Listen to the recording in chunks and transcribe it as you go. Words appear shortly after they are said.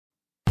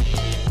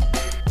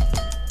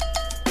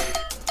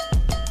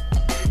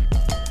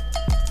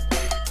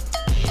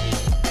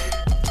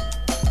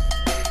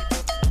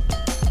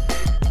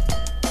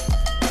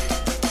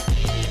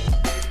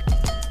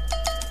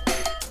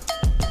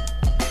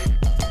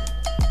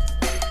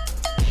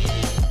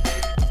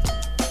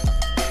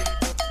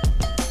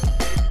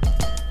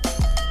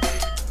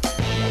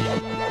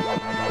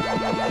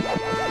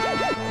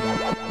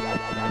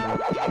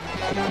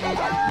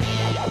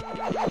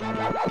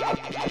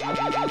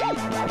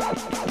It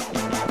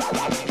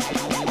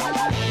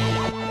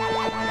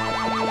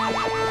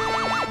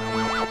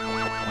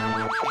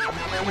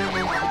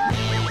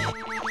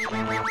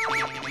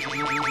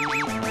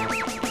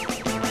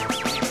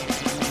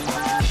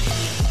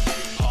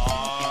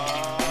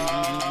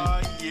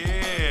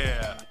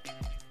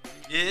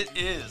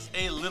is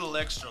a little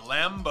extra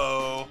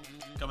Lambo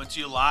coming to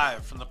you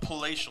live from the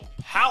palatial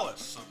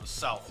palace of the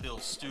South Hill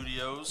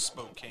Studios,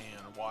 Spokane,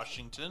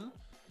 Washington.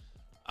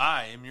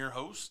 I am your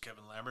host,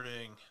 Kevin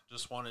Lamberting.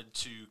 Just wanted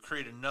to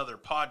create another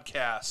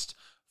podcast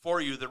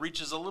for you that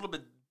reaches a little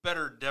bit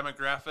better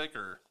demographic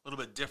or a little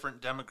bit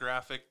different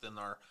demographic than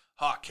our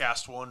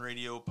Hotcast One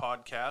radio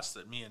podcast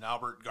that me and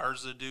Albert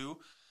Garza do.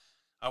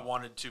 I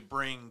wanted to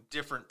bring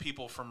different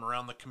people from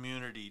around the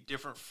community,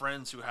 different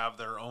friends who have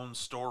their own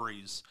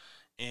stories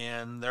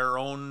and their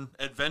own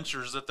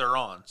adventures that they're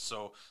on.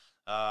 So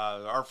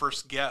our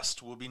first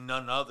guest will be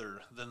none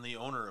other than the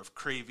owner of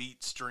Crave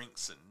Eats,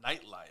 Drinks, and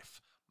Nightlife,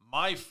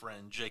 my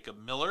friend Jacob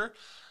Miller.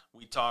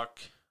 We talk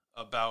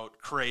about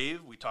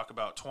Crave. We talk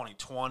about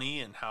 2020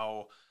 and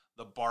how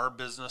the bar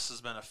business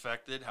has been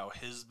affected, how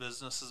his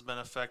business has been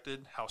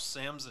affected, how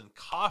Sam's and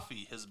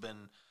Coffee has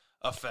been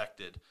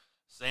affected.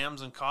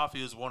 Sam's and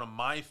Coffee is one of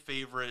my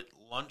favorite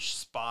lunch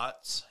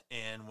spots,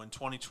 and when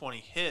 2020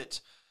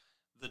 hit,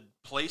 the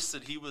place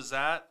that he was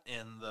at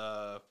and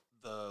the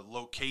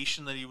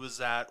location that he was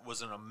at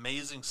was an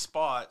amazing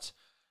spot,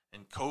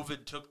 and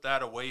COVID took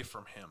that away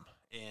from him.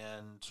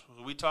 And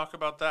we talk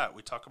about that.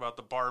 We talk about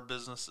the bar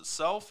business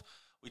itself.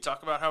 We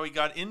talk about how he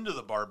got into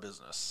the bar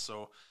business.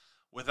 So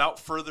without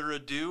further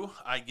ado,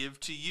 I give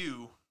to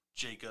you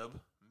Jacob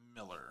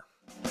Miller.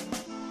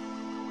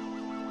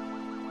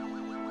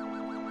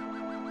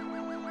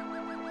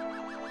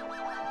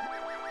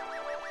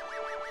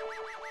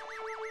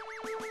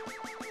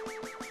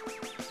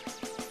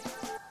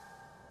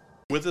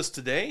 With us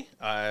today,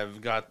 I've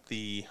got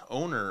the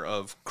owner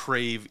of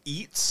Crave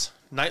Eats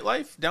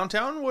Nightlife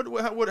downtown. What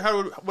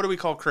do we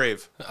call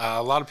Crave?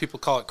 A lot of people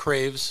call it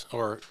Craves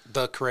or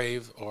The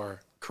Crave or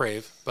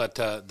Crave, but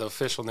the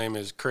official name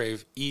is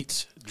Crave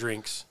Eats,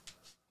 Drinks,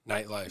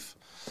 Nightlife.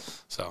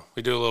 So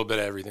we do a little bit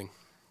of everything.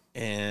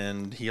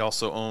 And he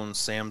also owns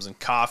Sam's and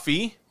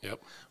Coffee.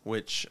 Yep.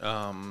 Which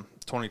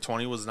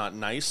 2020 was not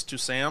nice to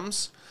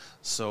Sam's.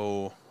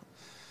 So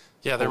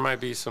yeah, there might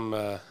be some.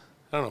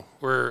 I don't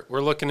know.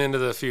 We're looking into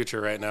the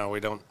future right now. We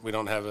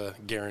don't have a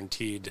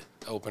guaranteed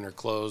open or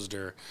closed,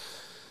 or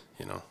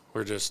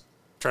we're just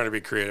trying to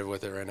be creative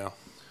with it right now.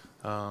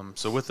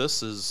 So with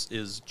us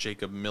is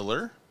Jacob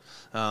Miller.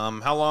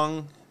 How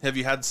long have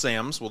you had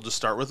Sam's? We'll just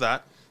start with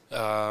that.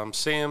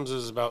 Sam's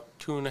is about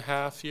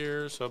 2.5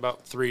 years, so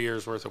about 3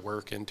 years worth of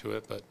work into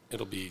it, but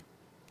it'll be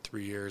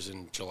 3 years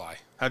in July.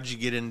 How did you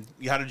get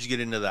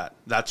into that?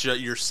 That's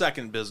your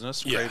second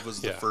business. Crave was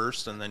the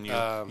first, and then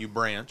you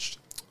branched.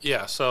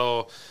 Yeah,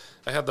 so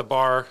I had the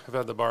bar. I've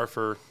had the bar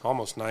for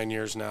almost 9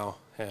 years now,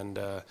 and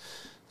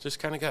just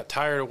kind of got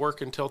tired of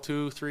working until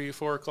 2, 3,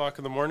 4 o'clock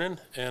in the morning.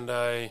 And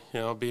I,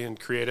 being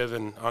creative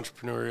and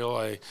entrepreneurial,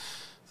 I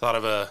thought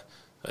of a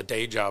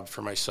day job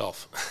for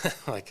myself.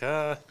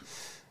 I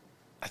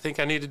think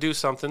I need to do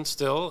something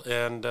still,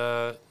 and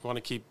want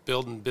to keep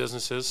building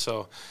businesses.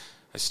 So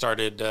I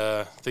started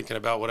thinking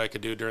about what I could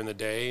do during the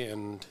day,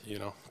 and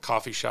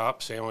coffee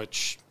shop,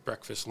 sandwich,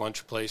 breakfast,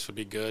 lunch place would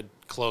be good.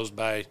 Closed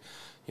by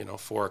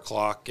 4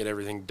 o'clock, get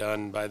everything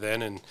done by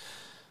then, and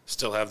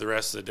still have the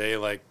rest of the day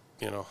like,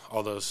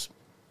 all those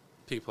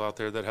people out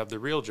there that have the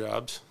real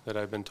jobs that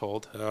I've been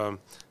told. So,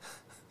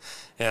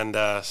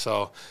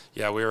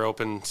 we were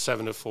open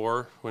 7 to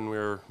 4 when we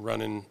were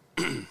running,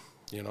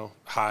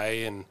 high,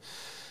 and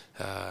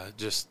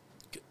it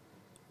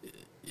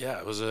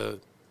was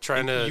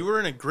You were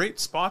in a great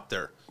spot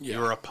there. Yeah.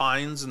 You were at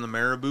Pines in the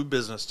Marabou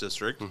Business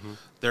District. Mm-hmm.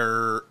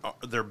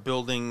 They're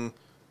building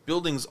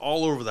buildings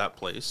all over that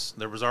place.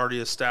 There was already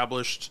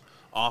established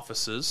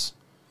offices.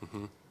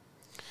 Mm-hmm.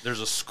 There's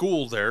a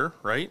school there,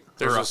 right?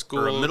 There's a school.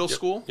 Or a middle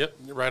school? Yep,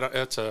 right.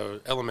 It's a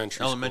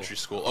elementary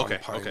school. Okay,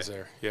 Pines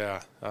there.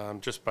 Yeah,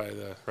 just by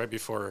right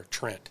before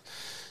Trent.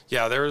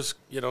 Yeah, there's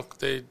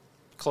they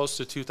close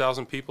to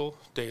 2,000 people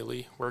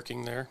daily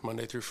working there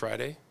Monday through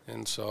Friday,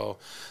 and so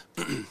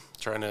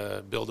trying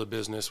to build a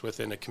business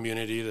within a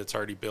community that's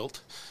already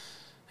built,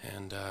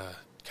 and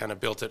kind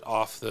of built it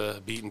off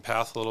the beaten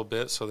path a little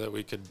bit so that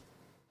we could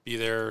be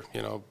there,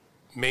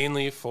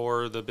 mainly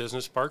for the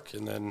business park,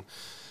 and then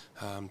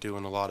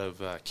doing a lot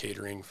of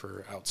catering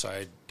for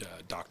outside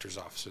doctors'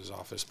 offices,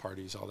 office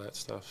parties, all that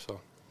stuff. So,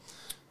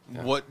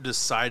 yeah.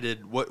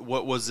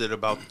 What was it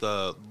about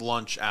the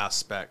lunch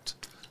aspect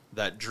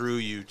that drew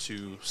you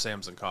to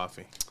Sam's and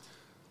Coffee?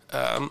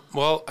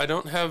 Well, I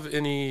don't have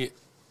any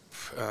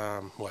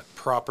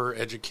proper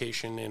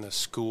education in a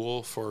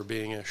school for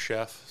being a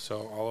chef,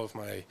 so all of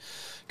my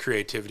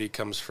creativity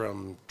comes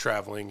from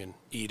traveling and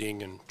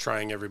eating and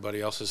trying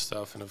everybody else's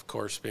stuff, and of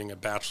course, being a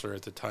bachelor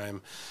at the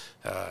time,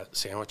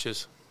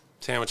 sandwiches.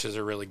 Sandwiches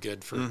are really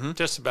good for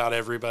just about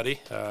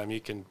everybody.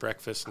 You can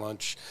breakfast,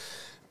 lunch,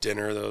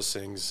 dinner, those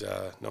things,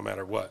 no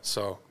matter what.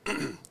 So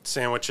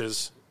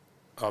sandwiches,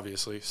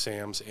 obviously,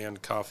 Sam's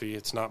and coffee.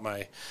 It's not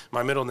my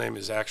middle name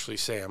is actually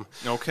Sam.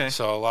 Okay.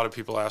 So a lot of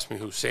people ask me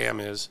who Sam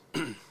is.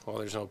 Well,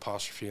 there's no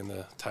apostrophe in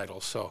the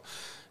title. So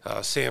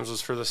Sam's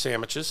was for the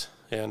sandwiches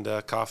and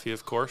coffee,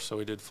 of course. So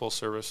we did full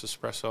service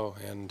espresso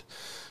and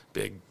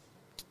big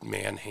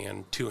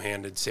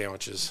two-handed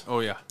sandwiches.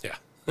 Oh yeah. Yeah.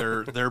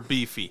 They're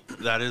beefy.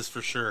 That is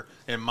for sure.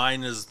 And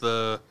mine is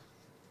the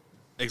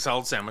egg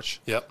salad sandwich.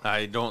 Yep.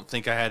 I don't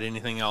think I had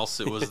anything else.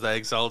 It was the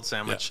egg salad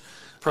sandwich.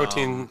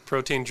 Protein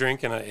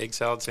drink and an egg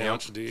salad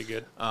sandwich will do you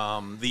good.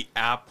 The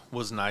app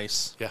was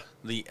nice. Yeah.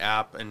 The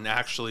app, and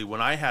actually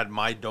when I had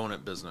my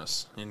donut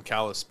business in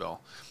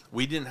Kalispell,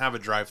 we didn't have a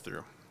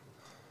drive-through.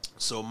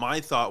 So my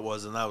thought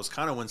was, and that was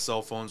kind of when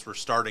cell phones were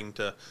starting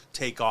to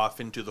take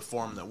off into the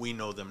form that we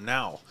know them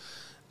now.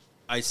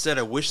 I said,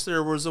 I wish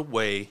there was a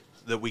way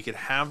that we could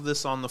have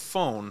this on the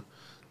phone,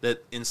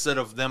 that instead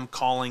of them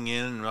calling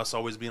in and us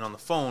always being on the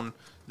phone,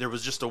 there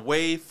was just a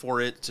way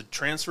for it to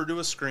transfer to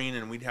a screen,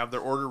 and we'd have their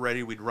order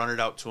ready. We'd run it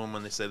out to them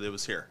when they said it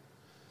was here.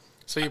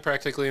 So you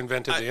practically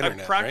invented the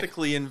internet, I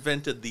practically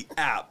invented the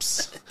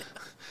apps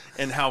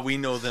and how we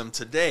know them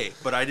today.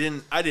 But I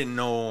didn't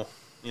know,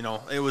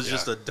 it was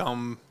just a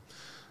dumb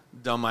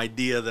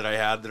idea that I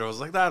had that I was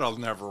like, that'll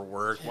never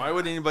work. Why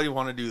would anybody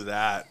want to do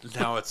that?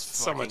 Now it's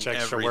so much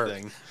extra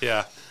everything. Work.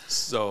 Yeah.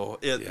 So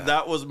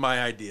that was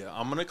my idea.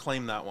 I'm going to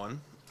claim that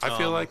one. I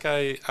feel like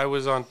I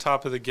was on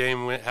top of the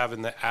game with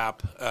having the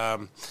app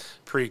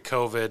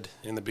pre-COVID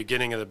in the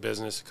beginning of the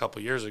business a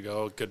couple years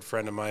ago. A good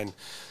friend of mine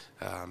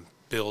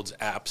builds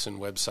apps and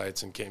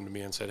websites and came to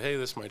me and said, hey,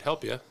 this might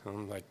help you. And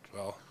I'm like,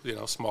 well,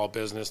 small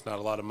business, not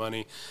a lot of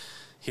money.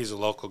 He's a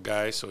local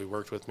guy, so he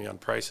worked with me on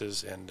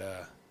prices and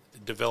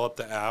developed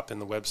the app and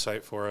the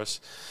website for us.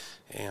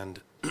 And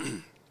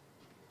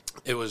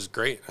it was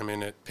great. I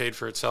mean, it paid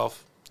for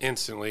itself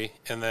instantly.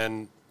 And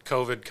then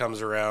COVID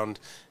comes around,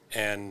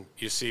 and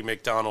you see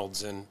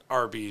McDonald's and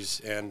Arby's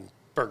and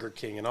Burger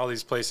King and all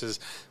these places.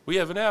 We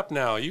have an app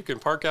now. You can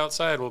park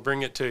outside. We'll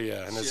bring it to you.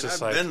 And it's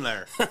just I've been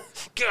there.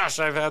 Gosh,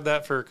 I've had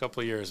that for a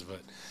couple of years.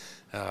 But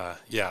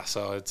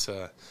so it's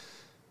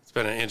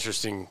been an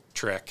interesting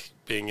trek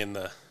being in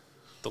the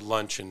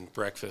lunch and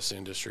breakfast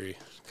industry,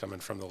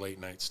 coming from the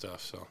late night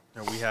stuff. So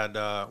and we had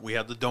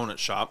the donut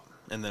shop,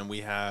 and then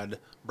we had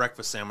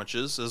breakfast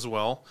sandwiches as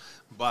well.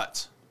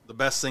 But the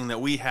best thing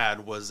that we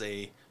had was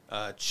a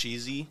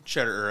cheesy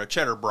cheddar, or a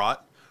cheddar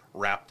brat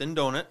wrapped in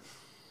donut,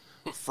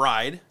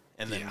 fried,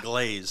 and then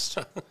glazed.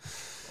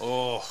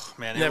 Oh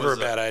man, never a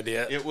bad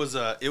idea. It was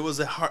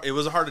a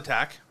heart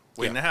attack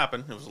waiting to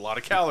happen. It was a lot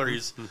of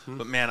calories,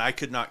 but man, I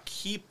could not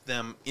keep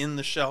them in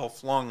the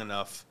shelf long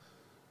enough.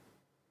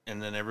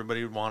 And then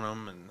everybody would want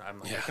them, and I'm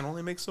like, I can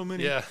only make so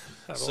many. Yeah,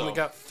 I've only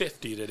got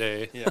 50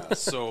 today. Yeah,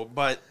 so,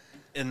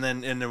 and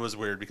it was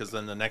weird because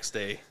then the next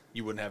day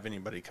you wouldn't have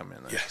anybody come in.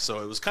 Yeah.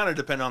 So it was kind of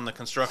dependent on the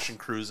construction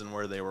crews and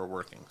where they were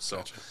working.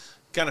 So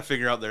kind of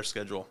figure out their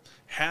schedule.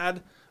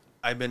 Had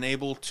I been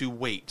able to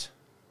wait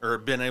or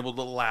been able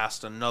to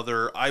last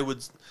another, I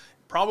would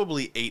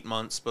probably 8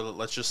 months, but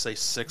let's just say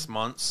 6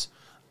 months,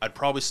 I'd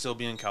probably still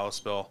be in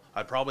Kalispell.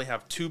 I'd probably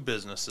have two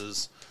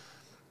businesses.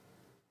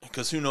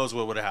 Because who knows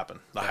what would have happened.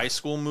 The high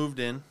school moved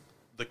in.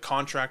 The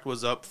contract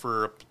was up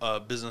for a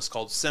business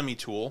called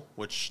Semi-Tool,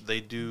 which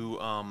they do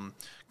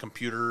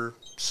computer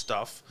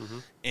stuff. Mm-hmm.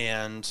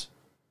 And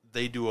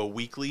they do a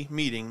weekly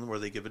meeting where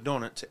they give a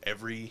donut to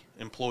every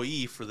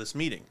employee for this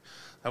meeting.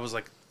 That was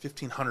like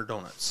 1,500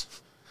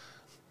 donuts.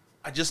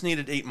 I just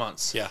needed 8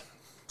 months. Yeah.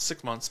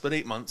 6 months, but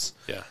 8 months.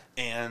 Yeah.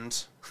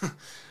 And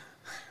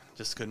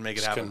just couldn't make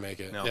it happen. Couldn't make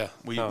it. No.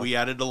 Yeah. We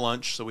added a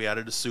lunch, so we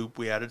added a soup,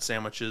 we added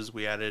sandwiches,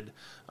 we added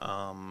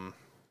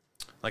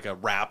like a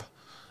wrap,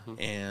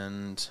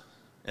 and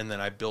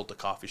then I built a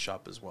coffee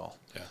shop as well.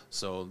 Yeah.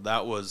 So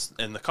that was,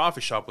 and the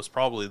coffee shop was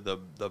probably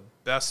the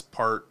best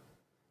part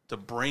to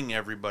bring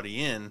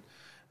everybody in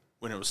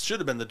when it should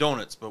have been the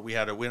donuts, but we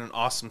had an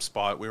awesome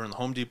spot. We were in the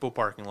Home Depot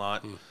parking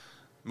lot.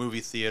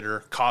 Movie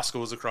theater, Costco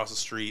was across the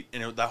street,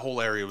 and that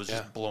whole area was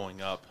just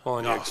blowing up. Well,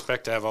 and you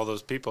expect to have all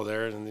those people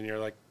there, and then you're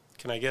like,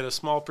 can I get a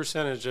small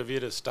percentage of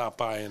you to stop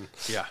by and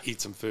eat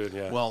some food?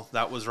 Yeah. Well,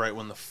 that was right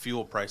when the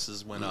fuel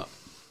prices went up.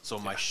 So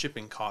my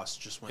shipping costs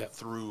just went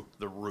through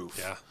the roof.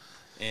 Yeah.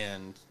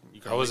 And you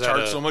can only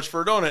charge so much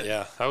for a donut.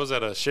 Yeah. I was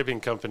at a shipping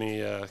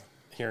company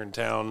here in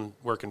town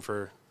working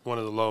for one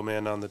of the low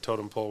men on the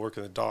totem pole,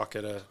 working the dock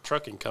at a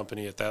trucking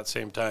company at that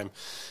same time.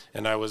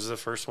 And I was the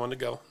first one to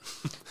go.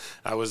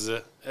 I was,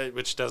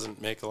 which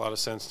doesn't make a lot of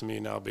sense to me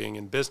now being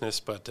in business,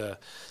 but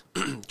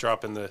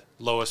dropping the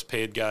lowest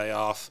paid guy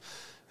off.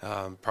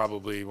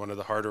 Probably one of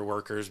the harder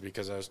workers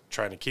because I was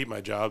trying to keep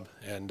my job,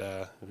 and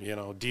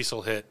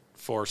diesel hit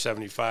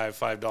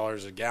 $4.75,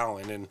 $5 a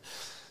gallon, and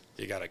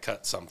you got to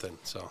cut something.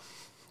 So,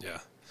 yeah.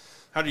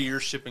 How do your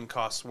shipping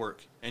costs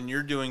work? And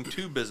you're doing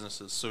two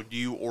businesses, so do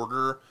you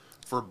order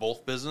for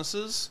both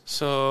businesses?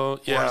 So,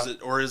 yeah.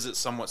 Or is it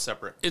somewhat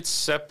separate? It's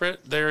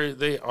separate.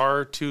 They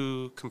are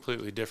two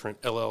completely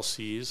different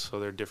LLCs, so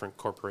they're different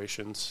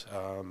corporations.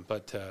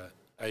 But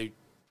I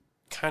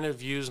kind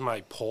of use my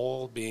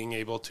pull, being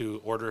able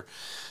to order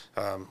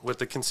with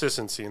the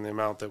consistency and the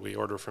amount that we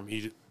order from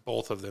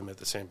both of them at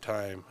the same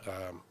time,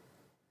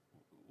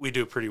 we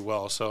do pretty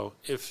well. So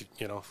if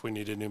we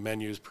needed new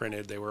menus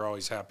printed, they were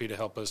always happy to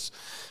help us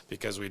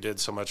because we did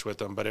so much with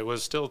them. But it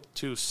was still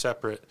two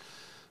separate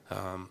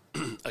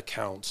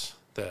accounts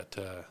that,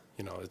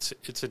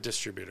 it's a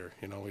distributor.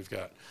 We've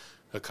got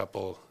a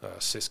couple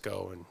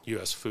Cisco and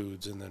U.S.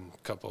 Foods, and then a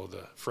couple of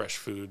the fresh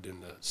food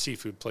and the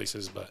seafood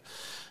places, but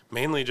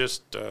mainly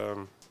just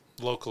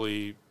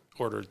locally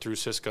ordered through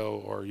Cisco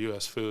or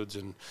U.S. Foods,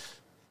 and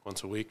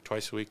once a week,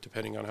 twice a week,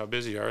 depending on how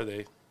busy you are,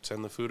 they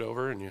send the food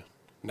over, and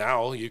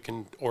now you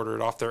can order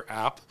it off their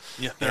app.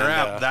 Yeah,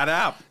 that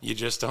app. You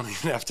just don't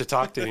even have to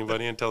talk to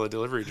anybody until the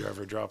delivery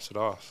driver drops it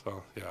off.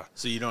 So, yeah.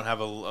 So you don't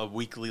have a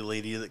weekly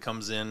lady that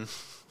comes in,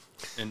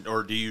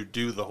 or do you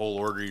do the whole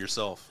order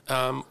yourself?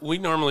 We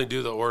normally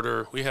do the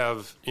order. We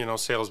have,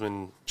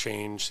 salesmen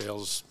change,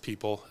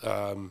 salespeople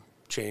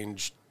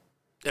change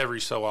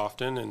every so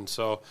often, and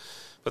so,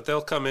 but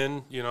they'll come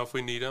in, if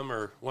we need them,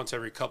 or once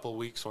every couple of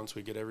weeks once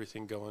we get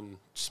everything going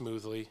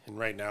smoothly. And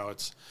right now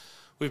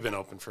we've been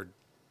open for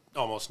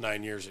almost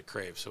 9 years at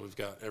Crave, so we've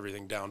got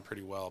everything down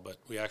pretty well. But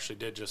we actually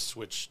did just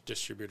switch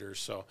distributors,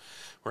 so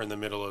we're in the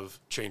middle of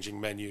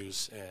changing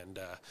menus and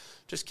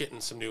just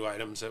getting some new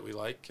items that we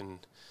like and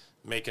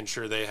making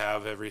sure they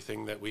have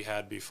everything that we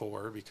had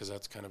before, because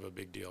that's kind of a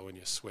big deal when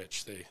you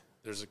switch.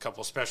 There's a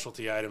couple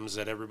specialty items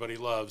that everybody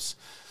loves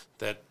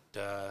that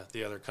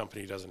the other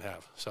company doesn't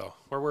have. So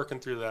we're working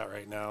through that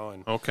right now.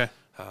 And okay.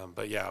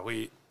 But yeah,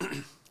 we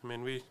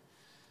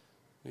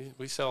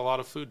sell a lot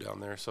of food down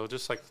there. So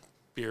just like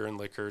beer and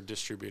liquor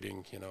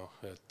distributing,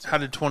 How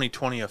did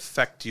 2020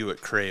 affect you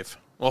at Crave?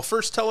 Well,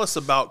 first tell us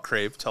about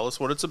Crave. Tell us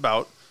what it's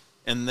about.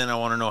 And then I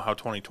want to know how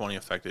 2020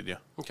 affected you.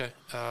 Okay.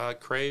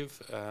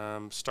 Crave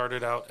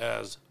started out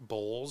as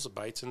bowls,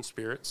 bites, and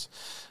spirits.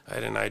 I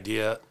had an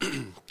idea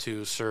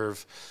to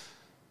serve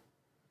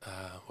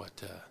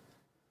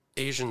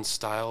Asian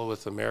style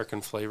with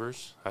American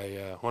flavors.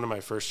 One of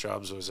my first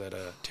jobs was at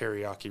a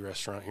teriyaki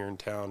restaurant here in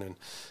town, and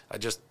I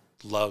just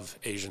love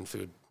Asian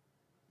food,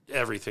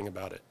 everything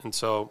about it. And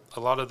so a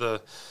lot of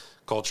the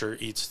culture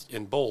eats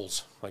in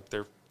bowls,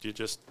 you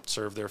just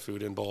serve their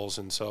food in bowls.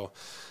 And so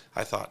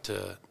I thought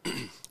to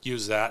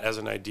use that as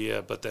an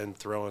idea, but then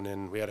throwing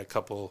in, we had a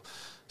couple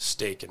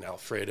steak and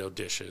Alfredo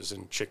dishes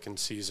and chicken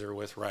Caesar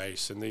with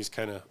rice and these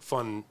kind of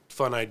fun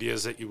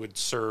ideas that you would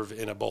serve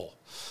in a bowl.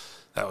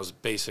 That was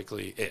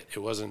basically it. It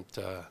wasn't,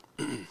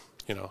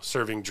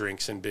 serving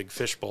drinks in big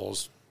fish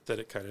bowls that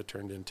it kind of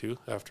turned into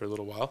after a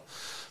little while.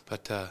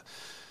 But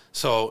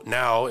so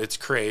now it's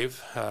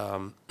Crave.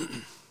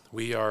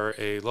 We are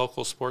a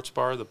local sports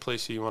bar, the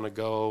place you want to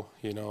go.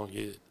 We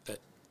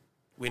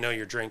know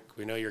your drink,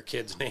 we know your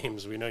kids'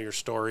 names, we know your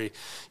story.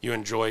 You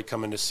enjoy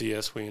coming to see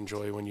us. We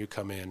enjoy when you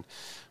come in.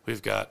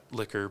 We've got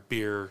liquor,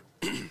 beer,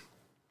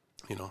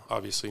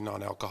 obviously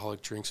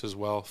non-alcoholic drinks as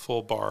well,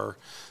 full bar,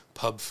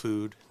 pub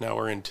food. Now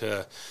we're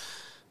into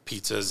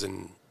pizzas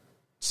and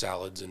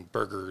salads and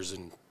burgers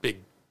and big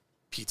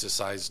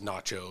pizza-sized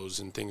nachos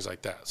and things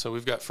like that. So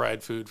we've got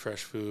fried food,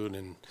 fresh food,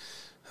 and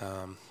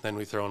then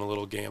we throw in a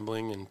little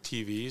gambling and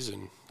TVs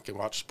and can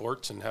watch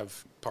sports and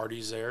have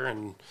parties there.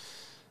 And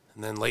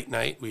then late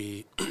night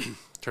we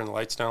turn the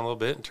lights down a little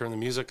bit and turn the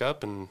music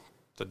up and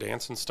the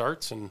dancing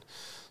starts. And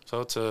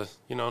so it's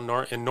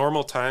in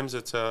normal times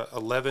it's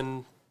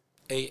 11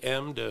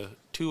 a.m. to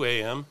 2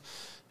 a.m.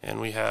 and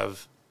we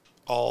have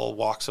all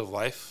walks of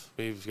life.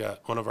 We've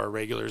got one of our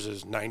regulars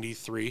is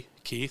 93,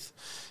 Keith.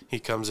 He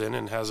comes in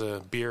and has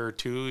a beer or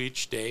two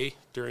each day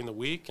during the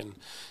week. And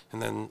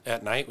then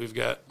at night we've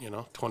got,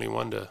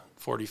 21 to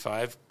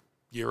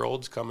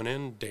 45-year-olds coming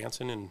in,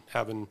 dancing and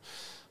having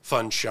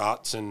fun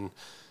shots, and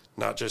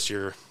not just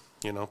your,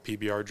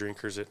 PBR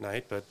drinkers at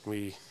night, but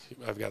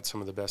I've got some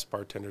of the best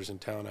bartenders in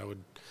town. I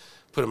would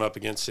put them up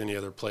against any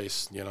other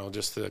place,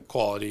 just the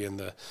quality and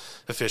the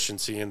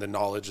efficiency and the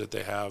knowledge that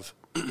they have.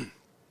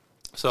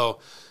 So,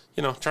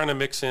 trying to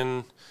mix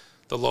in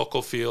the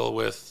local feel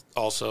with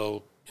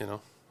also, a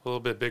little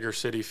bit bigger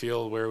city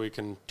feel where we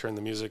can turn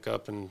the music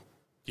up and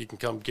you can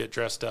come get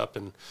dressed up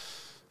and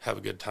have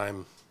a good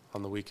time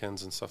on the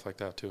weekends and stuff like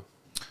that too.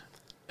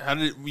 How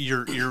did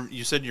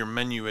you said your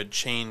menu had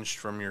changed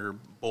from your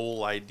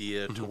bowl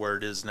idea to where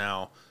it is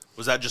now?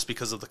 Was that just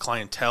because of the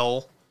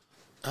clientele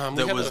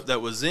that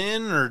was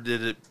in, or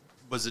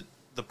was it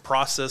the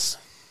process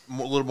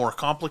a little more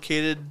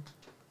complicated?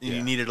 And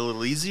you need it a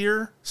little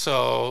easier?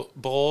 So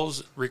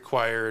bowls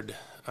required,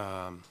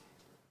 I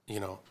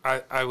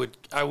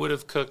would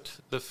have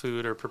cooked the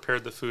food or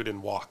prepared the food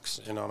in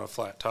woks and on a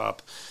flat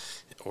top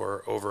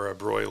or over a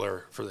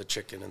broiler for the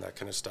chicken and that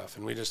kind of stuff.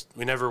 And we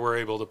never were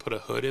able to put a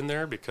hood in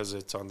there because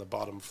it's on the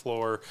bottom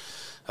floor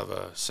of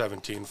a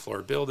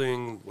 17-floor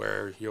building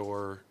where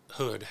your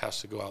hood has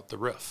to go out the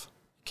roof.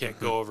 You can't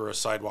go over a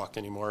sidewalk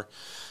anymore.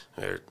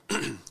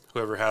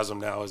 Whoever has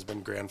them now has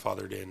been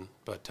grandfathered in,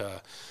 but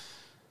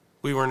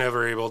we were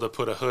never able to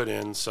put a hood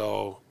in,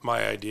 so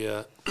my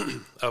idea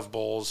of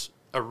bowls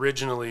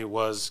originally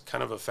was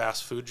kind of a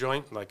fast food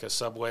joint, like a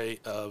Subway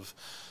of,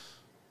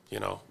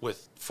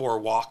 with 4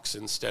 walks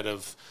instead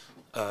of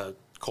a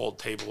cold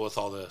table with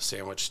all the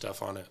sandwich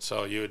stuff on it.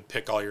 So you would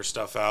pick all your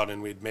stuff out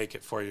and we'd make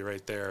it for you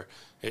right there.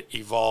 It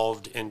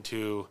evolved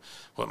into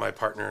what my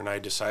partner and I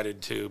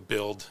decided to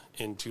build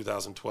in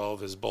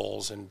 2012 as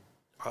bowls. And,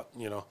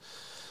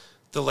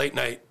 the late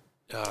night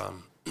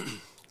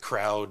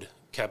crowd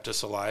kept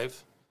us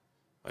alive.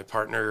 My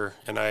partner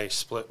and I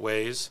split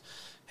ways,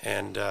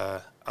 and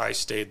I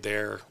stayed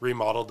there,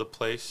 remodeled the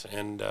place,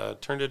 and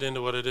turned it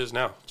into what it is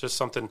now. Just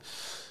something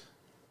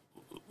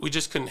we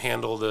just couldn't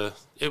handle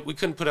we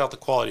couldn't put out the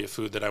quality of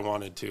food that I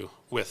wanted to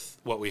with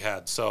what we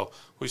had. So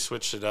we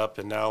switched it up,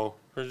 and now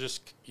we're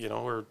just,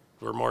 we're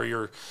more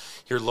your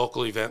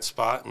local event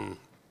spot, and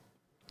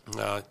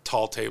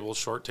tall tables,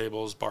 short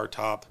tables, bar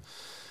top.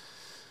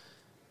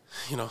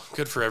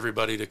 Good for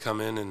everybody to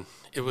come in. And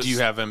it was. Do you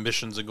have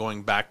ambitions of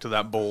going back to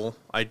that bowl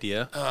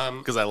idea?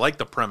 Because I like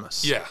the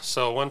premise. Yeah.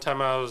 So one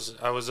time I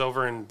was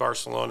over in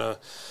Barcelona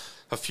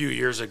a few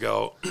years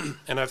ago,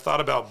 and I've thought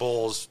about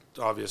bowls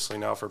obviously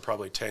now for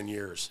probably 10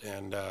 years.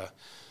 And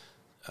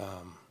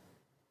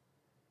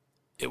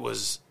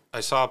I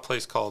saw a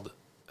place called,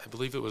 I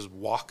believe it was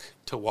Walk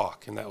to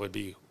Walk, and that would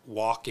be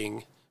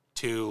walking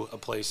to a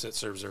place that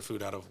serves their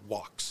food out of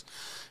woks.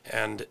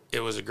 And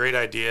it was a great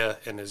idea,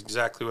 and is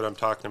exactly what I'm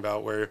talking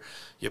about, where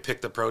you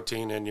pick the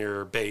protein in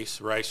your base,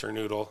 rice or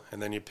noodle,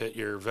 and then you put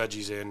your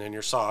veggies in and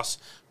your sauce,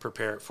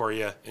 prepare it for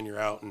you, and you're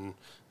out in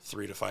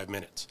 3 to 5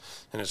 minutes.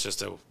 And it's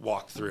just a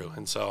walk through.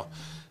 And so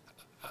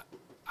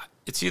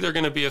it's either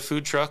going to be a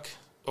food truck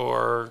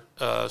or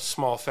a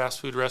small fast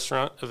food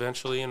restaurant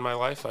eventually in my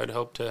life. I'd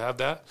hope to have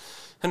that.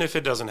 And if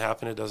it doesn't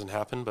happen, it doesn't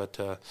happen. But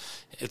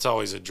it's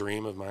always a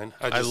dream of mine.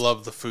 I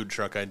love the food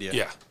truck idea.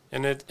 Yeah,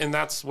 and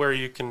that's where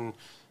you can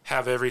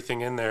have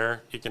everything in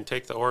there. You can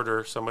take the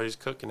order, somebody's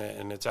cooking it,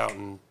 and it's out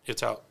in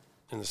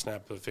the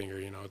snap of a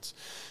finger.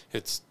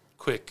 It's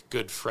quick,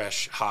 good,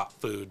 fresh, hot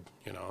food.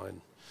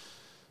 And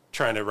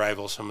trying to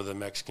rival some of the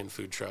Mexican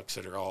food trucks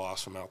that are all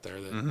awesome out there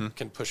that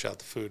can push out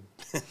the food.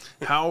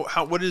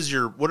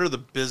 What are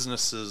the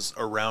businesses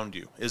around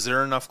you? Is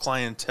there enough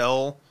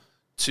clientele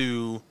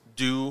to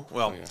do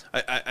well?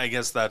 Yeah. I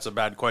guess that's a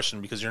bad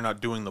question because you're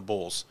not doing the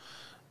bowls.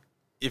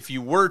 If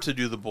you were to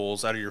do the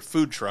bowls out of your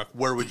food truck,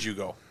 where would you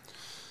go?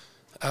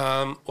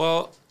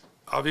 Well,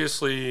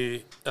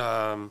 obviously,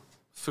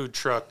 food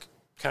truck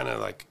kind of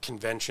like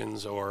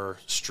conventions or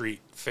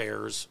street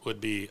fairs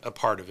would be a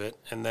part of it.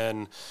 And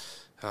then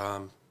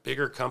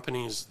bigger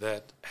companies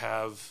that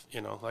have,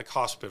 like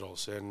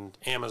hospitals and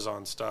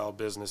Amazon-style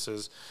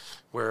businesses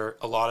where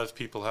a lot of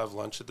people have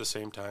lunch at the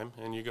same time,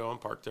 and you go and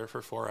park there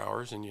for 4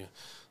 hours, and you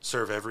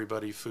serve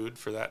everybody food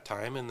for that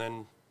time, and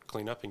then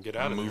clean up and get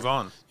out of there. Move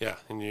on. Yeah,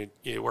 and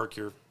you work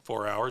your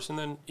 4 hours, and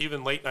then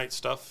even late night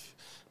stuff.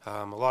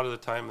 A lot of the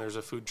time there's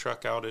a food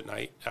truck out at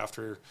night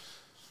after,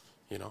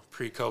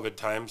 pre-COVID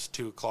times,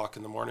 2 o'clock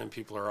in the morning,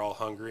 people are all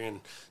hungry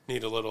and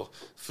need a little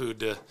food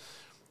to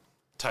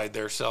tide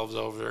themselves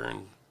over.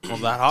 And well,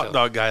 that hot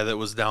dog guy that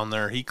was down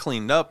there, he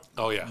cleaned up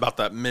about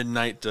that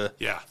midnight to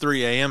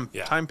 3 a.m.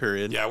 time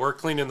period. Yeah, we're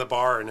cleaning the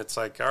bar, and it's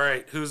like, all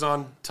right, who's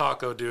on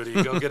taco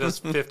duty? Go get us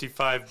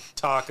 55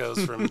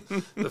 tacos from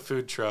the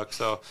food truck.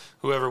 So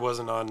whoever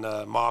wasn't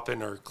on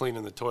mopping or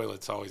cleaning the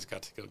toilets always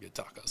got to go get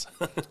tacos.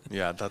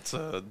 Yeah,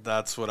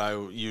 that's what I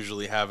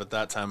usually have at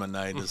that time of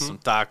night is some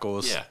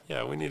tacos.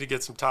 Yeah, we need to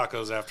get some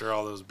tacos after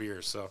all those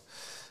beers. So,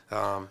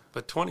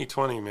 but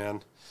 2020,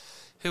 man,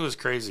 it was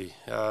crazy.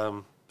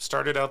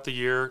 Started out the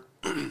year,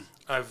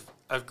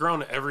 I've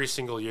grown every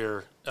single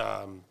year,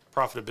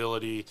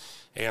 profitability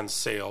and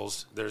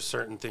sales. There's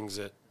certain things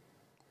that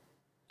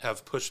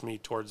have pushed me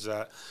towards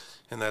that,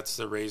 and that's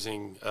the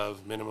raising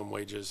of minimum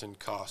wages and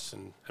costs.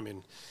 And I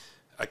mean,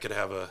 I could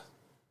have a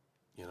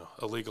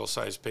legal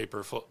size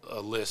paper,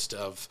 a list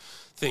of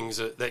things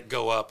that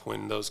go up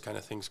when those kind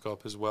of things go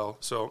up as well.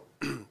 So,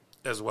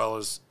 as well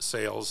as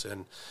sales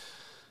and.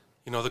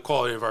 The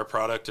quality of our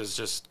product is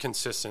just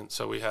consistent.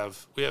 So we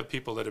have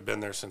people that have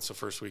been there since the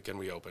first weekend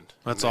we opened.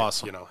 That's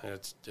awesome. And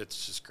it's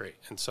just great.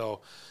 And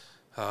so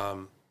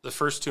the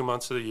first 2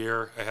 months of the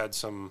year, I had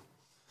some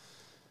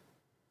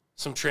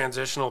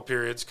transitional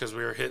periods because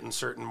we were hitting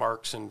certain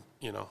marks. And,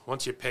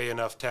 once you pay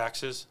enough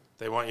taxes,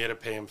 they want you to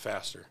pay them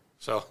faster.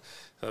 So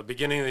the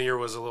beginning of the year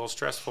was a little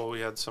stressful.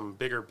 We had some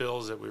bigger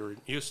bills that we were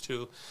used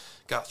to.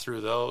 Got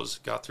through those,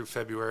 got through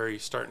February,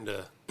 starting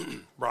to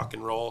rock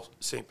and roll.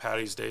 St.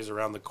 Patty's Day is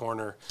around the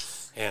corner,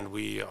 and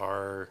we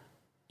are,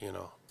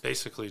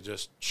 basically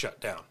just shut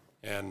down.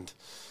 And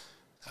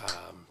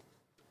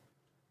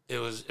it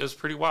was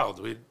pretty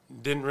wild. We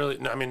didn't really,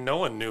 no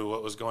one knew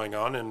what was going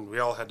on, and we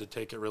all had to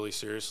take it really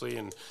seriously.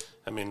 And,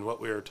 what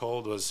we were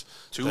told was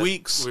 2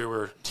 weeks. 2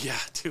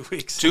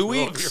 weeks. 2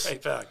 We'll weeks. be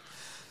right back.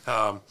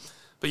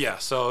 But yeah,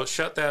 so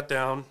shut that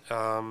down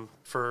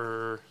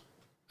for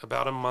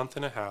about a month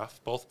and a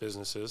half, both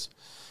businesses.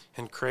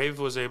 And Crave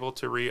was able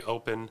to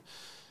reopen,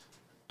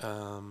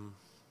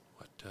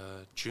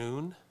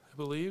 June, I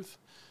believe,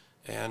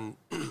 and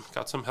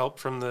got some help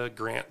from the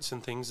grants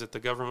and things that the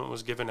government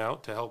was giving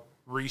out to help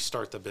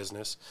restart the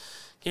business,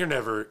 you're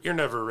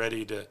never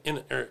ready to,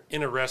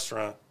 in a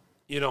restaurant,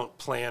 you don't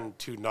plan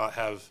to not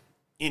have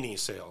any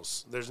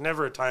sales. There's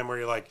never a time where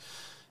you're like,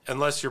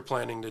 unless you're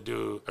planning to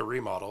do a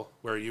remodel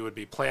where you would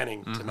be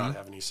planning to not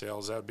have any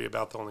sales. That would be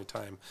about the only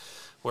time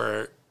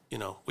where,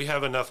 we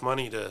have enough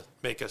money to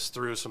make us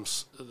through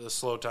the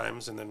slow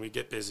times, and then we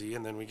get busy,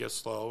 and then we get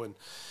slow. And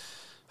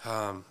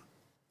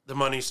the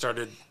money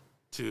started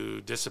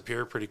to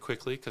disappear pretty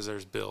quickly because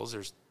there's bills.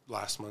 There's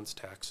last month's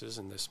taxes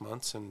and this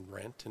month's and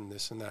rent and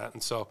this and that.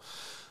 And so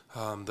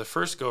the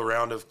first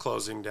go-round of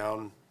closing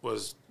down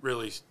was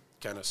really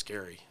kind of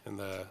scary. And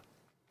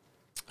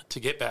to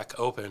get back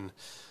open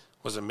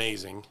was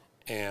amazing.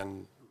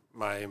 And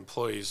my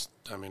employees,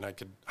 I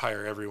could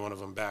hire every one of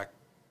them back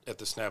at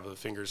the snap of the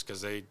fingers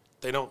because they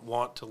don't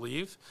want to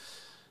leave.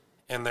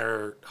 And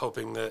they're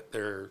hoping that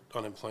their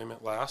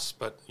unemployment lasts.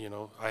 But,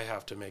 I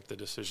have to make the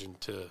decision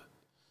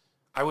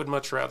I would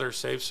much rather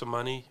save some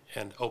money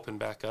and open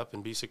back up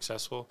and be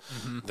successful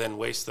than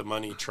waste the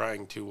money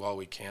trying to while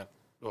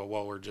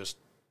we're just,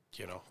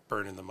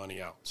 burning the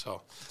money out.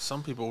 So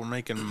some people were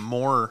making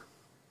more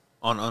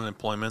on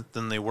unemployment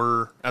than they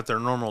were at their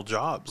normal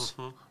jobs,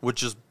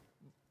 which just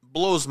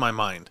blows my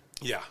mind.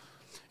 Yeah.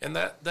 And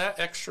that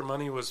extra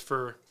money was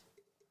for,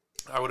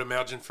 I would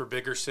imagine, for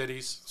bigger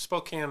cities.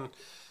 Spokane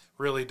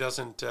really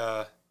doesn't,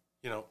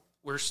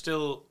 we're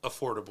still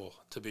affordable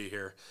to be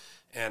here.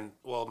 And,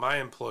 my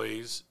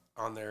employees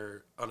on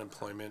their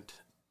unemployment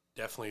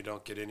definitely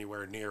don't get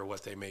anywhere near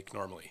what they make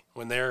normally.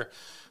 When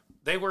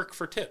they work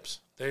for tips.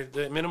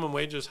 The minimum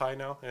wage is high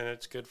now, and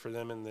it's good for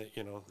them, and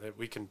that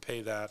we can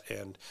pay that.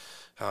 And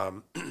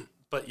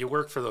but you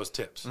work for those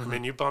tips.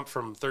 You bump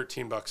from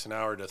 $13 an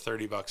hour to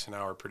 $30 an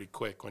hour pretty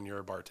quick when you're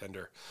a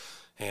bartender.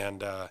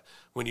 And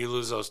when you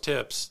lose those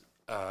tips,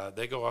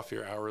 they go off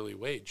your hourly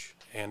wage.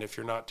 And if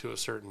you're not to a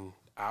certain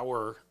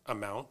hour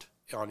amount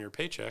on your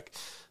paycheck,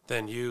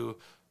 then you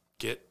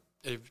get,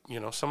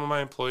 some of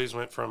my employees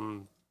went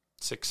from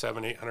 $600,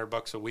 $700,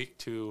 $800 a week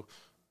to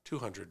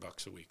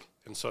 $200 a week.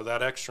 And so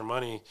that extra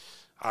money,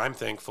 I'm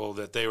thankful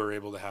that they were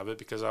able to have it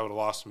because I would have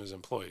lost them as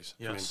employees.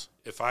 Yes.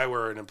 If I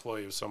were an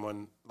employee of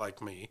someone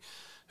like me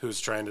who's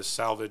trying to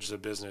salvage the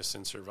business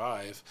and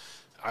survive,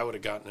 I would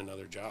have gotten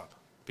another job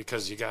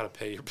because you got to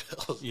pay your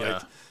bills.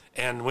 Yeah.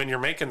 And when you're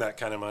making that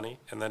kind of money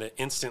and then it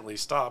instantly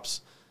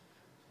stops,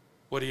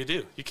 what do?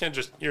 You can't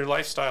just, your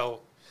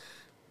lifestyle,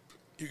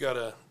 you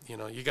gotta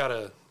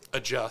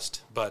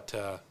adjust. But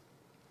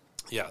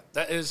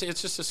it's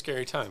just a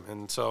scary time.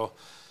 And so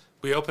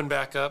we opened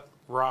back up,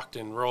 rocked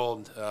and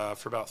rolled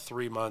for about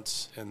 3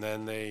 months, and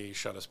then they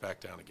shut us back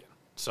down again.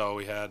 So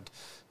we had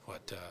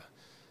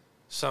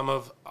some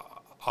of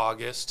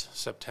August,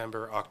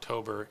 September,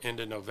 October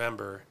into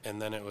November,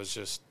 and then it was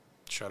just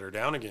shut her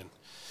down again.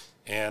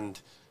 And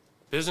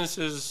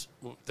businesses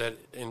that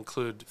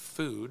include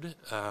food,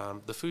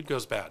 the food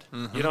goes bad.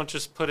 You don't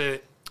just put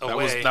it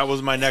away. That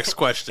was my next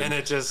question. And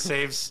it just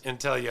saves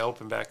until you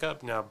open back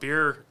up. Now,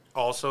 beer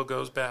also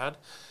goes bad,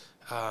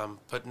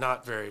 but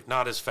not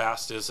as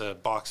fast as a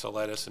box of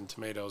lettuce and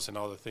tomatoes and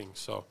all the things.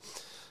 So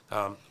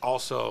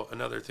also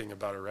another thing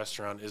about a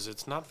restaurant is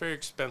it's not very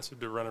expensive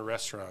to run a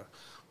restaurant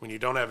when you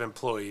don't have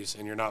employees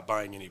and you're not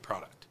buying any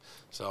product.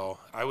 So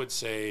I would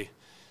say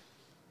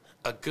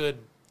a good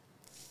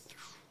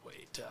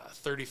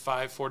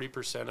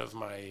 35-40% of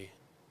my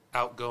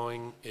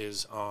outgoing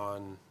is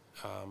on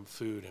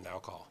food and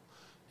alcohol,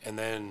 and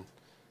then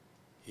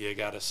you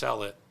got to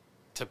sell it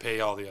to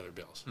pay all the other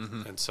bills.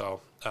 And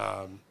so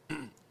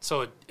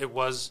it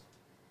was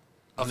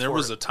and there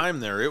was a time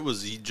there it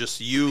was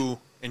just you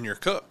and your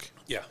cook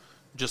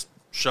just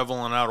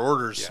shoveling out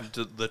orders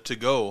to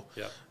go.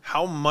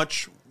 How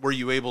much were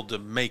you able to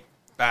make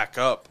back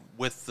up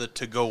with the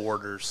to-go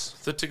orders?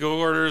 The to-go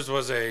orders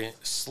was a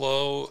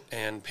slow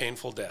and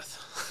painful death.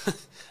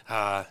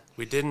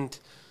 We didn't,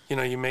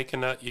 you make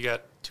enough. You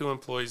got 2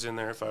 employees in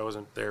there if I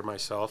wasn't there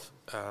myself,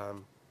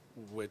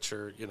 which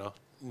are,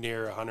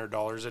 near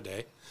 $100 a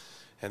day,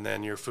 and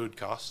then your food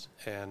cost.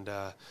 And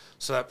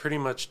so that pretty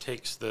much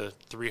takes the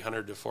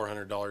 $300 to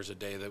 $400 a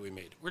day that we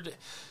made.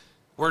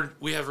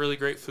 We have really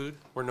great food.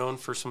 We're known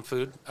for some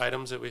food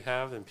items that we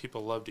have, and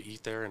people love to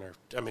eat there.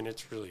 And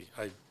it's really,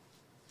 I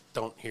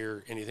don't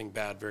hear anything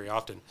bad very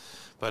often,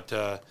 but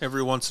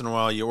every once in a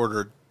while you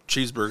order a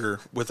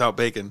cheeseburger without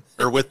bacon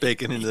or with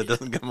bacon and it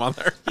doesn't come on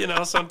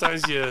there.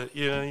 Sometimes you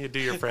do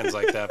your friends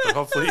like that, but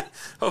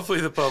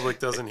hopefully the public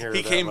doesn't hear it.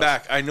 He came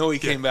back. I know he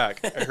came back.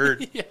 I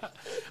heard.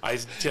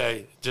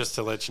 Just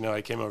to let you know,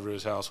 I came over to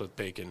his house with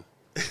bacon.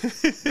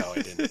 No,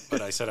 I didn't,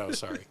 but I said I was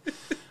sorry.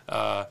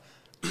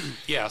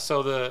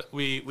 So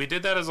we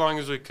did that as long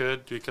as we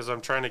could because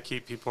I'm trying to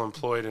keep people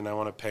employed and I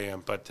want to pay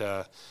them,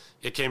 but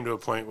it came to a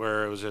point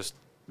where it was just,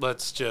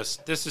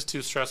 this is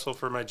too stressful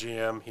for my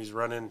GM. He's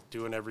running,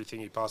 doing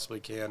everything he possibly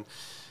can.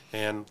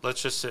 And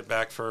let's just sit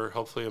back for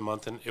hopefully a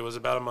month. And it was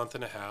about a month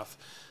and a half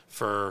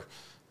for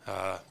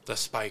the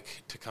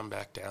spike to come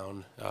back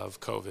down of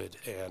COVID.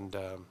 And,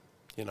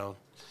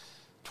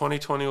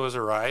 2020 was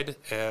a ride,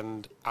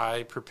 and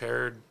I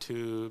prepared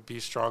to be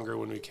stronger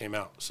when we came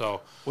out.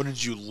 So what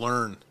did you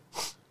learn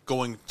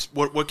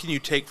what can you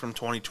take from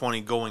 2020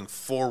 going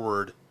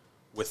forward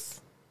with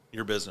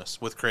your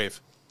business, with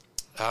Crave?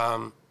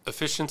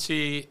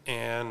 Efficiency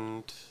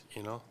and,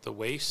 the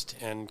waste,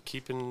 and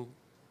keeping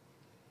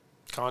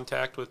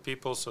contact with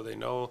people so they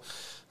know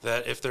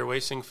that if they're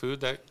wasting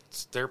food,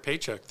 that's their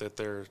paycheck, that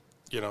they're,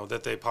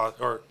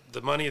 or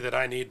the money that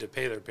I need to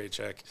pay their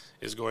paycheck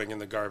is going in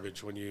the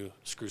garbage when you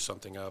screw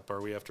something up,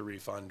 or we have to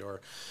refund,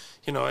 or,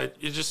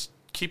 you just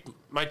keep,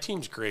 my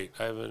team's great.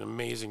 I have an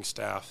amazing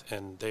staff,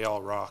 and they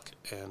all rock,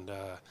 and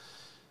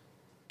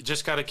you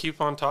just got to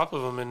keep on top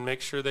of them and make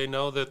sure they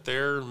know that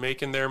they're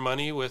making their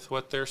money with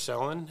what they're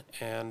selling.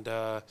 And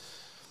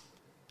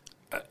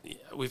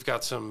we've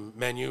got some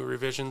menu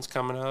revisions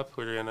coming up.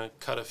 We're going to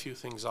cut a few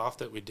things off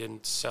that we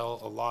didn't sell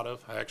a lot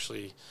of. I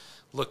actually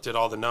looked at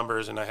all the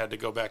numbers, and I had to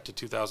go back to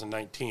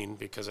 2019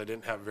 because I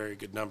didn't have very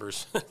good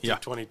numbers. Yeah.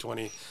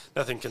 2020,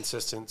 nothing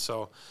consistent.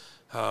 So,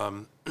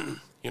 from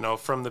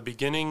the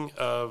beginning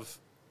of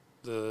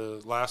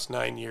the last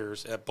 9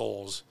 years at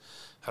Bowls,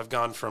 I've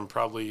gone from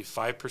probably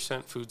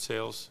 5% food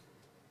sales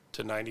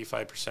to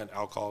 95%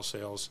 alcohol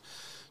sales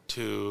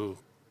to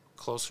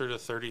closer to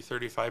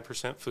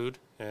 35% food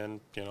and,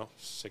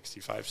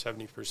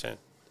 65-70%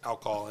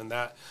 alcohol. And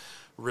that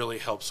really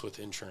helps with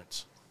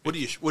insurance. What do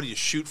you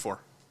shoot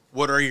for?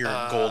 What are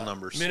your goal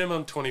numbers?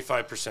 Minimum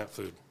 25%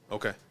 food.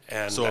 Okay.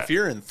 And so if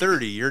you're in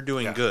 30, you're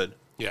doing good.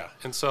 Yeah.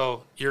 And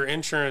so your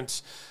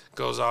insurance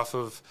goes off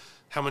of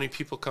how many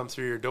people come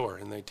through your door,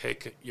 and they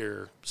take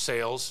your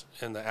sales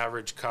and the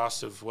average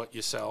cost of what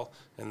you sell,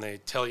 and they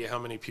tell you how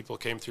many people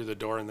came through the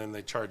door, and then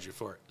they charge you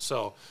for it.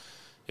 So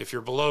if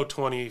you're below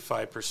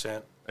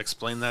 25%.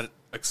 Explain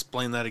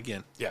that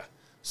again. Yeah.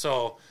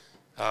 So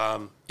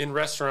in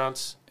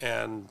restaurants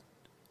and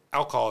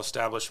alcohol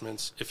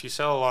establishments, if you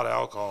sell a lot of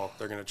alcohol,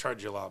 they're going to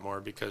charge you a lot more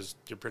because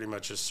you're pretty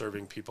much just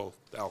serving people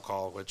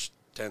alcohol, which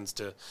tends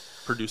to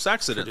produce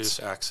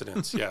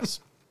accidents. Yes.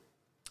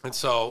 And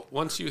so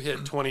once you hit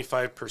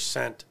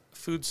 25%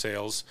 food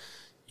sales,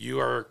 you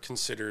are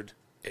considered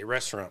a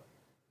restaurant,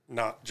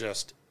 not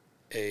just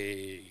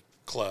a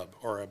club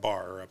or a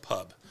bar or a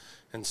pub.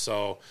 And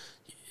so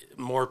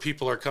more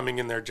people are coming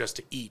in there just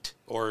to eat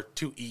or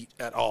to eat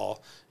at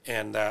all,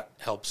 and that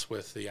helps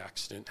with the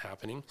accident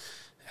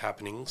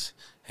happenings.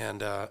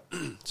 And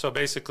so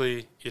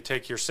basically you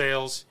take your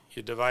sales,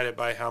 you divide it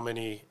by how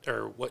many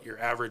or what your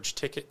average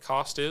ticket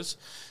cost is,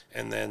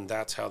 and then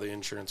that's how the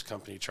insurance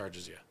company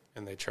charges you.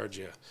 And they charge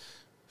you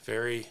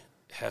very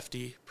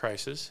hefty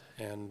prices.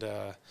 And,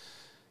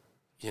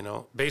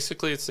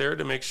 basically it's there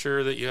to make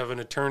sure that you have an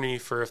attorney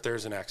for if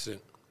there's an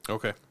accident.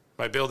 Okay.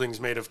 My building's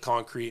made of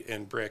concrete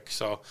and brick,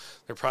 so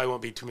there probably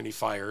won't be too many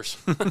fires.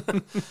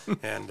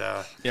 And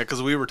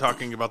because we were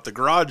talking about the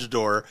garage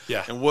door.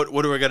 Yeah. And what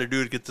do I got to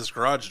do to get this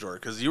garage door?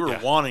 Because you were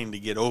wanting to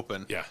get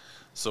open. Yeah.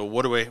 So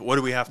what do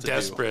we have to do?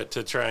 Desperate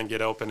to try and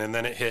get open, and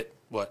then it hit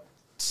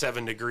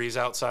 7 degrees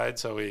outside,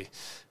 so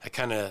I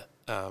kind of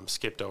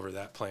skipped over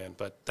that plan.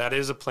 But that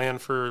is a plan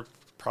for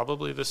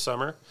probably this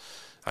summer.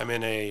 I'm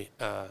in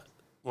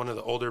one of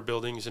the older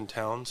buildings in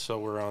town, so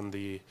we're on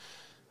the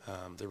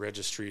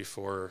registry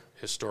for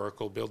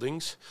historical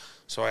buildings.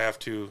 So I have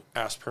to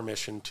ask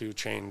permission to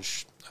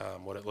change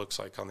what it looks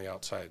like on the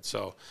outside.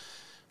 So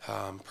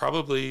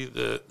probably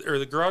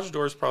the garage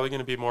door is probably going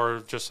to be more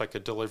of just like a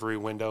delivery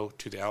window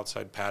to the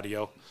outside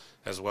patio,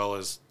 as well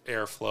as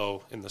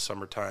airflow in the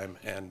summertime,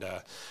 and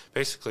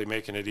basically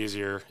making it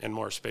easier and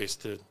more space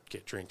to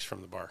get drinks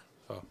from the bar.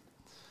 So,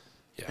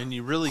 yeah. And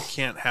you really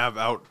can't have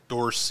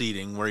outdoor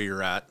seating where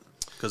you're at,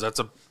 because that's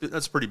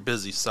a pretty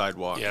busy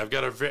sidewalk. Yeah, I've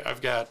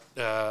got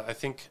I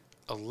think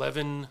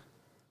 11,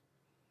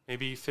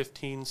 maybe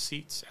 15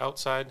 seats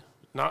outside.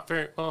 Not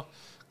very well,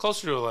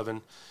 closer to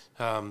 11.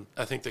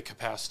 I think the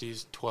capacity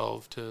is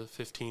 12 to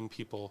 15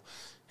 people,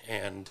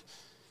 and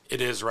it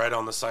is right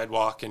on the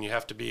sidewalk, and you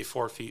have to be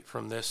 4 feet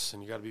from this,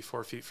 and you got to be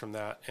 4 feet from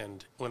that.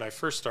 And when I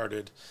first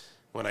started,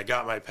 when I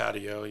got my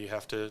patio, you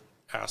have to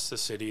ask the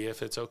city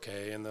if it's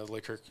okay, and the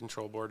liquor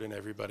control board and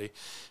everybody.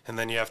 And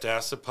then you have to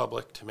ask the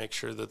public to make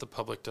sure that the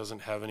public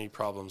doesn't have any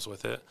problems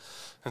with it.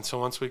 And so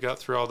once we got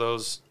through all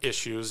those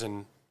issues,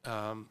 and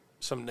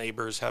some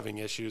neighbors having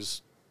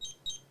issues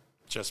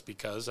just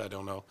because, I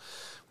don't know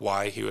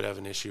why he would have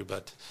an issue,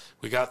 but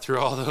we got through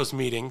all those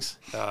meetings,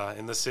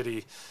 and the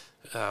city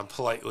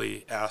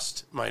politely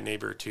asked my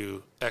neighbor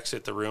to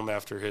exit the room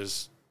after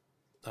his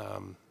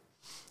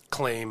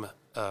claim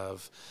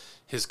of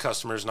his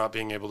customers not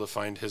being able to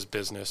find his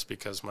business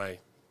because my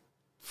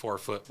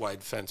 4-foot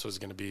wide fence was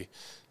going to be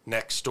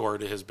next door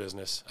to his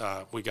business.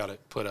 We got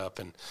it put up,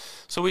 and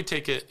so we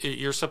take it.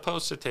 You're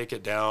supposed to take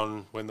it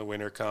down when the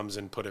winter comes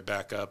and put it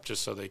back up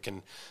just so they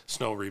can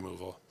snow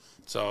removal.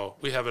 So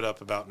we have it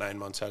up about 9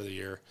 months out of the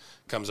year.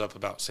 Comes up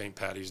about St.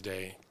 Patty's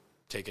Day.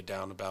 Take it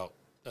down about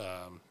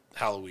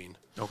Halloween.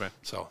 Okay.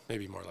 So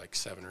maybe more like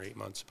 7 or 8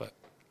 months, but.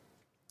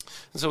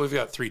 And so we've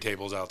got 3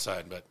 tables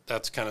outside, but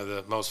that's kind of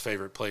the most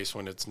favorite place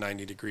when it's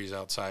 90 degrees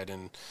outside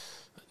and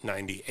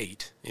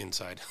 98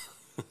 inside.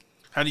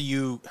 How do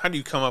you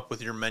come up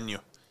with your menu?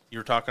 You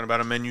were talking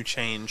about a menu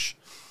change.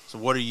 So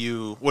what are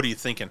you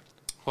thinking?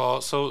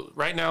 Well, so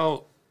right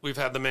now we've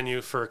had the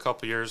menu for a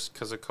couple years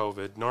because of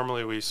COVID.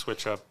 Normally we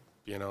switch up,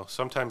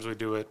 sometimes we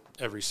do it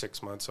every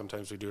 6 months,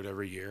 sometimes we do it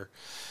every year.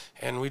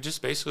 And we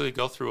just basically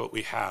go through what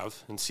we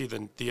have and see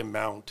the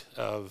amount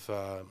of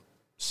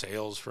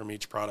sales from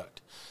each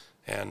product.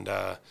 And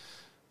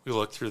we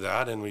look through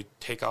that and we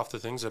take off the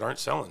things that aren't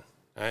selling.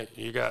 Right?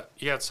 You got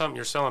something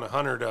you're selling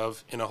 100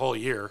 of in a whole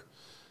year,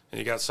 and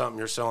you got something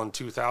you're selling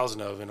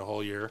 2,000 of in a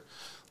whole year.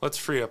 Let's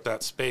free up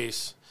that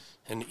space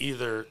and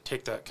either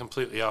take that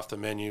completely off the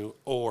menu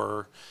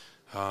or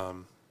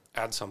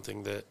add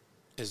something that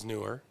is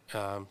newer,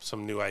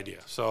 some new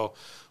idea. So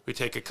we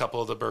take a couple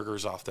of the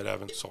burgers off that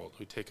haven't sold.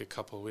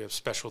 We have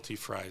specialty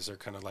fries. They're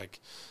kind of like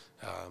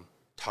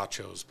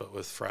tachos, but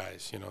with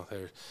fries. We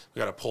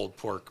got a pulled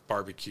pork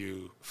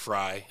barbecue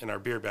fry, and our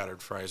beer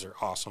battered fries are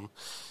awesome.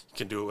 You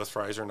can do it with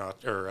fries or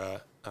not,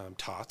 or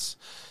tots.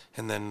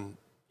 And then,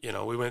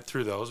 we went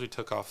through those. We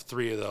took off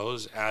 3 of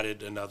those,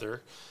 added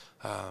another,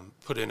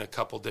 put in a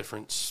couple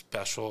different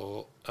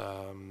special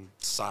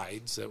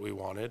sides that we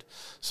wanted,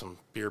 some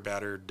beer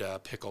battered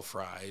pickle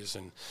fries,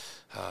 and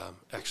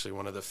actually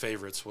one of the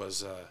favorites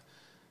was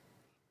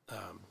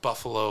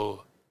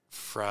buffalo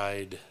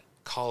fried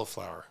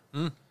cauliflower.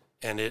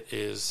 And it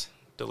is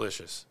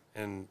delicious.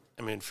 And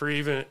I mean, for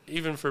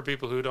even for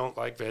people who don't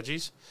like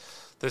veggies,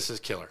 this is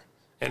killer.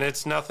 And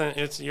it's nothing.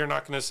 You're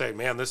not going to say,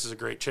 "Man, this is a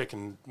great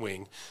chicken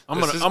wing." I'm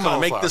gonna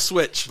make the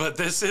switch. But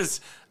this is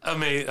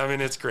amazing. I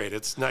mean, it's great.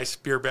 It's nice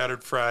beer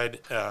battered fried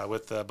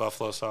with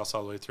buffalo sauce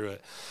all the way through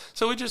it.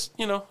 So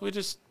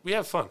we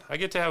have fun. I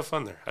get to have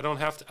fun there. I don't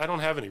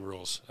have any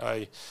rules.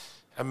 I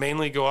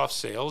mainly go off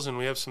sales, and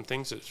we have some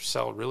things that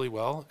sell really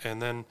well,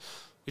 and then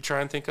we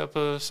try and think up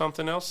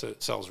something else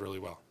that sells really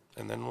well,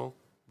 and then we'll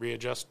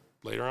readjust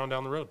later on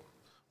down the road.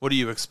 What are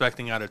you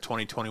expecting out of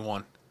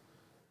 2021?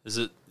 Is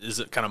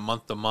it kind of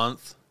month to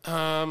month?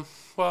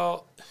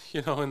 Well,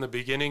 in the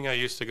beginning I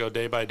used to go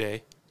day by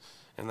day,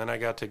 and then I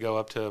got to go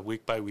up to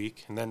week by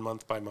week, and then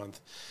month by month,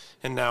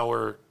 and now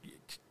we're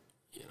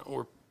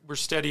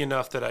steady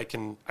enough that I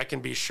can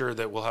be sure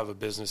that we'll have a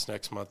business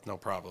next month, no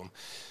problem.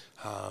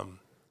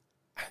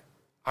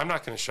 I'm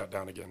not going to shut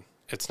down again.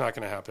 It's not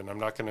going to happen.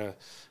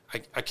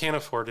 I can't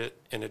afford it,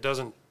 and it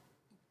doesn't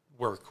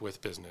work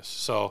with business.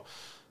 So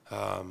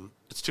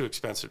it's too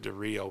expensive to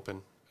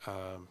reopen.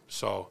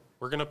 So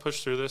we're going to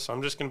push through this.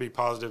 I'm just going to be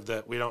positive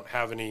that we don't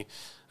have any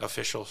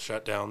official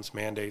shutdowns,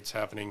 mandates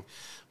happening.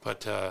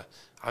 But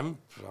I'm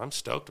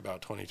stoked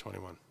about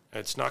 2021.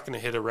 It's not going to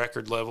hit a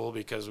record level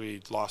because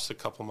we lost a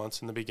couple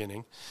months in the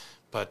beginning.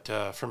 But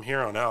from here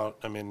on out,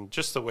 I mean,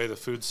 just the way the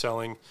food's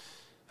selling,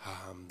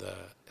 the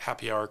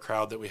happy hour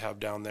crowd that we have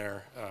down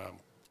there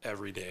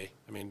every day.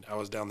 I mean, I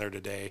was down there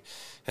today,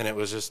 and it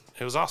was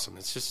awesome.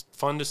 It's just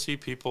fun to see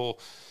people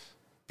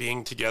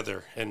being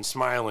together and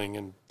smiling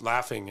and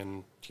laughing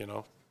and,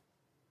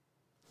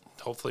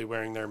 hopefully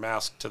wearing their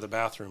mask to the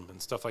bathroom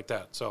and stuff like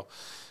that. So,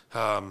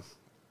 I'm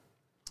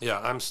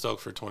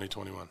stoked for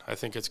 2021. I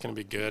think it's going to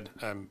be good.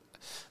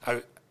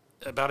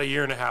 About a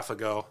year and a half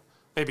ago,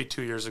 maybe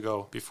 2 years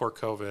ago, before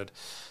COVID,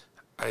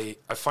 I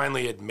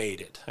finally had made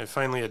it. I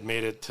finally had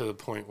made it to the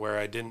point where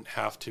I didn't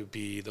have to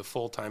be the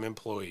full-time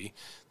employee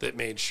that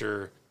made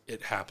sure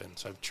it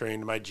happens. I've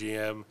trained my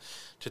GM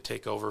to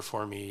take over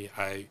for me.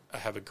 I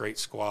have a great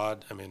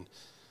squad. I mean,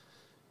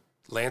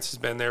 Lance has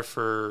been there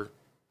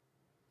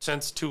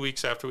since 2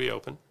 weeks after we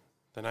opened.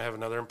 Then I have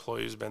another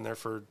employee who's been there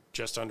for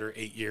just under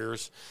 8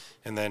 years,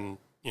 and then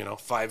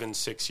 5 and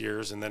 6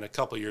 years, and then a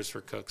couple years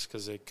for cooks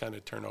because they kind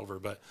of turn over.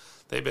 But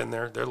they've been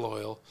there. They're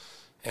loyal,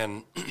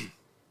 and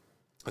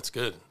that's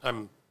good.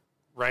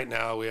 Right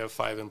now we have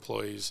 5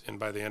 employees, and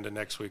by the end of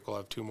next week we'll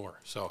have 2 more.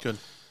 So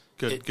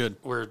good.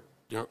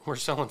 We're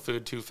selling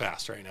food too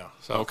fast right now.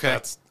 So okay.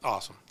 That's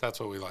awesome. That's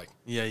what we like.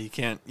 Yeah, you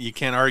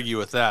can't argue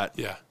with that.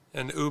 Yeah.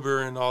 And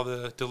Uber and all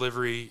the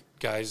delivery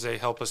guys, they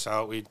help us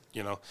out.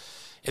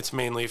 It's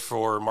mainly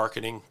for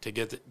marketing to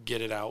get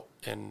it out,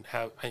 and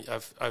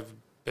I've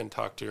been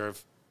talked to, or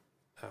I've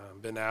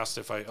been asked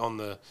if I own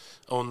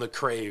the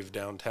Crave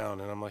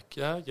downtown, and I'm like,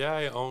 yeah,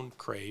 I own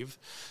Crave,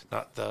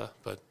 not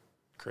but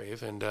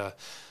Crave, and I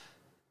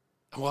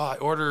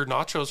order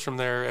nachos from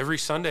there every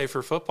Sunday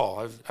for football.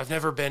 I've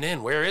never been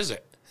in. Where is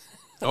it?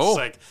 It's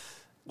like,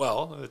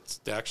 well, it's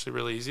actually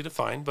really easy to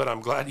find, but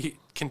I'm glad you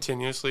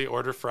continuously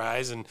order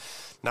fries and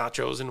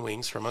nachos and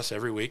wings from us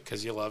every week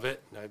because you love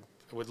it. I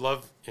would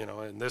love,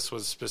 and this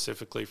was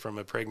specifically from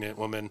a pregnant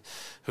woman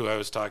who I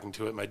was talking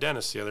to at my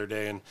dentist the other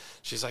day, and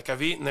she's like,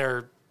 I've eaten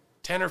there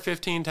 10 or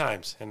 15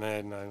 times. And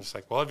then I was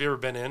like, well, have you ever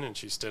been in? And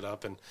she stood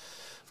up, and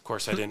of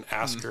course I didn't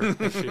ask her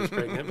if she was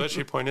pregnant, but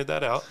she pointed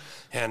that out.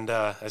 And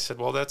I said,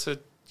 well,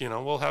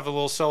 we'll have a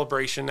little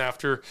celebration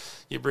after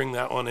you bring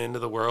that one into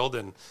the world.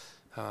 And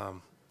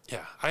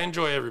I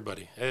enjoy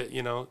everybody.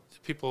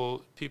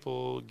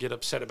 People get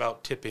upset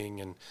about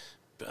tipping, and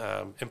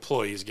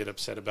employees get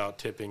upset about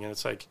tipping, and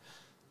it's like,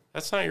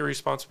 That's not your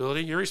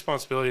responsibility. Your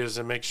responsibility is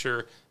to make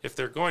sure if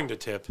they're going to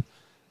tip,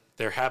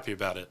 they're happy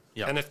about it.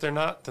 Yep. And if they're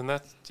not, then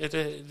that's it.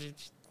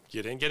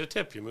 You didn't get a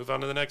tip. You move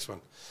on to the next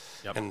one.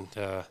 Yep. And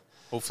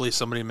hopefully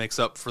somebody makes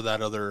up for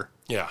that other,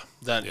 yeah,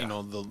 you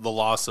know, the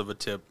loss of a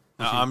tip.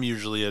 I'm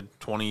usually at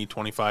 20,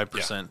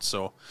 25%.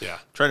 So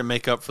try to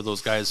make up for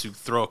those guys who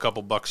throw a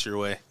couple bucks your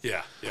way.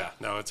 Yeah.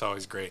 No, it's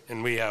always great.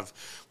 And we have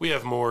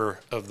more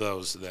of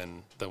those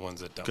than the ones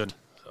that don't. Good.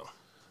 So.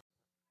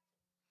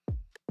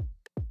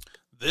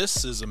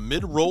 This is a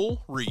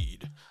mid-roll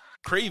read.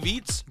 Crave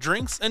Eats,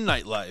 Drinks, and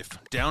Nightlife,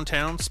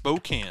 downtown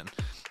Spokane.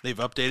 They've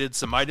updated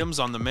some items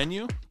on the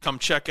menu. Come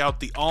check out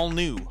the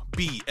all-new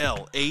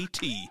BLAT.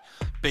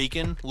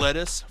 Bacon,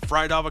 lettuce,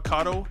 fried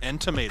avocado,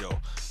 and tomato.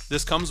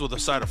 This comes with a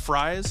side of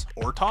fries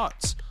or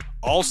tots.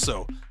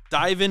 Also,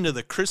 dive into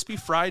the crispy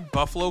fried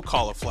buffalo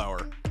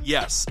cauliflower.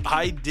 Yes,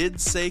 I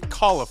did say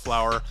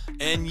cauliflower,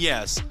 and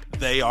yes,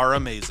 they are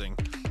amazing.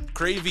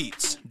 Crave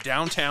Eats,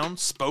 downtown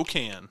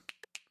Spokane.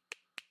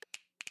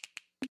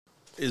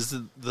 Is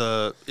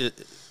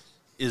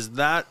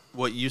that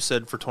what you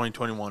said for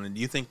 2021? And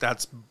do you think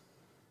that's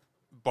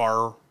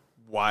bar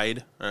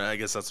wide? Or I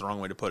guess that's the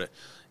wrong way to put it.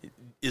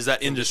 Is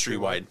that industry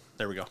wide?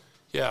 There we go.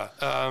 Yeah,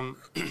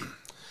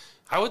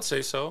 I would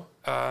say so.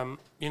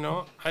 You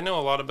know, I know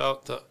a lot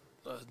about a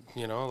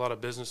lot of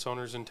business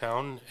owners in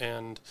town,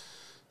 and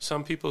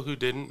some people who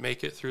didn't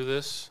make it through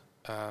this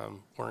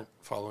weren't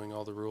following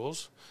all the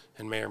rules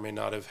and may or may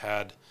not have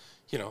had,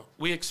 you know,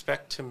 we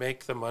expect to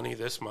make the money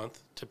this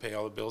month to pay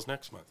all the bills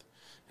next month.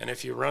 And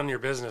if you run your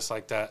business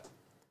like that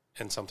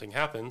and something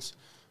happens,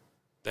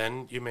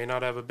 then you may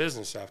not have a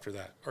business after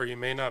that, or you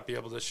may not be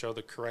able to show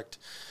the correct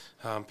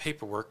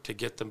paperwork to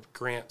get the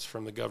grants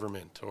from the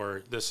government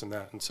or this and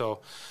that. And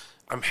so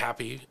I'm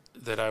happy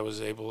that I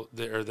was able,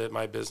 or that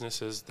my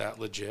business is that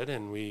legit,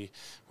 and we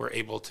were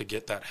able to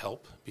get that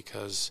help,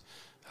 because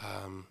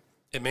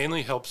it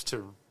mainly helps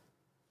to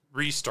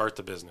restart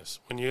the business.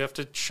 When you have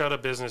to shut a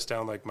business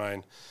down like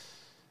mine,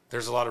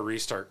 there's a lot of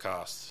restart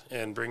costs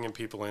and bringing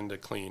people in to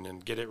clean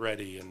and get it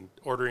ready and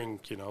ordering,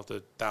 you know,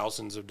 the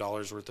thousands of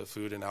dollars worth of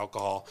food and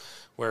alcohol,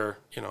 where,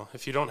 you know,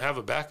 if you don't have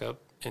a backup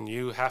and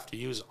you have to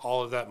use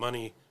all of that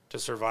money to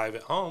survive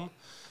at home,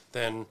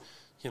 then,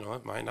 you know,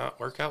 it might not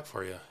work out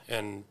for you.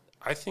 And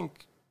I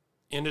think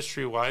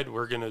industry-wide,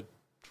 we're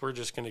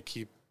just going to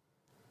keep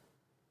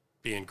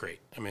being great.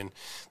 I mean,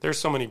 there's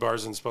so many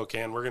bars in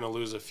Spokane. We're going to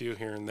lose a few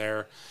here and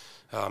there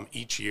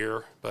each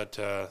year, but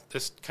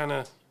this kind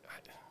of,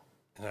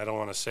 and I don't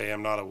want to say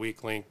I'm not a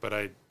weak link, but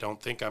I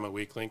don't think I'm a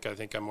weak link. I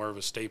think I'm more of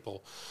a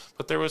staple.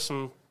 But there was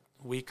some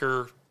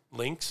weaker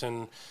links,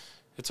 and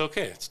it's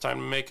okay. It's time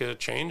to make a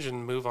change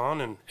and move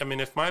on. And I mean,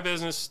 if my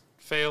business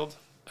failed,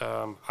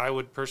 I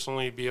would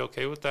personally be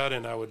okay with that,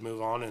 and I would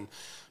move on and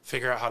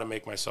figure out how to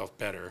make myself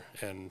better.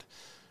 And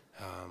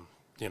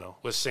you know,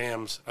 with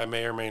Sam's, I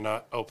may or may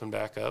not open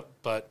back up,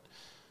 but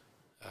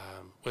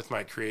with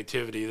my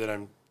creativity that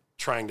I'm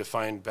trying to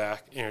find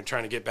back, you know,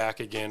 trying to get back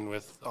again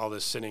with all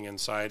this sitting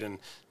inside and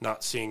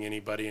not seeing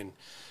anybody. And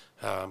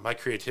my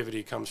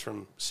creativity comes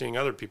from seeing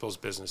other people's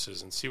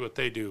businesses and see what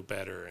they do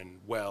better and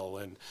well,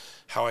 and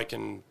how I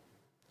can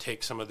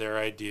take some of their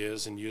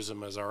ideas and use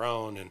them as our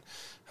own. And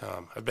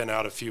I've been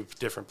out a few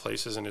different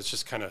places, and it's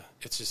just kind of,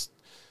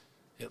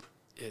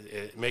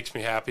 it makes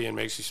me happy and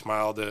makes me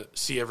smile to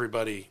see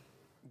everybody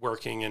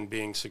working and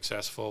being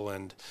successful,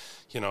 and,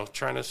 you know,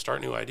 trying to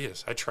start new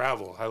ideas. I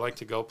travel. I like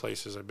to go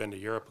places. I've been to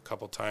Europe a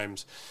couple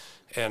times,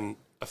 and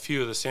a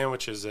few of the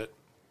sandwiches that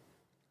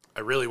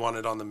I really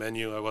wanted on the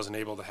menu, I wasn't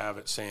able to have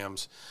at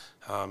Sam's,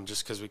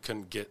 just because we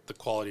couldn't get the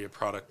quality of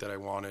product that I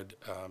wanted,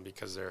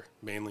 because they're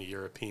mainly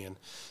European.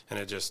 And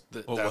it just...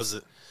 What was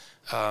it?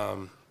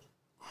 I'm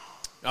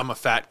a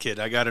fat kid.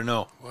 I got to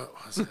know. What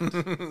was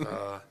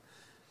it?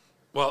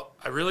 Well,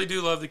 I really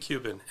do love the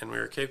Cuban, and we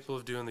were capable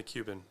of doing the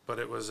Cuban, but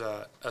it was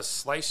a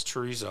sliced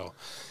chorizo.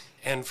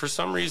 And for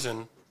some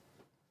reason,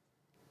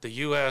 the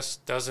U.S.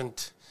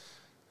 doesn't,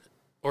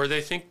 or they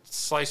think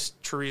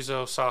sliced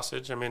chorizo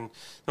sausage. I mean,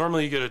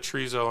 normally you get a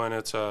chorizo and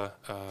it's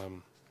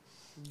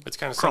it's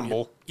kind of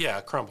crumble.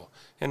 Yeah, crumble.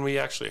 And we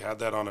actually had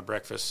that on a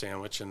breakfast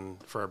sandwich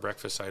and for our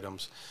breakfast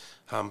items.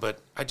 But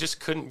I just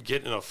couldn't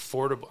get an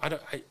affordable.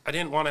 I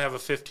didn't want to have a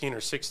 $15 or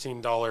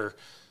 $16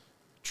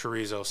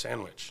 chorizo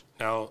sandwich.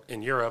 Now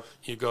in Europe,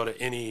 you go to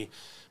any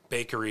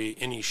bakery,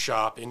 any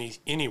shop,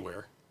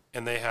 anywhere,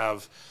 and they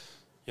have,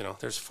 you know,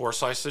 there's 4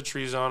 slices of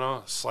chorizo on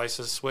a slice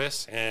of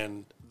Swiss,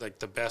 and like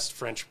the best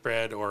French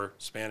bread or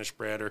Spanish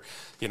bread or,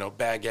 you know,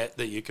 baguette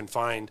that you can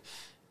find,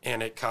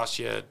 and it costs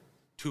you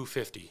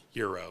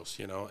 €250,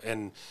 you know.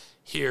 And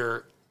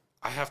here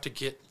I have to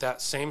get that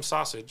same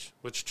sausage,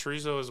 which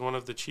chorizo is one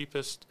of the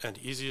cheapest and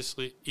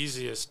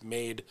easiest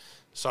made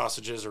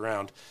sausages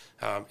around.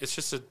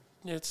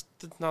 It's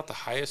not the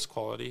highest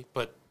quality,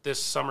 but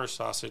this summer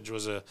sausage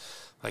was a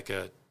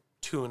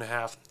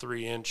 2.5,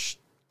 3 inch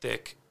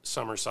thick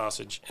summer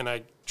sausage. And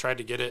I tried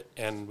to get it,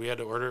 and we had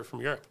to order it from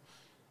Europe.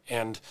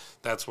 And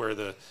that's where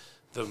the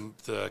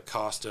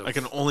cost of... I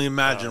can only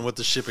imagine what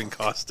the shipping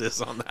cost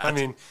is on that. I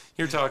mean,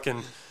 you're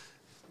talking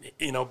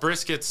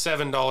brisket's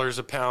 $7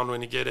 a pound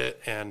when you get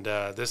it, and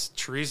this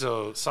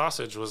chorizo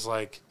sausage was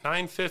like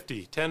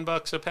 $9.50,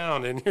 $10 a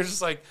pound, and you're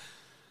just like,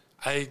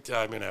 I'm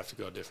gonna have to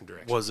go a different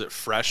direction. Was it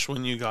fresh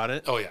when you got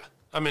it? Oh yeah,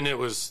 I mean it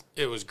was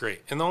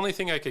great, and the only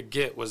thing I could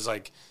get was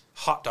like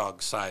hot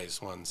dog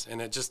size ones,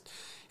 and it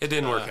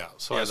didn't work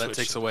out. So that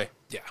takes away.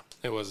 Yeah,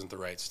 it wasn't the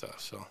right stuff.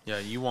 So yeah,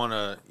 you want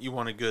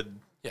a good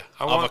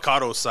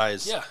avocado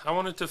size. Yeah, I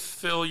wanted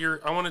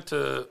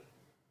to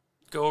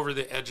go over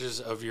the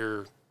edges of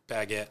your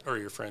baguette or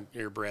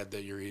your bread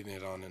that you're eating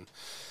it on, and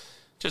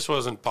just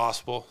wasn't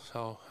possible.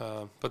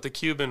 So, but the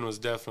Cuban was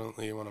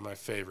definitely one of my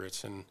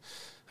favorites, and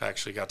I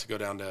actually got to go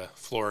down to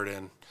Florida,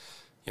 and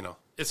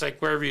it's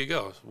like wherever you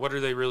go, what are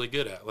they really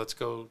good at? Let's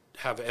go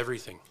have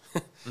everything.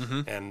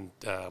 Mm-hmm. And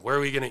where are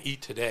we going to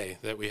eat today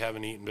that we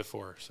haven't eaten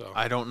before? So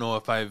I don't know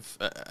if I've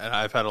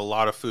had a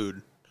lot of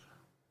food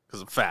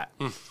because I'm fat,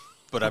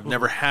 but I've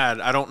never had.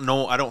 I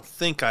don't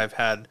think I've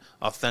had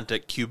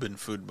authentic Cuban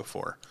food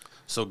before.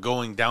 So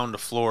going down to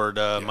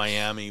Florida, yes.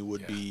 Miami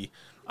would be.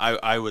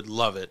 I would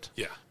love it.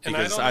 Yeah,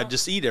 because I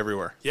just eat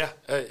everywhere. Yeah,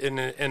 and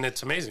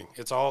it's amazing.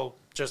 It's all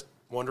just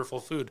wonderful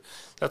food.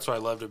 That's what I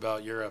loved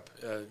about Europe.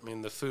 I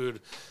mean, the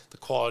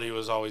quality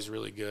was always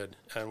really good.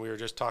 And we were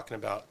just talking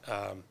about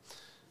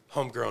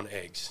homegrown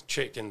eggs,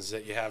 chickens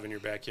that you have in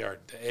your backyard.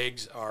 The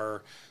eggs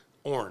are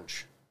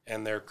orange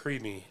and they're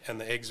creamy,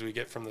 and the eggs we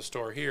get from the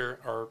store here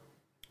are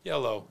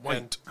yellow, white,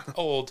 and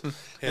old,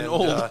 and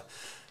old,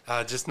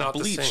 just not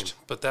bleached. The same.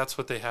 But that's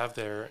what they have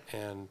there,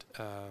 and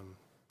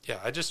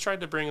I just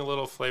tried to bring a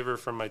little flavor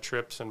from my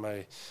trips and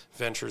my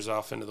ventures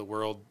off into the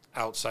world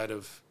outside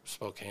of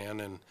Spokane,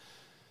 and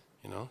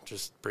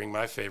just bring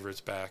my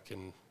favorites back.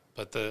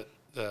 But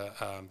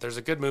there's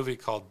a good movie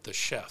called The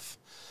Chef,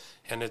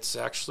 and it's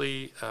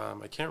actually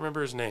I can't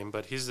remember his name,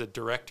 but he's the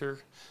director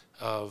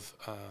of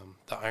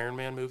the Iron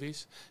Man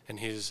movies, and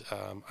he's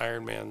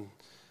Iron Man,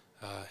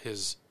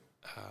 his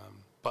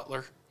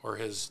butler, or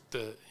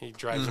he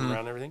drives him around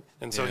and everything,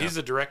 and so he's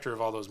the director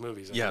of all those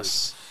movies.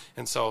 Yes,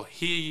 and so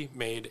he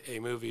made a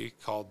movie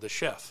called The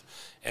Chef,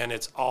 and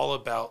it's all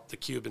about the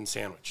Cuban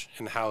sandwich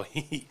and how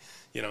he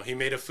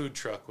made a food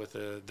truck with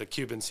the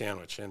Cuban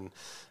sandwich. And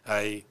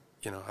I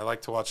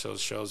like to watch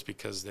those shows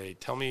because they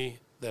tell me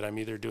that I'm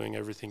either doing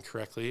everything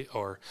correctly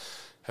or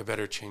I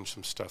better change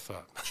some stuff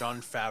up.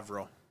 Jon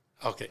Favreau.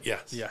 Okay.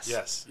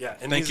 Yes. Yeah.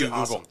 And Thank you,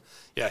 awesome. Google.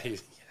 Yeah.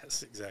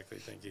 Yes, exactly.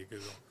 Thank you,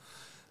 Google.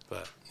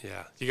 But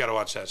yeah, you got to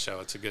watch that show.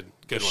 It's a good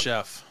one.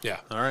 Chef. Yeah.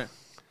 All right.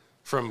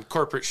 From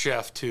corporate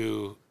chef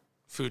to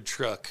food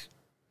truck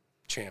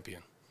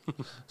champion.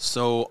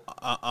 So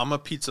I'm a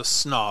pizza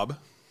snob.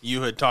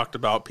 You had talked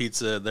about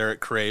pizza there at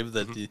Crave.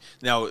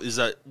 Now, is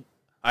that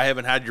I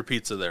haven't had your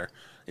pizza there.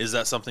 Is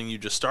that something you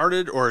just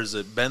started, or has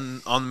it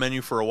been on the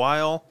menu for a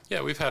while?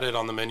 Yeah, we've had it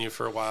on the menu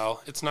for a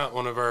while. It's not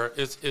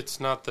it's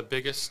not the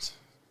biggest,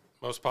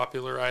 most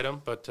popular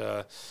item,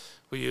 but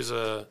we use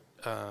a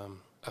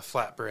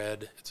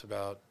flatbread. It's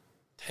about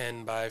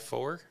 10 by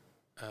 4,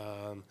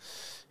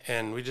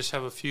 and we just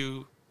have a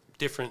few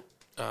different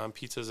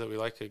pizzas that we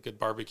like. A good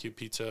barbecue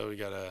pizza. We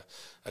got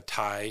a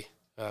Thai.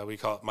 We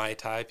call it my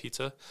Thai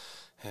pizza.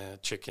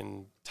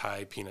 Chicken,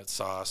 Thai, peanut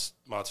sauce,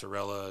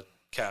 mozzarella,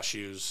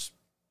 cashews,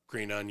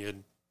 green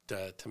onion,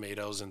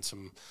 tomatoes, and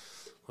some,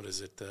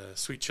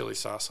 sweet chili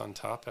sauce on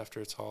top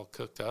after it's all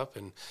cooked up.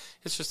 And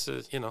it's just,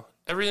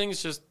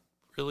 everything's just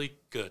really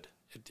good.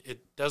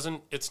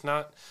 It's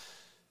not,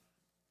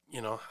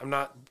 I'm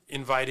not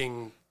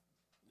inviting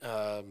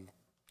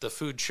the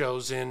food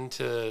shows in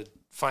to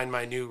find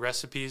my new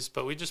recipes,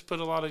 but we just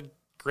put a lot of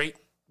great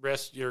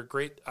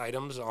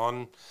items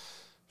on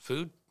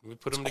food. We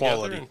put them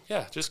quality. Together,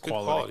 and just good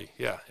quality.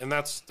 Yeah, and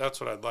that's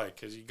what I'd like,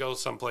 because you go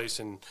someplace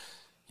and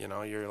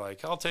you're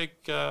like, I'll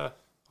take the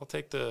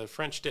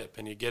French dip,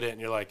 and you get it, and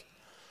you're like,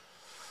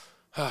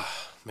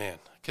 man,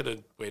 I could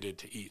have waited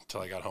to eat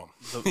until I got home.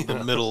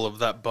 The middle of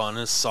that bun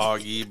is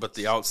soggy, but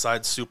the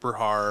outside's super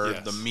hard.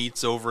 Yes. The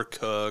meat's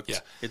overcooked. Yeah.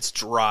 It's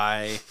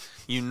dry.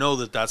 You know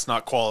that's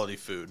not quality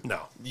food.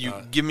 No. You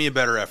give me a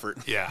better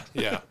effort. Yeah.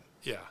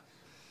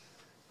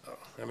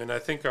 I mean, I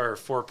think our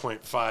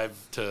 4.5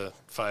 to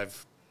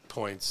 5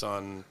 points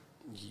on,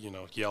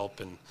 Yelp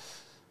and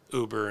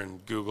Uber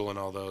and Google and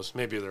all those,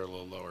 maybe they're a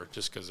little lower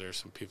just because there's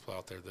some people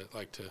out there that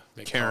like to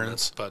make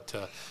Karens. comments.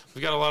 But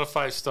we got a lot of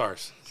 5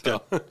 stars.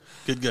 So.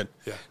 Good.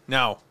 Yeah.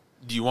 Now,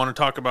 do you want to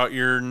talk about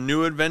your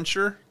new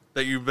adventure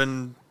that you've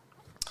been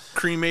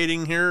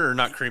cremating here, or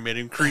not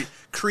cremating,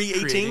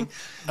 creating?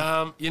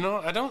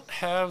 I don't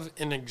have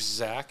an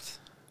exact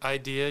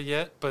idea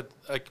yet, but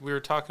like we were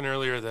talking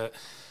earlier that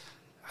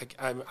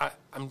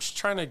I'm just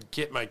trying to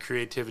get my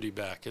creativity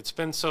back. It's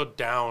been so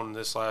down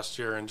this last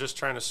year, and just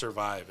trying to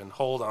survive and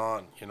hold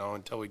on,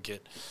 until we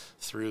get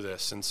through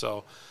this. And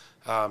so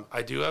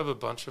I do have a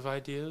bunch of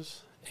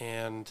ideas,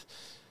 and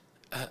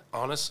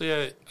honestly,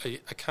 I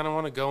kind of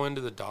want to go into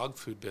the dog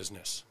food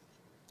business.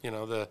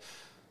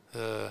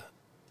 The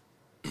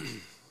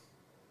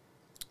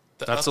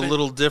That's a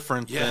little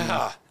different than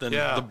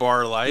the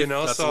bar life. You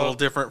know, that's a little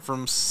different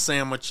from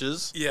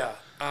sandwiches. Yeah.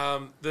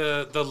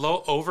 The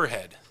low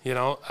overhead, you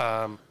know,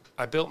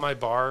 I built my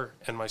bar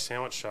and my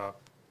sandwich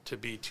shop to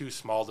be too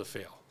small to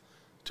fail,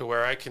 to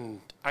where I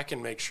can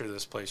make sure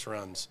this place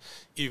runs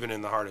even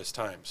in the hardest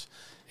times,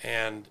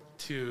 and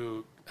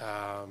to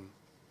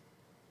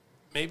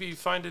maybe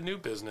find a new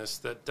business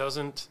that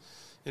doesn't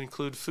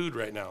include food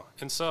right now.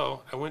 And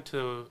so I went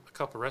to a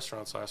couple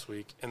restaurants last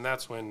week, and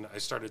that's when I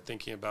started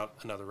thinking about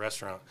another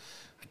restaurant.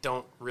 I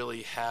don't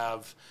really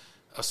have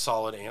a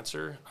solid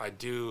answer. I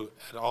do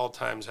at all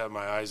times have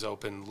my eyes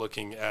open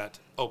looking at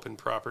open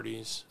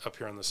properties up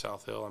here on the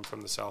South Hill. I'm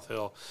from the South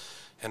Hill,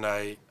 and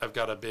I've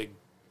got a big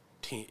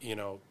team, you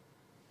know,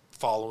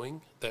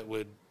 following that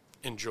would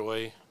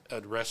enjoy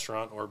a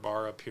restaurant or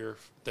bar up here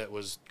that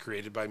was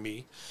created by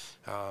me.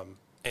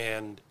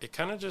 And it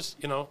kind of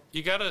just, you know,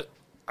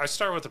 I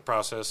start with the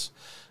process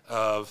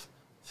of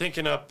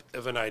thinking up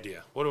of an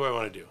idea. What do I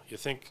want to do? You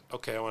think,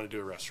 okay, I want to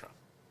do a restaurant.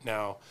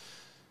 Now,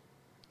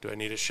 do I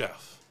need a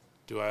chef?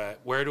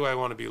 Where do I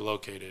want to be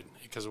located?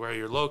 Because where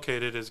you're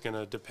located is going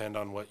to depend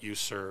on what you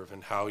serve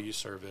and how you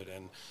serve it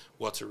and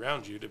what's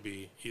around you to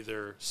be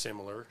either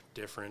similar,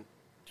 different,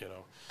 you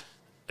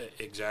know,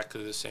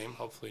 exactly the same.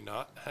 Hopefully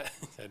not.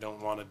 I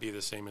don't want to be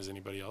the same as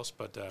anybody else,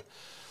 but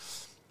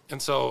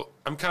and so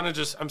I'm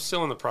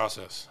still in the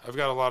process. I've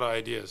got a lot of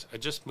ideas. I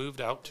just moved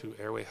out to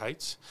Airway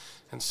Heights,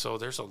 and so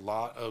there's a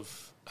lot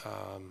of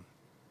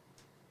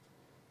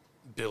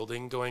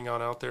building going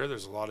on out there.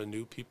 There's a lot of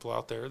new people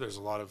out there. There's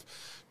a lot of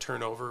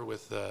turnover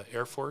with the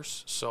Air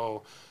Force.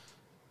 So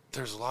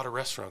there's a lot of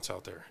restaurants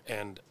out there,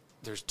 and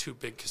there's 2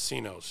 big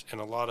casinos, and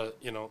a lot of,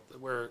 you know,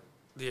 where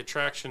the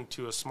attraction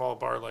to a small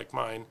bar like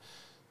mine,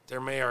 there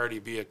may already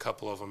be a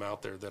couple of them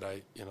out there that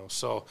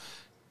so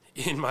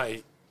in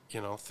my, you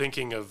know,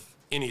 thinking of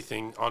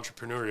anything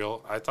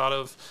entrepreneurial, I thought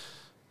of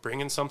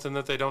bringing something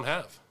that they don't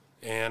have.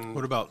 And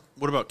what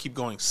about keep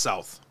going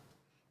south?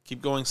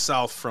 Keep going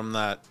south from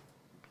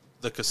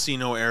the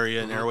casino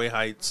area in Airway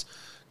Heights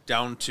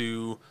down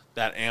to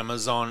that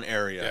Amazon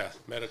area. Yeah,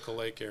 Medical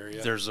Lake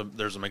area. There's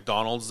a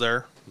McDonald's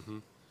there. Mm-hmm.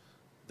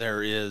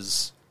 There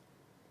is,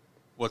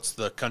 what's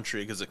the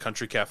country? Is it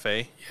Country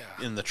Cafe?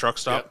 Yeah. In the truck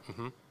stop? Yeah.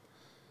 Mm-hmm.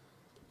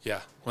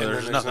 Yeah. Well,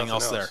 there's nothing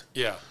else there.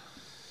 Yeah.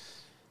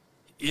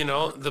 You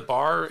know, the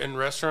bar and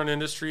restaurant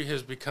industry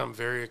has become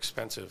very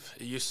expensive.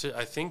 It used to,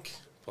 I think,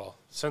 well,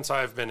 since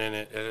I've been in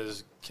it, it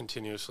has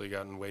continuously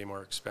gotten way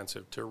more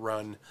expensive to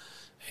run,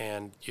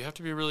 and you have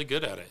to be really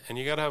good at it, and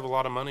you got to have a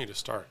lot of money to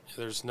start.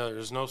 There's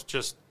no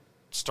just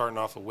starting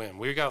off a whim.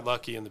 We got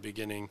lucky in the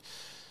beginning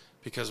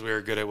because we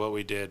were good at what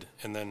we did,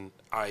 and then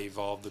I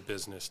evolved the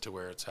business to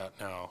where it's at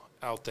now.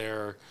 Out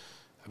there,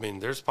 I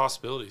mean, there's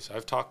possibilities.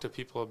 I've talked to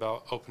people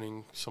about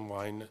opening some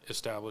wine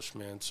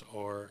establishments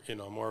or, you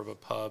know, more of a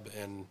pub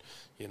and,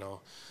 you know,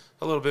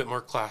 a little bit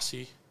more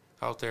classy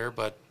out there.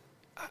 But,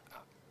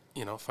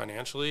 you know,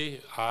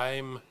 financially,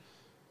 I'm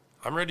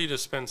ready to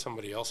spend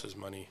somebody else's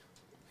money.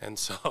 And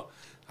so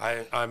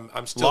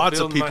I'm still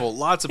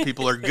lots of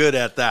people are good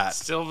at that.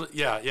 Still,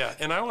 yeah.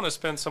 And I want to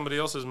spend somebody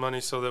else's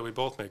money so that we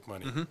both make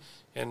money. Mm-hmm.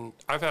 And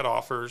I've had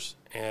offers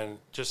and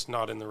just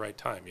not in the right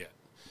time yet.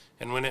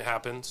 And when it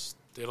happens,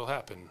 it'll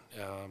happen.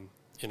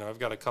 You know, I've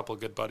got a couple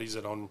of good buddies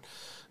that own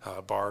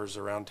bars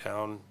around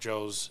town.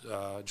 Joe's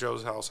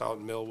house out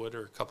in Millwood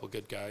are a couple of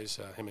good guys.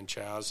 Him and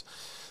Chaz,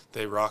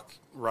 they rock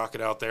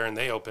it out there, and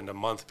they opened a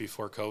month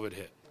before COVID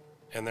hit,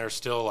 and they're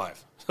still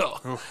alive.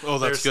 So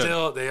that's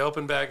good. They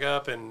open back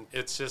up, and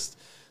it's just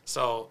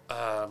so.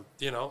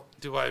 You know,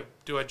 do I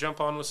jump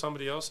on with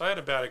somebody else? I had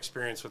a bad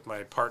experience with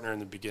my partner in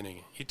the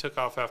beginning. He took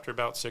off after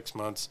about 6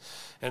 months,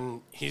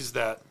 and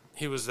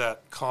he was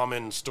that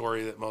common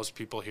story that most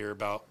people hear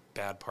about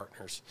bad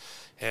partners.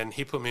 And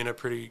he put me in a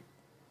pretty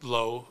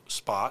low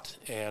spot.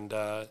 And,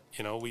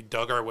 you know, we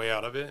dug our way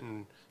out of it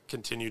and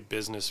continued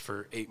business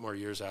for 8 more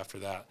years after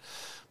that.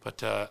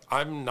 But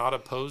I'm not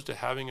opposed to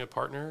having a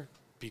partner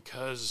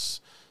because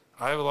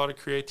I have a lot of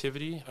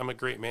creativity. I'm a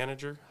great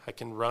manager. I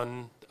can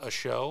run a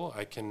show.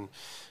 I can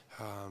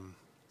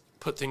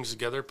put things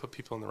together, put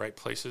people in the right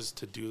places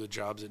to do the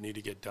jobs that need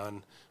to get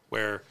done,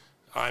 where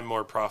I'm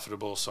more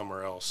profitable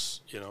somewhere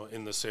else, you know,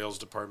 in the sales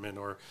department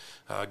or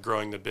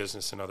growing the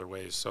business in other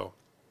ways. So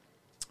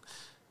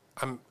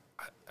I'm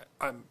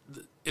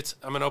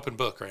an open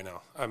book right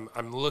now.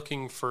 I'm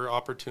looking for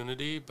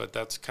opportunity, but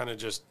that's kind of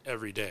just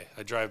every day.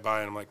 I drive by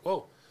and I'm like,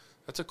 whoa,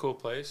 that's a cool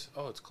place.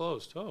 Oh, it's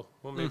closed. Oh,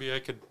 well, maybe I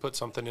could put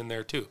something in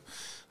there too.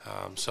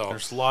 So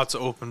there's lots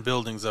of open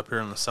buildings up here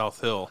in the South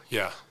Hill.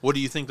 Yeah. What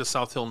do you think the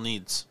South Hill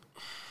needs?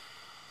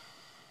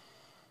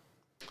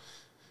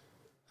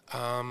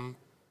 I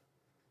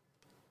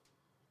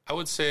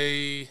would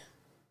say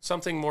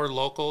something more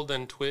local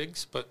than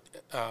Twigs, but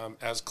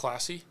as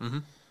classy.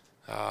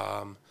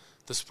 Mm-hmm.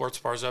 The sports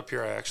bars up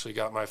here, I actually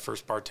got my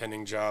first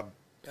bartending job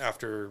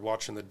after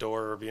watching the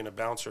door or being a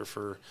bouncer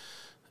for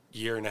a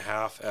year and a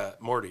half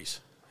at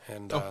Morty's.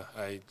 And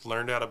I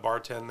learned how to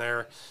bartend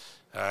there.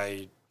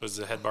 I was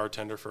the head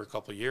bartender for a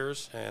couple of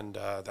years, and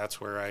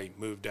that's where I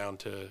moved down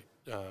to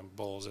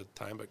bowls at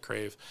the time, but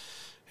Crave.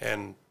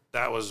 And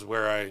that was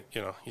where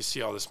you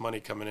see all this money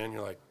coming in.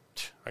 You're like,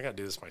 I got to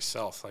do this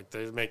myself. Like,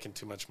 they're making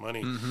too much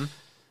money. Mm-hmm.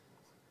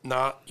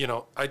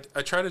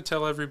 I try to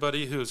tell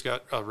everybody who's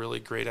got a really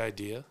great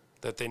idea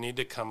that they need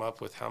to come up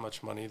with how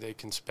much money they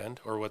can spend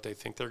or what they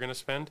think they're going to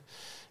spend.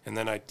 And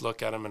then I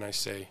look at them and I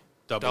say,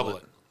 double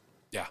it.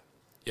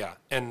 Yeah.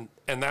 And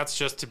that's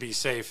just to be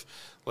safe.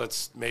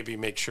 Let's maybe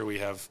make sure we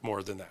have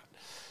more than that.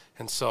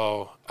 And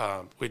so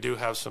we do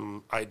have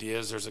some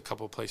ideas. There's a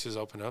couple places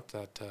open up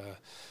that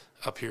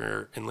up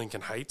here in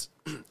Lincoln Heights.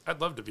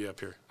 I'd love to be up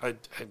here. I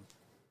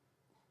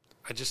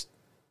just,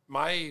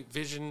 my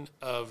vision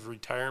of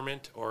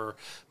retirement or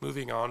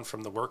moving on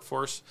from the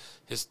workforce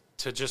is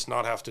to just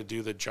not have to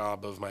do the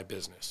job of my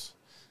business.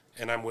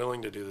 And I'm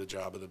willing to do the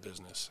job of the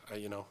business.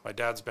 My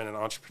dad's been an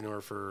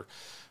entrepreneur for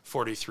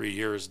 43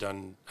 years,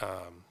 done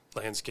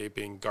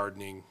landscaping,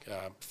 gardening,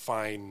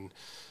 fine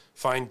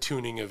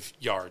tuning of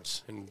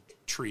yards and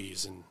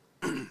trees.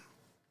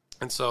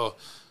 And so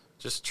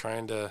just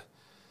trying to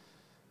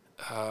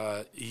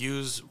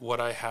use what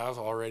I have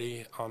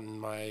already on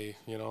my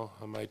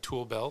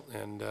tool belt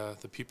and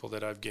the people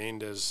that I've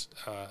gained as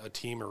a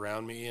team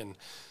around me. And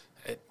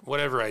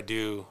whatever I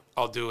do,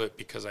 I'll do it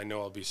because I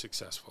know I'll be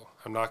successful.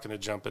 I'm not going to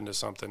jump into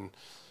something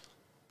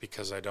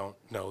because I don't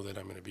know that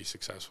I'm going to be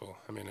successful.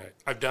 I mean,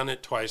 I've done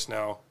it twice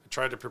now. I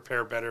tried to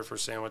prepare better for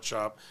sandwich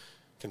shop.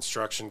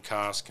 Construction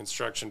costs,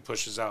 construction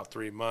pushes out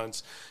 3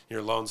 months.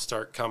 Your loans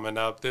start coming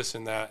up, this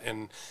and that.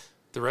 And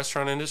the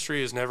restaurant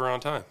industry is never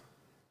on time.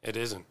 It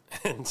isn't.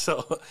 And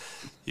so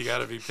you got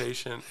to be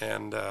patient.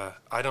 And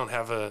I don't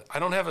have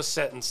a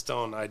set in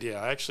stone idea.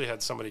 I actually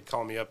had somebody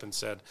call me up and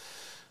said,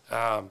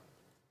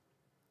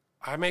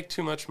 I make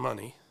too much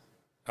money.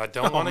 I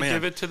don't want to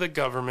give it to the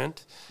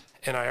government,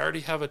 and I already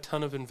have a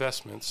ton of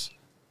investments.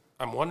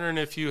 I'm wondering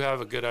if you have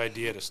a good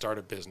idea to start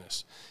a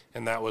business.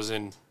 And that was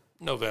in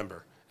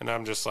November. And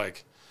I'm just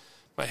like,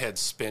 my head's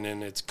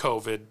spinning. It's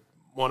COVID.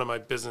 One of my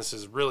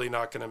businesses is really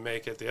not going to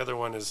make it. The other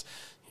one is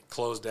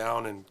closed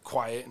down and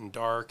quiet and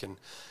dark.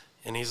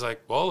 And he's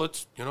like, well,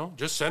 it's,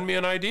 just send me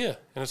an idea.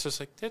 And it's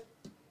just like, it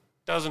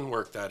doesn't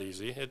work that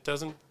easy. It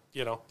doesn't.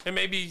 And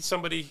maybe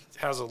somebody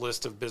has a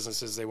list of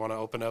businesses they want to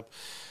open up,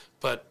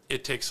 but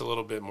it takes a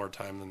little bit more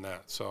time than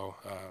that. So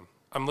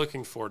I'm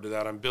looking forward to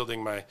that. I'm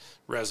building my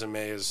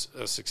resume as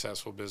a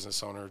successful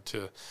business owner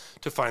to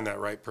find that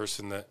right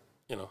person that,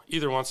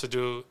 either wants to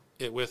do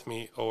it with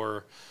me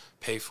or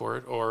pay for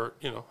it, or,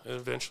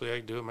 eventually I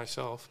do it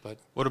myself. But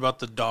what about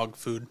the dog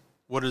food?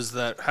 What is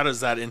that? How does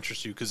that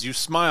interest you? Because you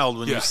smiled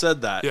when you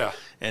said that. Yeah.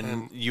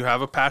 And you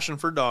have a passion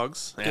for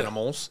dogs,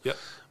 animals. Yeah.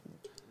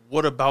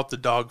 What about the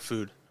dog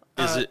food?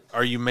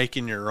 Are you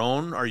making your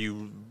own? Are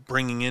you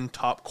bringing in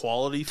top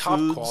quality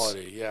foods? Top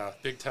quality, yeah.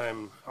 Big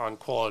time on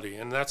quality.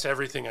 And that's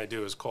everything I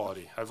do is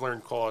quality. I've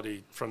learned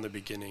quality from the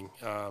beginning.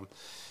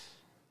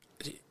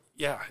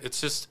 It's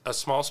just a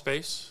small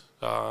space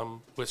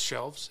with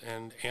shelves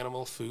and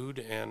animal food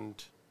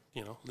and,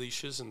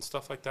 leashes and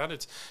stuff like that.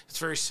 It's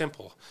very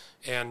simple.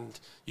 And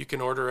you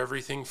can order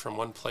everything from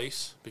one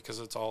place because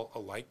it's all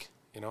alike.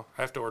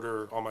 I have to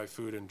order all my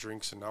food and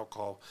drinks and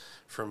alcohol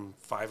from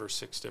 5 or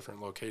 6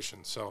 different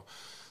locations. So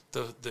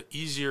the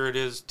easier it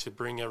is to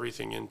bring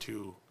everything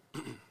into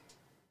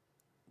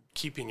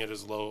keeping it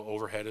as low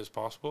overhead as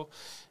possible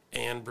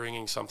and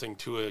bringing something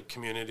to a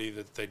community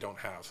that they don't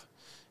have.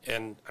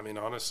 And, I mean,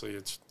 honestly,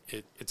 it's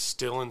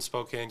still in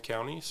Spokane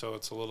County, so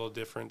it's a little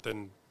different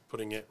than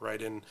putting it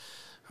right in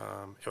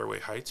Airway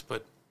Heights.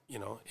 But,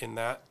 in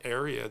that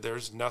area,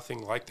 there's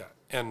nothing like that.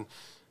 And,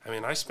 I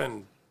mean, I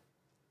spend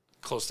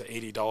close to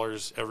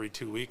 $80 every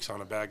 2 weeks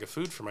on a bag of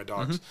food for my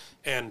dogs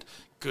and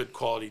good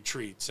quality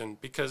treats.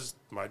 And because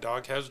my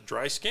dog has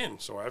dry skin,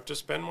 so I have to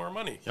spend more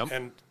money. Yep.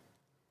 And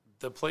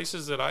the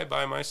places that I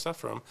buy my stuff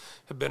from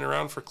have been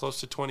around for close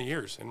to 20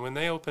 years. And when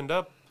they opened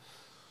up,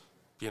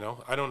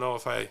 I don't know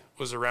if I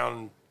was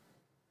around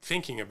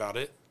thinking about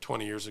it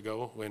 20 years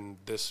ago when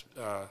this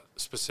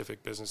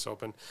specific business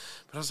opened,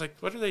 but I was like,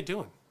 what are they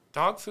doing?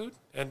 Dog food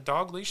and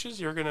dog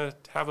leashes? You're going to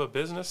have a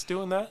business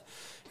doing that?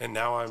 And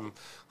now I'm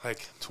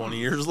like... 20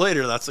 years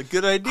later, that's a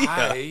good idea.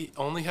 I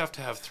only have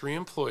to have 3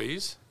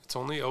 employees. It's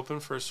only open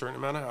for a certain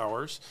amount of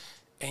hours.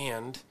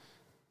 And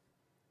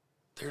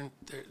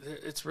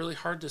it's really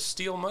hard to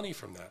steal money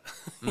from that.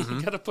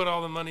 You got to put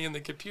all the money in the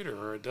computer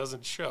or it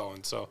doesn't show.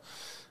 And so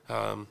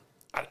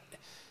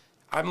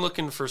I'm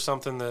looking for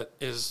something that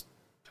is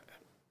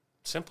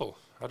simple.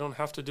 I don't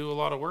have to do a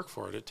lot of work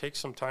for it. It takes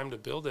some time to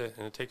build it,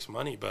 and it takes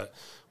money. But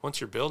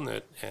once you're building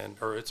it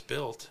or it's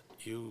built,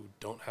 you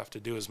don't have to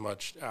do as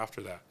much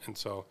after that. And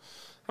so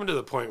I'm to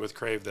the point with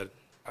Crave that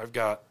I've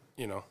got,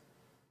 I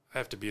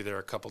have to be there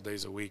a couple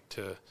days a week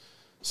to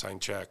sign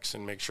checks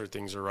and make sure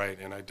things are right.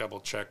 And I double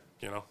check,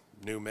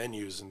 new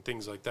menus and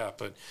things like that.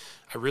 But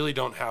I really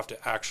don't have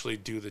to actually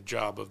do the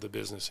job of the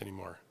business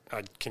anymore.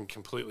 I can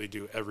completely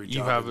do every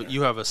job.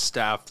 You have a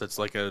staff that's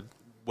like a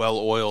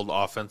well-oiled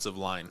offensive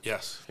line.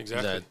 Yes,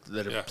 exactly.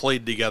 That have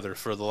played together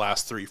for the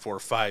last 3, 4,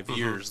 5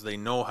 years. They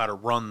know how to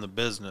run the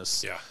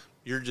business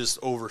You're just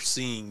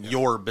overseeing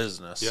your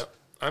business. Yep.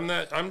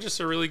 I'm just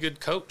a really good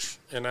coach,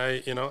 and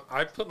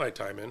I put my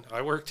time in.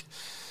 I worked,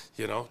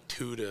 2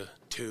 to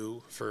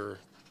 2 for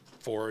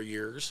 4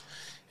 years,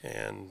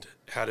 and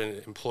had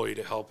an employee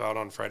to help out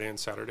on Friday and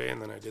Saturday,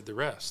 and then I did the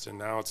rest. And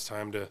now it's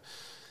time to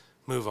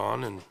move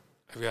on. And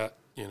I've got,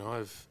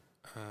 I've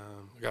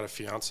got a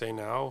fiance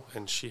now,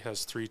 and she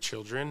has 3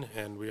 children,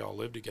 and we all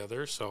live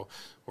together. So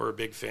we're a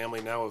big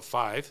family now of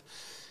 5,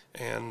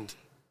 and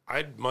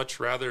I'd much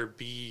rather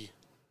be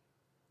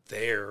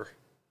there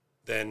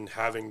than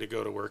having to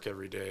go to work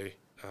every day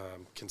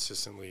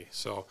consistently.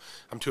 So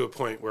I'm to a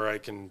point where I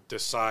can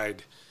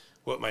decide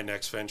what my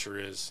next venture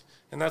is.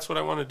 And that's what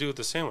I want to do with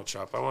the sandwich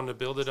shop. I want to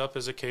build it up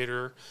as a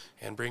caterer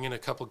and bring in a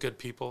couple good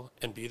people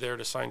and be there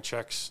to sign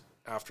checks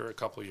after a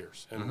couple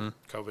years. And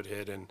COVID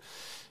hit, and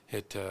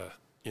it,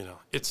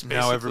 it's basically,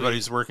 now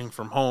everybody's working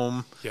from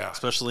home,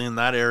 especially in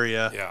that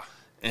area. Yeah.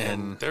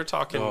 And they're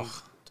talking,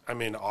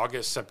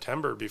 August,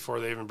 September,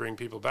 before they even bring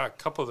people back.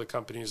 A couple of the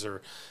companies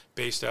are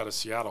based out of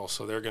Seattle,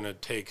 so they're going to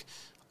take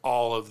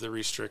all of the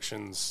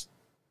restrictions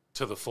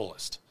to the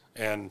fullest.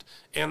 And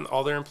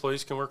all their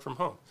employees can work from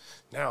home.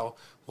 Now,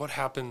 what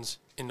happens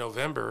in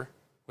November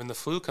when the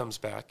flu comes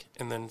back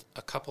and then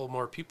a couple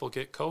more people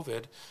get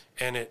COVID,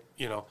 and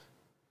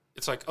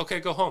it's like, okay,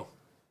 go home.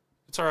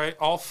 It's all right.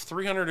 All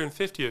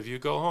 350 of you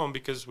go home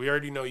because we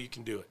already know you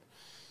can do it.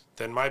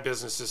 Then my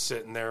business is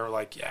sitting there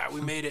like, yeah, we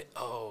made it.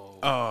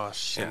 Oh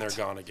shit. And they're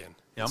gone again.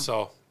 Yep.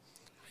 So,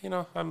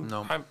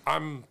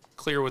 I'm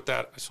clear with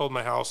that. I sold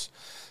my house,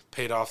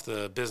 paid off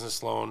the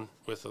business loan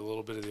with a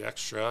little bit of the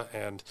extra,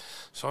 and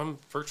so I'm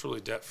virtually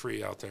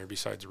debt-free out there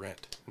besides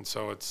rent. And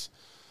so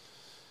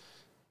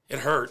it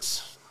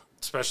hurts,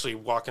 especially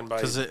walking by.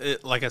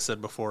 Because, like I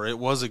said before, it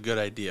was a good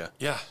idea.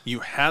 Yeah. You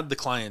had the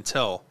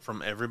clientele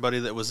from everybody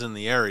that was in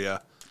the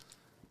area,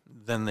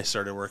 then they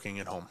started working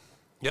at home.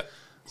 Yep,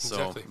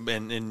 exactly. So,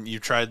 and you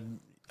tried,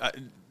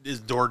 is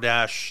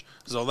DoorDash,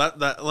 so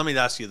that let me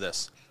ask you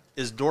this.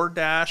 Is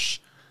DoorDash,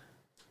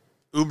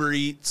 Uber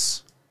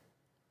Eats,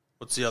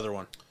 what's the other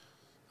one?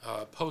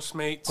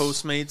 Postmates.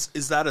 Postmates.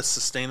 Is that a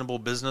sustainable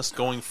business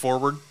going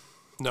forward?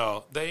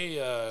 No,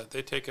 they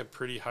take a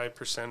pretty high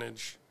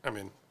percentage.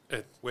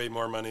 Way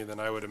more money than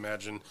I would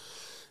imagine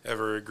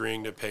ever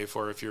agreeing to pay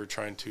for if you were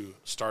trying to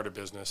start a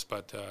business.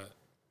 But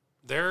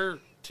they're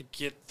to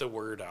get the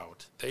word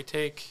out. They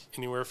take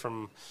anywhere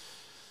from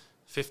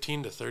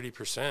 15 to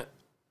 30%,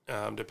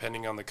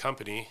 depending on the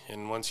company.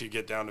 And once you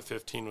get down to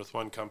 15 with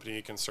one company,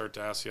 you can start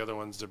to ask the other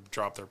ones to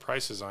drop their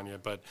prices on you.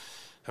 But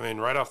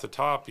right off the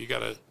top, you got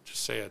to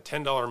just say a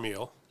 $10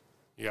 meal.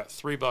 You got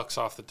 $3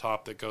 off the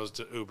top that goes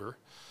to Uber.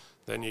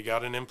 Then you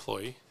got an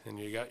employee, and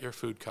you got your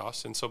food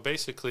costs. And so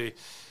basically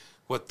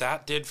what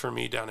that did for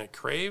me down at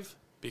Crave,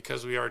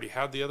 because we already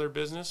had the other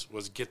business,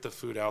 was get the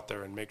food out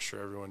there and make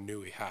sure everyone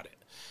knew we had it.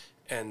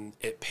 And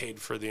it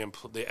paid for the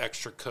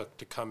extra cook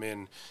to come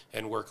in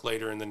and work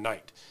later in the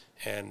night.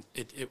 And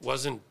it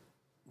wasn't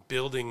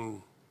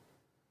building,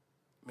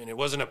 it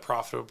wasn't a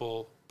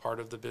profitable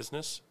part of the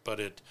business, but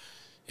it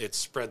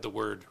spread the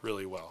word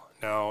really well.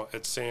 Now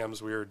at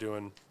Sam's, we were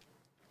doing,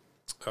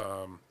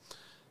 $200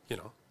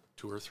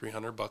 or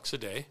 $300 a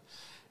day,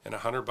 and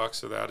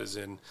 $100 of that is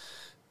in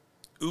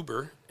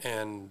Uber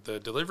and the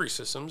delivery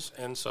systems.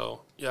 And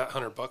so,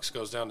 $100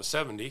 goes down to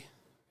 70,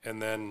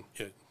 and then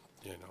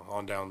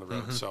on down the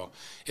road. So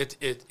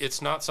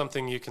it's not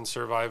something you can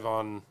survive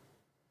on,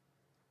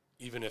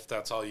 even if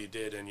that's all you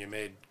did and you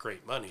made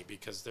great money,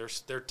 because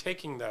they're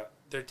taking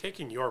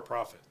your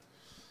profit.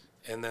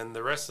 And then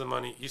the rest of the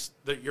money,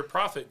 your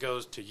profit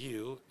goes to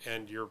you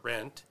and your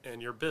rent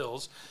and your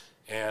bills,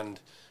 and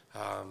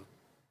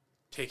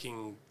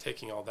taking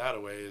all that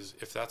away is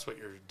if that's what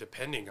you're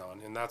depending on.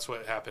 And that's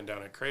what happened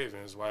down at Craven,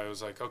 is why I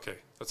was like, okay,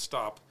 let's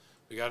stop.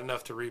 We got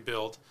enough to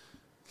rebuild.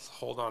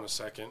 Hold on a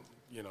second,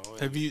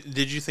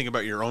 Did you think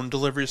about your own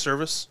delivery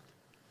service?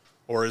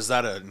 Or is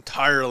that an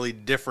entirely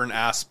different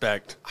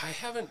aspect? I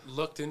haven't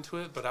looked into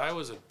it, but I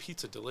was a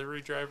pizza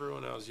delivery driver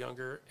when I was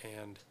younger,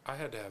 and I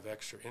had to have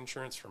extra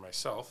insurance for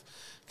myself.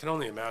 I can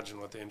only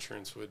imagine what the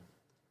insurance would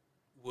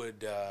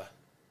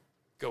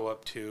go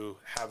up to,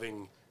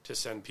 having to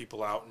send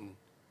people out and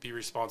be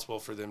responsible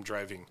for them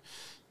driving.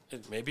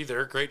 Maybe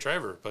they're a great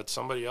driver, but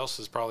somebody else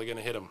is probably going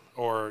to hit them,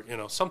 or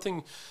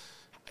something.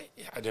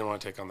 I didn't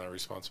want to take on that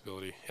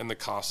responsibility and the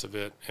cost of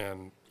it,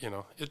 and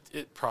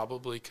it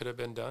probably could have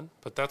been done,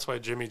 but that's why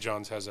Jimmy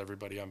John's has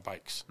everybody on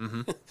bikes,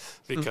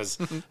 because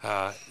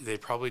they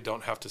probably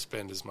don't have to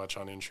spend as much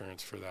on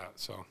insurance for that.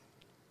 So,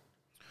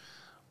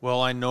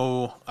 well, I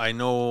know.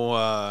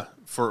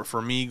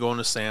 For me going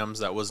to Sam's,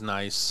 that was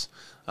nice,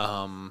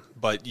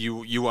 but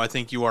I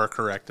think you are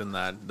correct in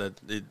that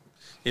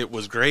it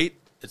was great.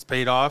 It's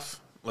paid off.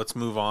 Let's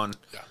move on.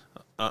 Yeah.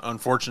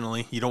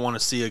 Unfortunately, you don't want to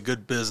see a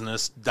good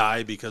business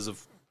die because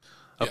of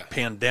a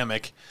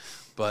pandemic,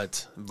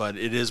 but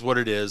it is what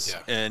it is.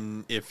 Yeah.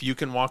 And if you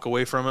can walk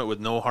away from it with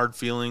no hard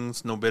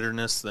feelings, no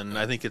bitterness, then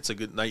I think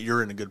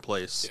you're in a good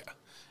place. Yeah,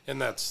 and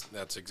that's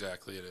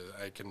exactly it.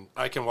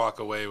 I can walk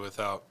away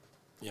without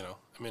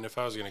I mean, if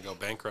I was going to go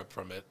bankrupt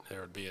from it,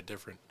 there would be a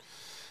different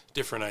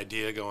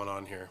idea going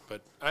on here.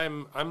 But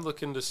I'm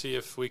looking to see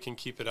if we can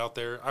keep it out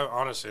there.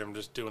 Honestly, I'm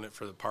just doing it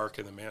for the park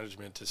and the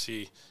management to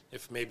see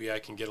if maybe I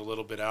can get a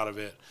little bit out of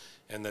it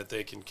and that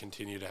they can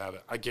continue to have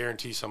it. I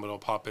guarantee somebody will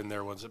pop in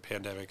there once the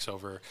pandemic's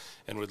over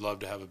and would love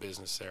to have a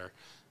business there.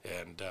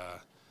 And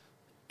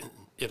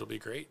it'll be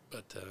great.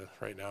 But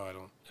right now,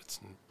 it's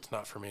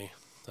not for me.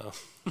 So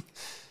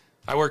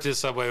I worked at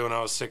Subway when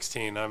I was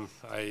 16.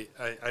 I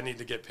need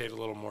to get paid a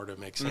little more to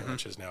make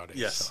sandwiches nowadays.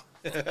 Yes.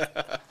 So.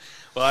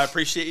 Well, I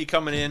appreciate you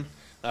coming in.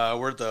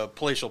 We're at the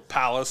Palatial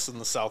Palace in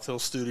the South Hill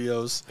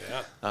Studios.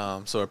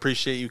 Yeah. So I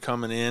appreciate you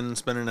coming in,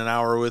 spending an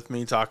hour with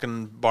me,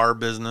 talking bar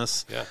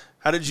business. Yeah.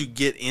 How did you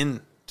get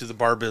into the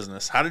bar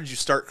business? How did you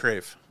start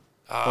Crave?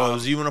 Well, it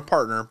was you and a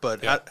partner,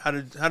 but yeah. How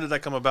did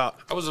that come about?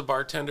 I was a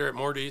bartender at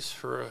Morty's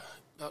for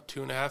about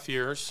 2.5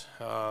 years,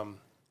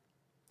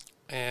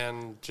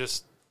 and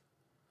just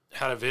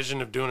had a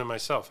vision of doing it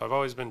myself. I've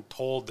always been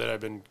told that I've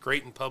been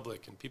great in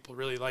public and people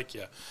really like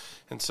you.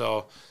 And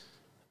so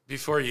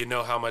before you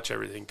know how much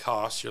everything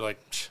costs, you're like,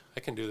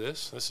 I can do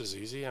this. This is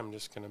easy. I'm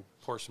just going to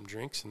pour some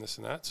drinks and this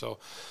and that. So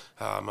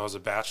I was a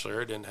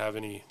bachelor. I didn't have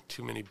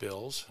too many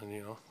bills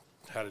and,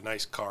 had a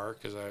nice car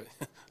because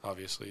I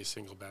obviously a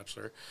single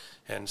bachelor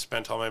and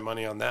spent all my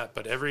money on that.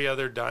 But every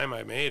other dime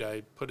I made,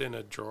 I put in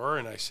a drawer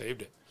and I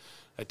saved it.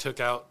 I took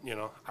out,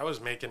 I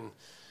was making,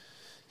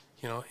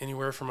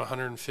 anywhere from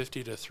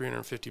 $150 to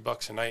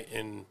 $350 a night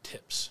in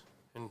tips.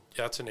 And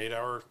that's an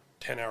 8-hour,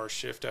 10-hour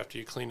shift after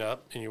you clean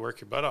up and you work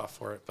your butt off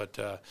for it. But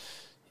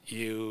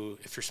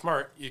if you're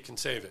smart, you can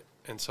save it.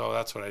 And so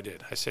that's what I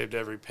did. I saved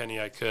every penny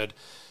I could.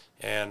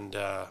 And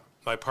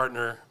my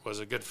partner was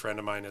a good friend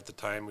of mine at the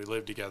time. We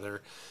lived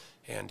together.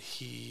 And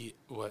he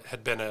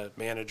had been a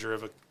manager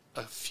of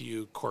a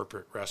few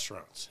corporate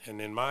restaurants. And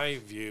in my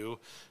view,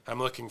 I'm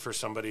looking for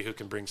somebody who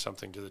can bring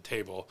something to the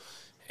table.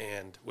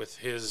 And with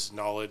his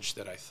knowledge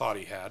that I thought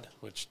he had,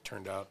 which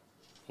turned out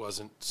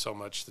wasn't so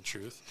much the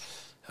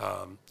truth,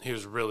 he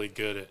was really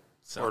good at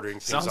ordering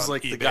things on Sounds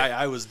like eBay. the guy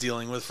I was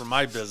dealing with for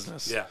my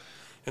business. Yeah.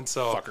 And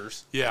so,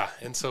 fuckers. Yeah.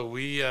 And so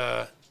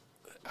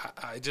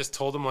I just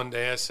told him one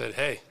day, I said,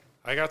 hey,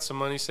 I got some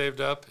money saved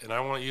up and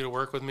I want you to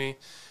work with me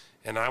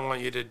and I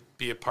want you to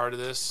be a part of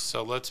this.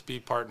 So let's be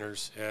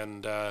partners.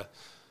 And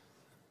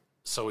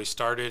so we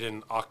started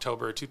in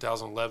October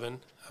 2011,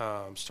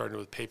 started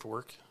with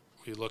paperwork.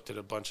 We looked at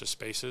a bunch of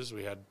spaces.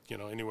 We had,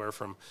 anywhere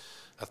from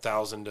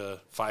 1,000 to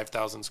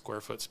 5,000 square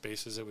foot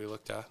spaces that we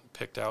looked at,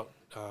 picked out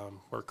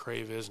where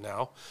Crave is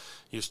now.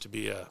 Used to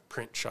be a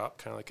print shop,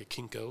 kind of like a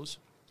Kinko's.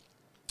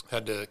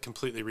 Had to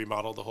completely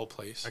remodel the whole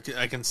place.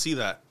 I can see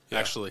that,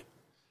 actually.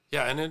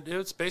 Yeah, and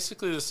it's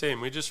basically the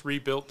same. We just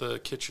rebuilt the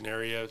kitchen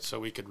area so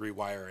we could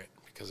rewire it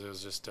because it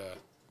was just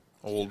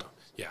old.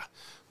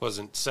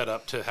 Wasn't set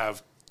up to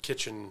have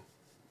kitchen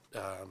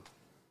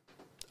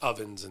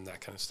ovens and that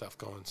kind of stuff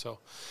going. So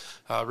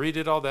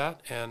redid all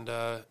that, and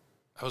I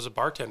was a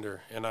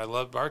bartender, and I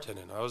loved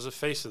bartending. I was the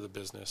face of the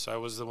business. I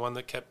was the one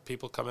that kept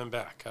people coming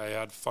back. I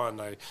had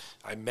fun.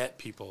 I met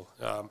people.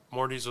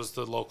 Morty's was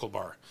the local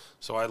bar,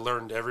 so I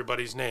learned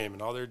everybody's name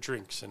and all their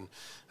drinks, and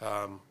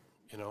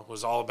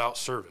was all about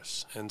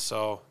service. And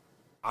so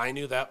I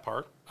knew that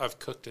part. I've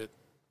cooked at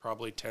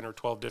probably 10 or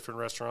 12 different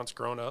restaurants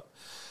growing up,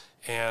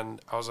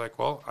 and I was like,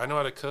 well, I know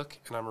how to cook,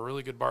 and I'm a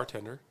really good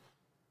bartender.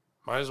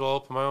 Might as well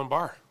open my own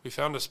bar. We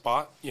found a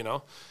spot,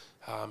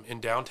 in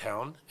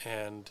downtown,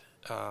 and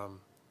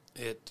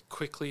it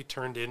quickly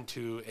turned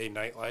into a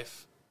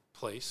nightlife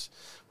place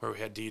where we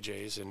had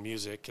DJs and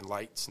music and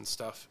lights and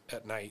stuff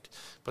at night.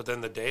 But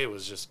then the day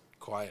was just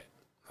quiet.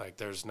 Like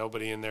there's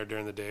nobody in there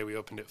during the day. We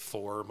opened at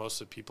 4.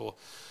 Most of the people,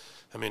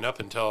 up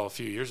until a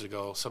few years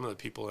ago, some of the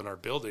people in our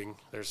building,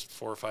 there's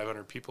 400 or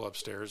 500 people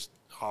upstairs,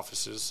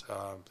 offices,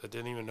 that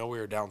didn't even know we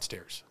were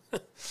downstairs.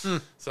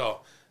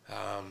 So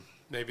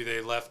maybe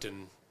they left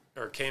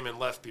or came and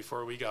left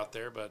before we got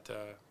there. But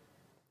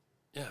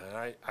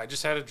I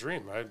just had a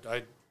dream.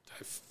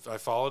 I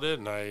followed it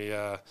and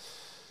I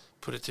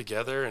put it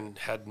together and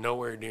had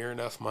nowhere near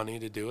enough money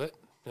to do it.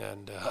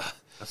 And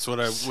that's what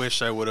I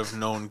wish I would have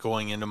known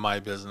going into my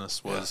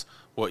business was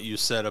what you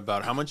said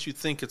about how much you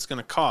think it's going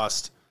to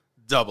cost,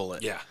 double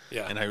it. Yeah.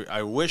 And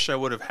I wish I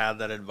would have had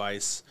that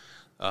advice.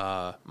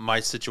 My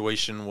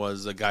situation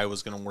was a guy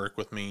was going to work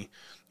with me.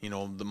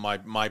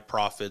 My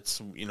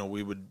profits,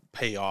 we would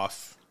pay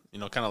off,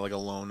 kind of like a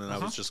loan, and I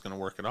was just going to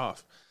work it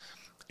off.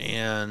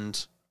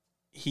 And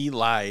he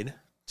lied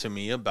to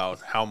me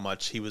about how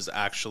much he was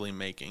actually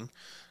making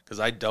because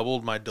I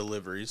doubled my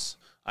deliveries.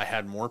 I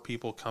had more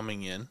people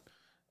coming in,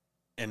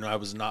 and I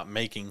was not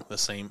making the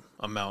same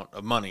amount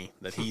of money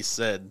that he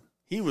said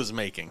he was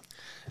making.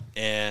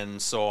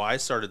 And so I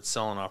started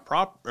selling off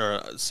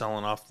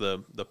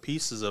the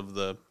pieces of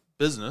the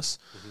business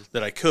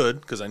that I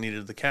could because I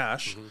needed the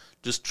cash,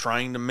 just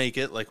trying to make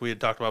it like we had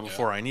talked about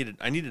before. I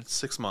needed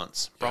 6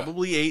 months,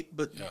 probably 8,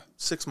 but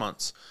 6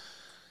 months.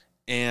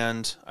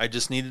 And I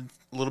just needed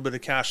a little bit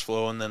of cash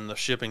flow, and then the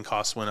shipping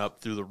costs went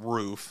up through the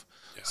roof.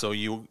 Yeah. So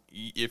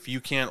if you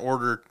can't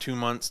order 2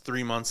 months,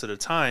 3 months at a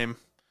time,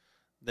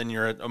 then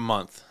you're at a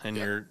month, and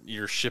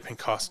your shipping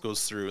cost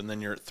goes through, and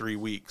then you're at 3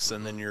 weeks,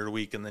 and then you're a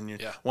week, and then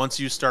once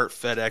you start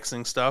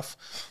FedExing stuff,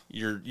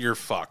 you're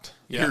fucked.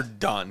 Yeah. You're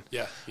done.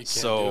 Yeah, you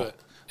can't do it.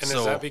 And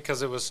is that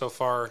because it was so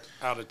far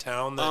out of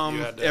town that you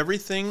had to...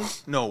 Everything?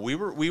 No, we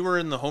were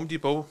in the Home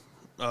Depot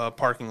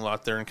parking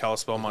lot there in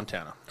Kalispell,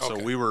 Montana. So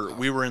we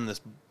were in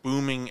this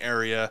booming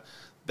area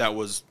that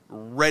was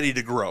ready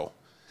to grow.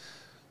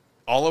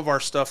 All of our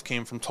stuff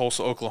came from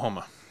Tulsa,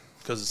 Oklahoma,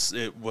 because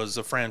it was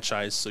a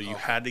franchise, so you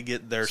had to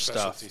get their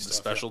stuff, the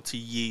specialty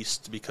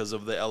yeast, because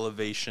of the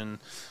elevation,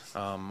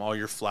 all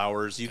your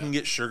flours. You can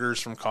get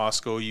sugars from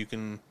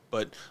Costco,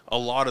 but a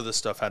lot of the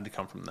stuff had to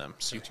come from them.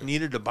 So you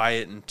needed to buy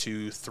it in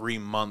 2-3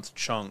 month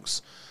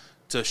chunks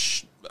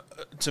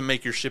to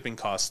make your shipping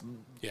costs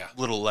a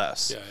little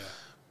less.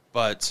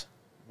 But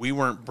we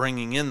weren't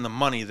bringing in the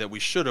money that we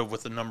should have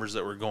with the numbers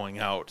that were going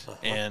out.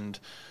 And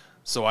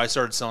so I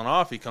started selling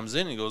off. He comes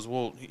in, he goes,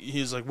 well,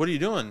 he's like, what are you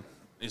doing?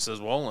 He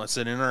says, well, I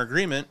said, in our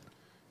agreement,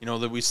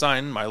 that we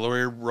signed, my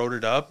lawyer wrote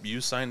it up,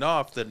 you signed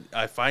off, that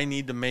if I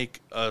need to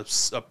make a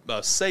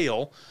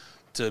sale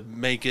to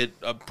make it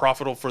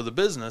profitable for the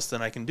business,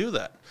 then I can do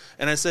that.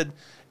 And I said,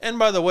 and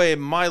by the way,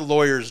 my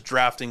lawyer's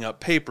drafting up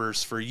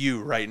papers for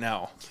you right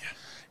now. Yeah.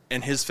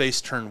 And his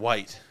face turned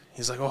white.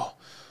 He's like,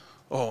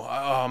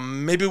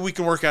 maybe we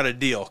can work out a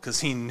deal,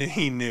 because he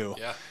knew.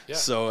 Yeah.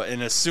 So,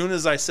 and as soon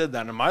as I said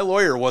that, and my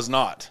lawyer was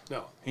not.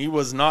 No. He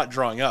was not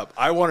drawing up.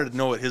 I wanted to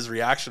know what his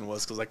reaction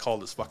was, because I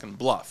called his fucking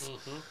bluff.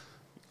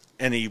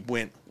 And he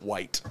went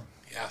white.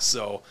 Yeah.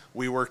 So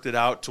we worked it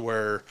out to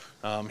where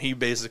he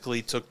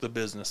basically took the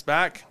business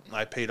back.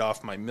 I paid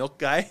off my milk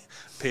guy,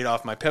 paid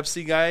off my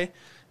Pepsi guy,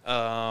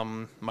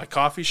 my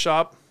coffee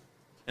shop,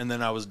 and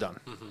then I was done.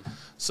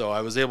 So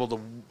I was able to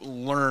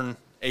learn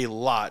a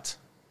lot,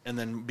 and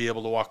then be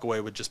able to walk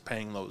away with just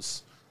paying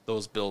those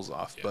bills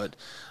off. Yeah. But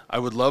I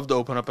would love to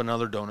open up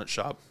another donut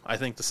shop. I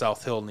think the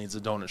South Hill needs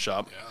a donut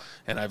shop,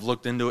 and I've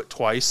looked into it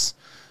twice,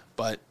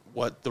 but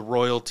what the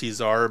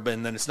royalties are,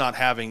 and then it's not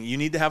having, you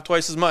need to have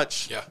twice as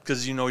much,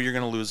 because you're going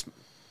to lose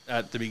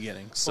at the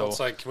beginning. So it's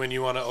like when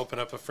you want to open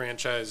up a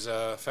franchise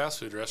fast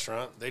food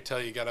restaurant, they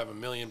tell you got to have $1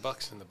 million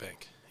in the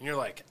bank, and you're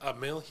like, $1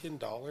 million?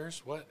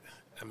 What?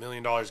 $1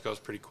 million goes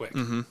pretty quick,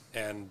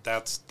 and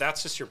that's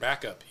just your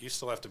backup. You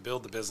still have to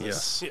build the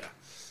business. Yes.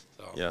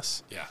 Yeah.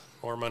 So, yeah,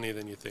 more money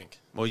than you think.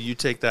 Well, you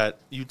take that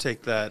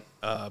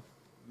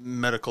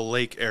Medical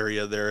Lake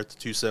area there at the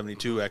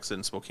 272 exit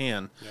in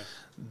Spokane. Yeah.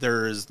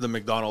 There's the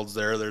McDonald's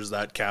there. There's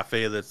that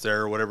cafe that's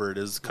there, whatever it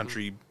is,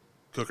 Country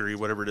Cookery,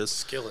 whatever it is.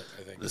 Skillet,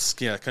 I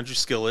think. Country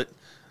Skillet.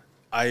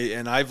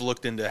 I've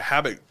looked into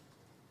Habit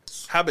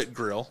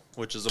Grill,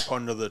 which is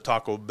under the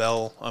Taco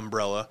Bell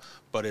umbrella,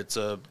 but it's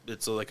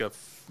like a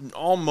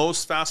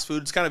almost fast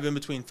food. It's kind of in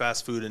between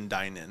fast food and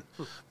dine-in,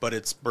 but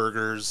it's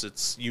burgers,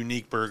 it's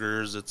unique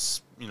burgers,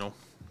 it's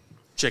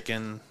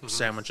chicken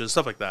sandwiches,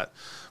 stuff like that.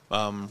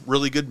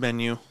 Really good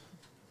menu,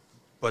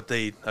 but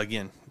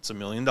it's $1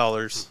 million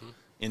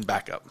in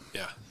backup.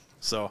 Yeah.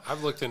 So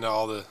I've looked into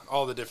all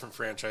the different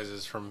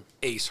franchises, from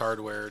Ace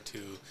Hardware to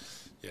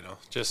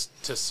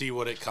just to see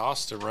what it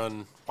costs to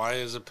run. Why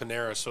is a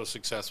Panera so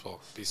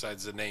successful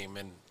besides the name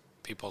and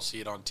people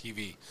see it on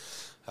TV?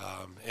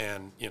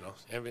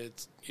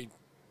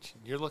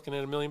 You're looking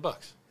at $1 million.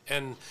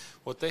 And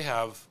what they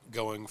have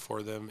going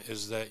for them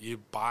is that you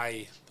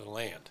buy the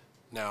land.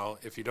 Now,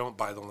 if you don't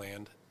buy the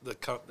land, the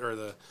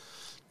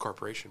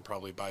corporation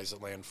probably buys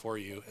the land for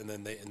you, and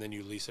then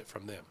you lease it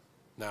from them.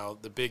 Now,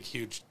 the big,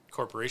 huge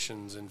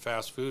corporations in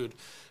fast food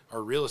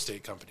are real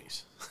estate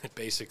companies,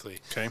 basically.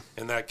 Okay.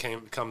 And that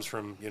comes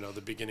from,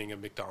 the beginning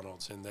of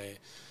McDonald's. And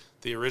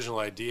the original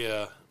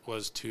idea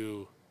was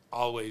to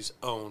always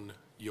own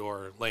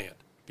your land,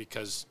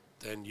 because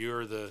then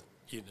you're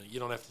you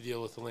don't have to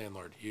deal with the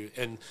landlord.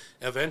 And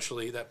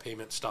eventually that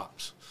payment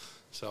stops.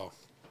 So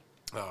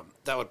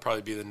that would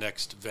probably be the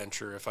next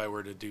venture if I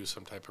were to do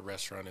some type of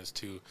restaurant, is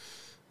to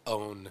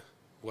own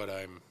what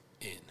I'm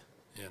in.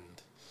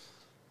 And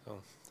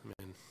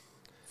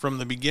from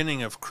the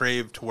beginning of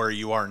Crave to where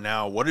you are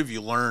now, what have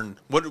you learned?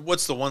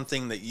 What's the one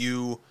thing that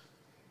you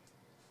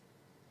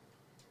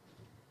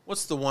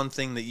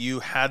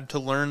had to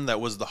learn that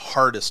was the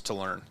hardest to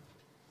learn?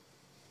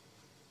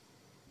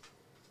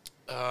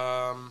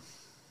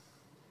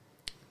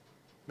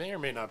 May or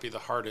may not be the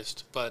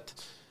hardest, but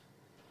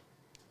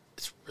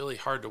it's really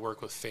hard to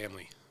work with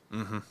family,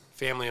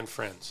 family and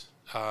friends.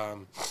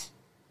 And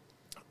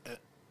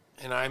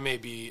I may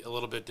be a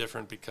little bit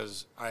different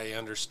because I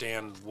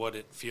understand what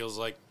it feels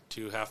like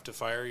to have to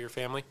fire your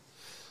family,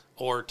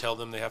 or tell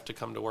them they have to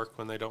come to work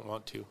when they don't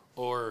want to,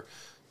 or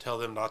tell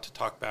them not to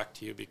talk back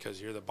to you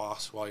because you're the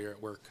boss while you're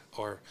at work.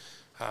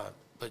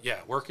 But yeah,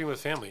 working with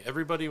family.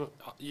 Everybody,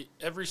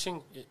 every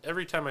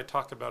time I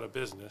talk about a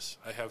business,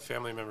 I have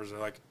family members that are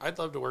like, "I'd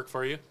love to work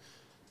for you.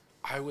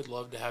 I would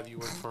love to have you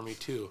work for me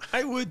too."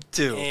 I would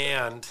too.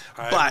 And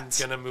I'm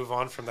going to move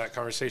on from that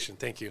conversation.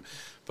 Thank you.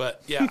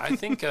 But yeah, I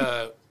think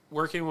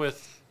working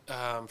with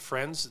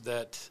friends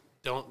that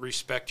don't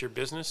respect your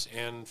business,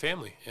 and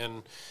family,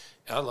 and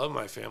I love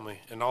my family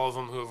and all of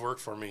them who have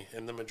worked for me,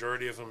 and the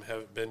majority of them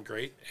have been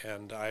great.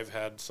 And I've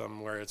had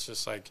some where it's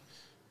just like,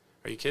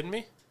 are you kidding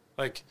me?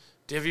 Like,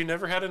 have you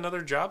never had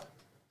another job?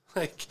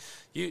 Like,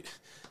 you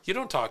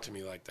don't talk to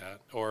me like that.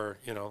 Or,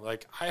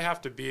 like, I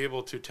have to be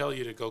able to tell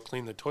you to go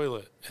clean the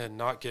toilet and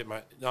not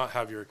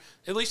have your,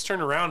 at least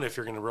turn around if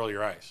you're going to roll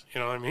your eyes. You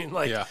know what I mean?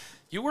 Like,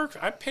 you work,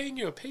 I'm paying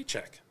you a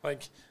paycheck.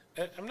 Like,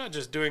 I'm not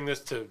just doing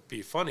this to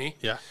be funny.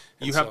 Yeah.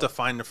 You have to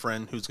find a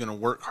friend who's going to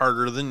work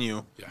harder than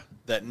you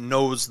that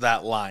knows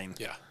that line.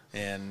 Yeah.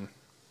 And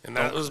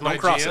that was my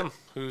GM,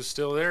 who's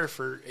still there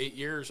for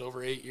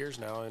over 8 years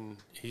now. And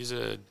he's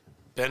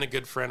been a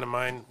good friend of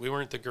mine. We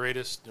weren't the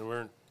greatest and we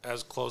weren't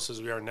as close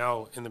as we are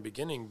now in the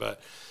beginning, but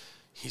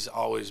he's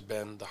always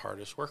been the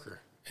hardest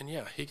worker. And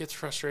yeah, he gets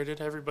frustrated.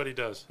 Everybody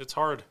does. It's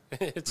hard.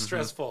 It's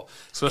stressful.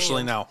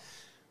 Especially now.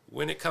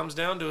 When it comes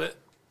down to it,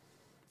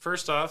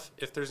 first off,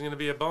 if there's going to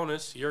be a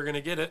bonus, you're going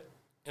to get it.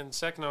 And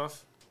second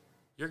off,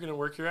 you're going to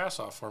work your ass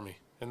off for me.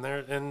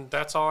 And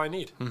that's all I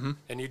need. Mm-hmm.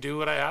 And you do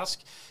what I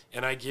ask,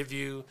 and I give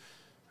you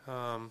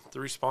the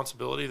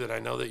responsibility that I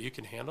know that you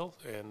can handle,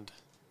 and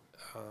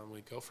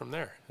we go from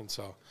there. And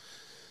so,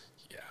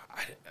 yeah,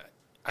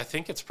 I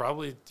think it's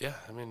probably,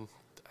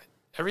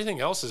 everything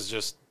else is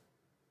just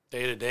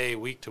day to day,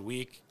 week to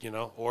week,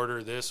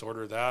 order this,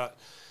 order that,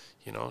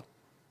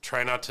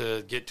 try not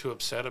to get too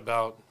upset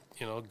about,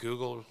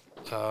 Google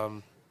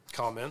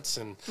comments,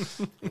 and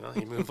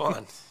you move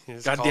on.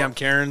 Goddamn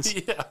Karens.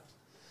 Yeah.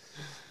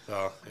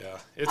 Oh yeah,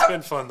 it's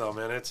been fun though,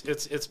 man.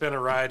 It's been a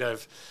ride.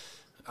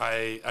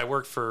 I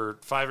worked for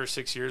 5 or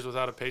 6 years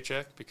without a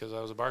paycheck because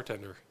I was a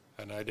bartender,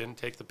 and I didn't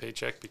take the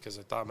paycheck because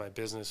I thought my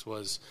business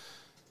was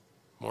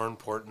more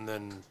important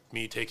than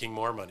me taking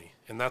more money.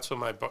 And that's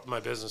what my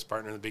business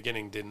partner in the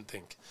beginning didn't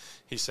think.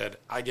 He said,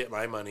 I get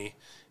my money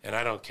and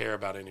I don't care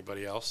about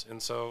anybody else.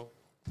 And so,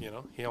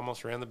 he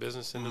almost ran the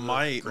business into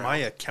my the ground. My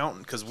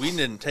accountant, because we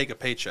didn't take a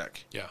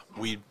paycheck. Yeah.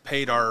 We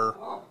paid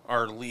our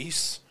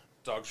lease.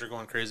 Dogs are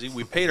going crazy.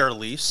 We paid our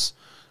lease.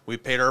 We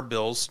paid our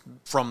bills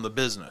from the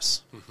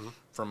business. Mm-hmm.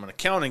 From an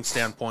accounting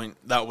standpoint,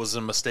 that was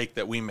a mistake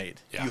that we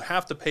made. Yeah. You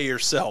have to pay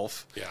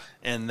yourself. Yeah.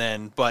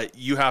 But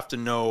you have to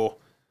know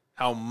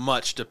how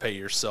much to pay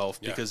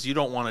yourself, because you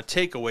don't want to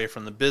take away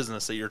from the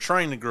business that you're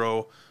trying to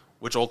grow,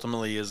 which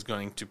ultimately is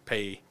going to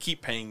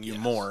keep paying you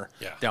more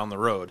down the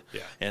road.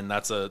 Yeah. And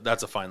that's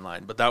a fine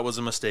line. But that was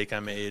a mistake I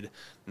made,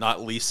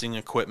 not leasing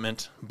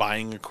equipment,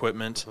 buying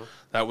equipment. Mm-hmm.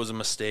 That was a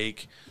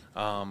mistake.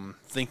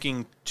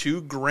 Thinking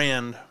too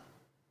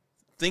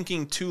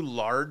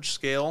large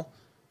scale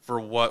for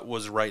what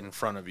was right in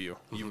front of you.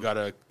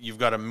 Mm-hmm. You've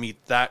got to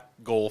meet that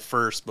goal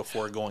first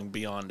before going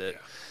beyond it.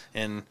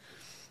 Yeah. And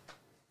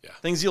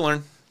things you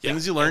learn.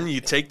 Things you learn,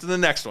 you take to the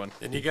next one.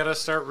 And you got to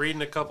start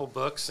reading a couple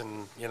books.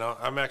 And,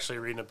 I'm actually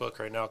reading a book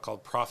right now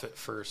called Profit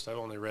First. I've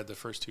only read the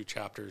first 2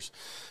 chapters.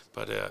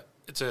 But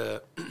it's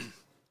a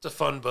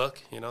fun book.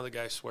 The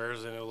guy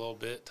swears in it a little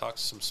bit,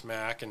 talks some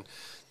smack, and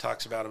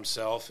talks about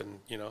himself, and,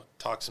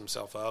 talks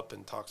himself up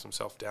and talks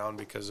himself down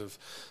because of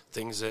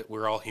things that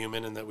we're all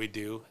human and that we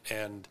do.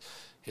 And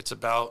it's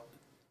about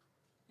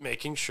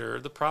making sure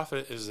the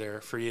profit is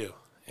there for you.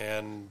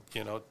 And,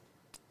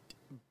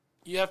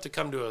 you have to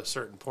come to a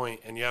certain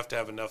point, and you have to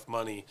have enough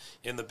money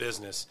in the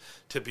business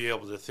to be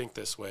able to think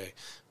this way.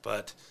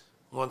 But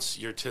once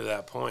you're to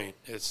that point,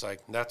 it's like,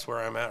 that's where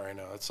I'm at right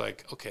now. It's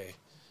like, okay,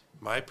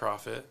 my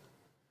profit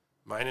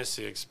minus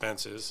the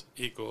expenses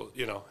equal,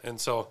 and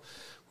so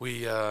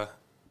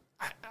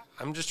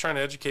I'm just trying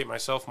to educate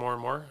myself more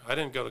and more. I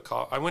didn't go to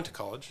college. I went to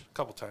college a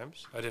couple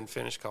times. I didn't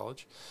finish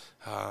college.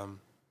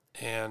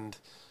 And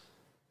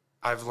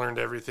I've learned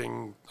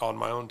everything on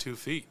my own 2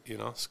 feet,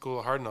 School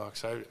of Hard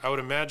Knocks. I would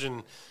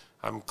imagine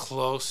I'm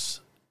close,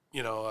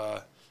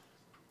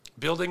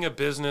 building a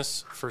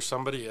business for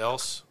somebody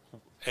else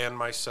and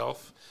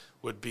myself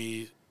would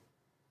be,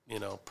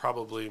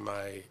 probably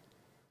my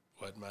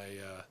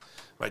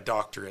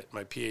doctorate,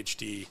 my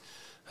PhD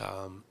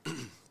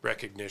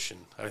recognition.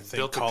 I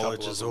think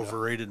college is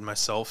overrated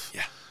myself.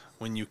 Yeah.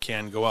 When you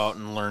can go out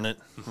and learn it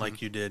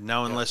like you did.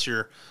 Now, unless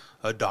you're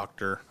a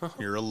doctor,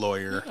 you're a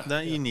lawyer,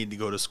 you need to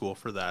go to school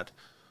for that.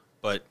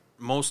 But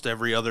most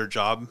every other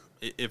job,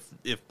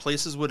 if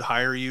places would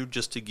hire you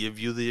just to give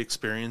you the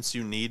experience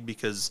you need,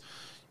 because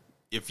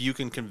if you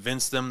can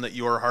convince them that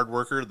you're a hard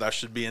worker, that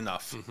should be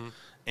enough. Mm-hmm.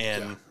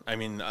 And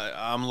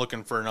I'm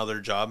looking for another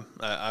job.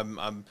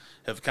 I'm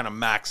have kind of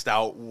maxed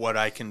out what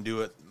I can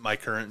do at my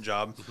current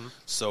job. Mm-hmm.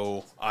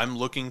 So I'm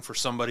looking for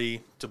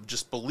somebody to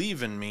just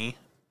believe in me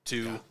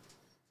to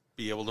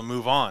be able to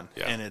move on.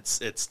 Yeah. And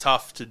it's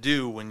tough to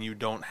do when you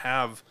don't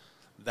have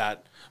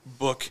that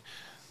book,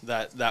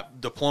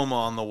 that diploma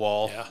on the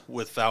wall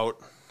without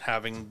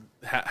having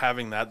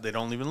that. They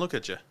don't even look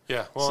at you.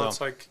 Yeah. Well,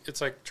 so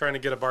it's like trying to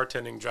get a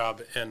bartending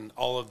job, and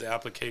all of the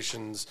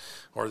applications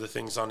or the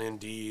things on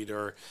Indeed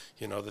or,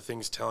 the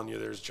things telling you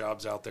there's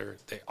jobs out there,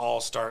 they all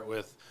start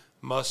with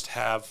must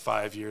have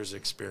 5 years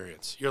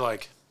experience. You're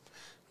like,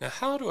 now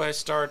how do I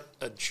start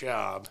a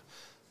job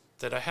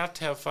that I have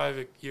to have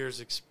 5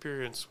 years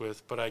experience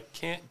with, but I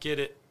can't get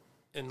it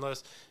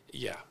unless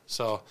Yeah.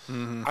 So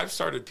I've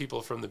started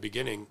people from the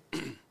beginning,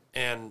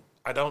 and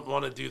I don't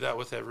want to do that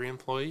with every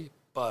employee,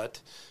 but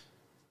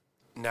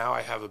now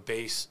I have a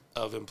base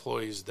of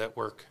employees that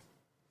work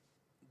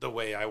the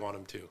way I want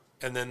them to,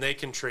 and then they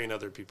can train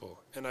other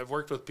people. And I've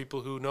worked with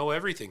people who know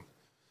everything,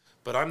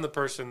 but I'm the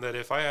person that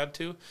if I had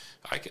to,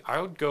 I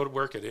would go to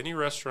work at any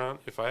restaurant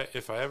if I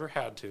ever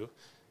had to,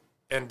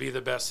 and be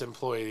the best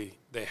employee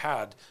they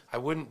had. I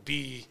wouldn't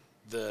be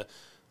the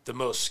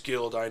most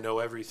skilled, I know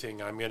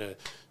everything, I'm going to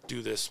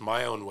do this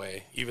my own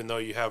way, even though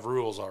you have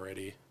rules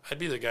already. I'd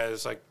be the guy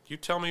that's like, you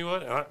tell me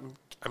what, and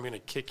I'm going to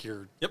kick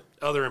your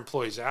other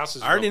employees'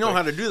 asses. I already know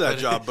how to do that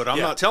job, but I'm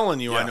not telling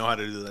you I know how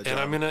to do that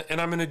job.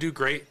 And I'm gonna do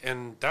great,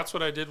 and that's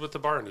what I did with the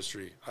bar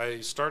industry.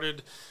 I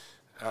started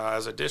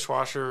as a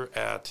dishwasher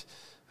at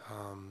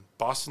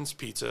Boston's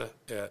Pizza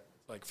at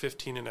like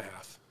 15 and a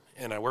half,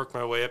 and I worked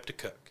my way up to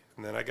cook.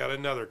 And then I got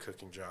another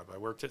cooking job. I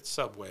worked at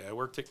Subway. I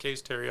worked at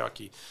K's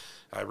Teriyaki.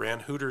 I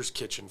ran Hooters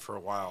Kitchen for a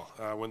while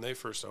when they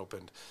first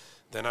opened.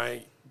 Then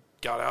I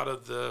got out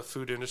of the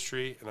food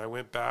industry, and I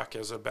went back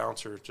as a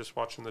bouncer, just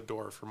watching the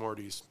door for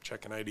Morty's,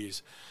 checking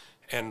IDs.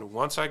 And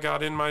once I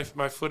got in my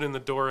foot in the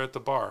door at the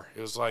bar,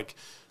 it was like,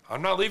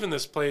 I'm not leaving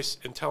this place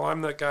until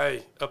I'm that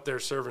guy up there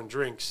serving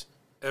drinks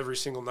every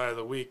single night of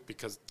the week,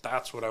 because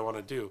that's what I want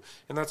to do.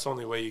 And that's the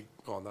only way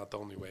not the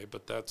only way,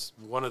 but that's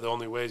one of the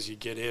only ways you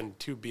get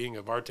into being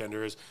a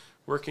bartender is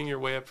working your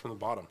way up from the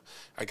bottom.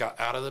 I got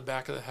out of the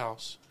back of the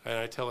house, and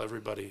I tell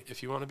everybody,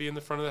 if you want to be in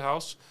the front of the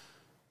house,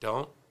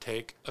 don't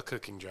take a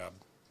cooking job.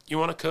 You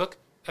want to cook?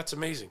 That's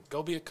amazing.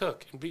 Go be a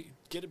cook and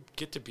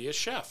get to be a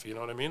chef. You know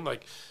what I mean?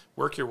 Like,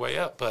 work your way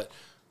up. But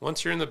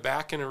once you're in the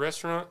back in a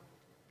restaurant,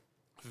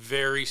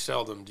 very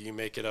seldom do you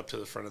make it up to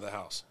the front of the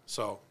house.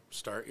 So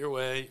start your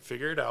way,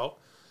 figure it out.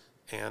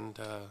 And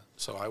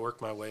so I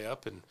worked my way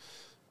up and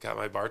got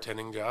my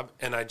bartending job.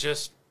 And I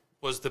just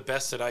was the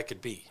best that I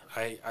could be.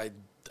 I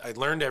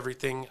learned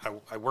everything.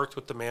 I worked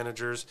with the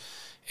managers,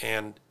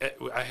 and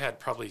I had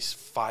probably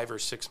 5 or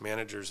 6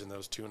 managers in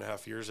those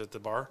 2.5 years at the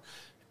bar.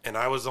 And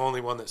I was the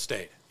only one that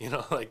stayed,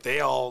 like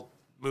they all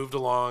moved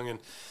along,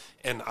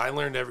 and I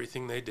learned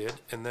everything they did.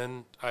 And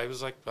then I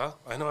was like, well,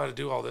 I know how to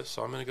do all this,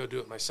 so I'm going to go do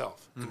it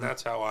myself. Mm-hmm. And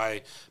that's how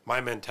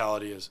my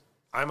mentality is.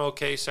 I'm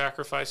okay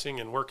sacrificing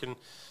and working.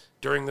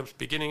 During the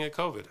beginning of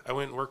COVID, I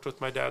went and worked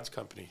with my dad's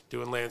company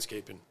doing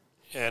landscaping.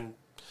 And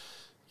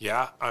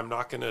yeah, I'm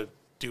not going to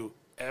do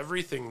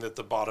everything that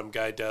the bottom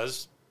guy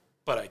does,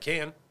 but I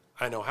can.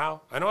 I know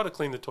how. I know how to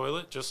clean the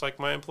toilet just like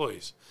my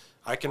employees.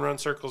 I can run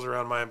circles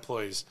around my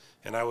employees,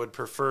 and I would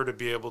prefer to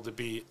be able to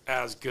be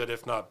as good,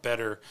 if not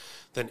better,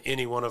 than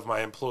any one of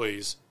my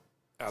employees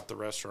at the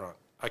restaurant.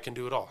 I can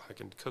do it all. I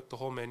can cook the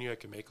whole menu. I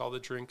can make all the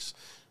drinks.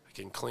 I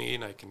can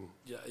clean. I can,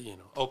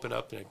 open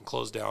up, and I can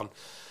close down.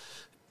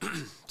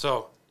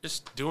 So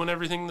just doing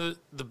everything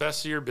the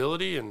best of your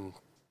ability, and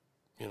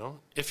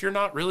if you're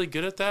not really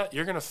good at that,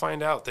 you're going to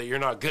find out that you're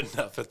not good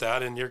enough at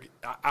that, and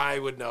I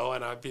would know,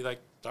 and I'd be like,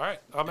 all right,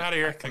 I'm out of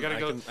here. I got to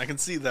go. I can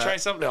see that. Try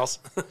something else.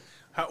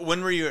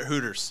 When were you at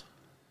Hooters?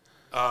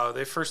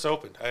 They first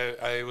opened.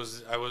 I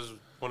was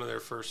one of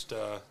their first.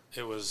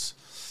 I was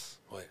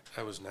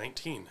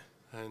 19,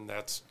 and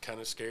that's kind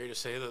of scary to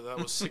say that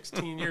was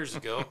 16 years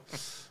ago.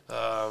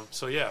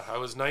 So yeah, I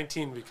was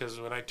 19 because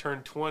when I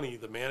turned 20,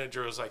 the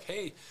manager was like,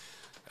 "Hey,"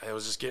 I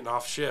was just getting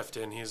off shift,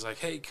 and he's like,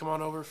 "Hey, come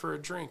on over for a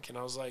drink," and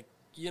I was like,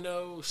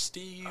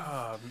 Steve,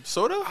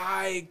 soda?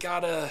 I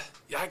got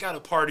a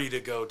party to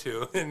go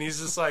to, and he's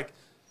just like,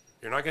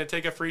 "You're not going to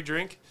take a free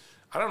drink?"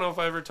 I don't know if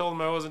I ever told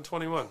him I wasn't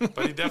 21,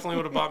 but he definitely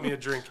would have bought me a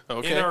drink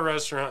in our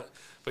restaurant.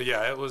 But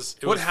yeah, it was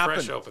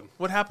fresh open.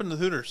 What happened to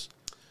Hooters?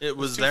 It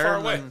was too there far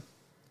away.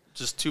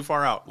 Just too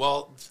far out.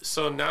 Well,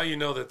 so now you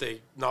know that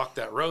they knocked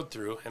that road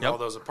through, and all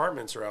those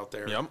apartments are out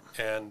there. Yep.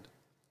 And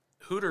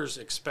Hooters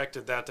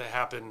expected that to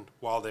happen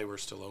while they were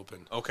still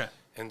open. Okay.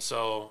 And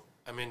so,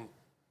 I mean,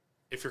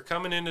 if you're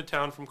coming into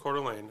town from Coeur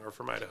d'Alene or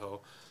from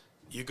Idaho,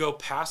 you go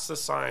past the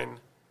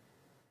sign.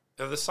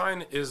 The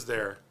sign is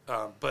there,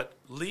 but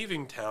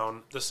leaving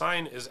town, the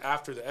sign is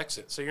after the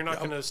exit. So you're not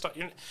going to stop.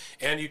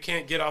 And you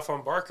can't get off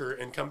on Barker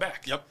and come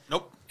back. Yep.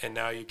 Nope. And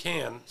now you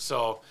can.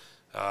 So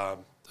that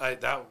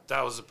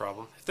was the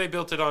problem. If they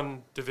built it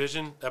on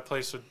Division, that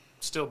place would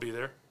still be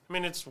there. I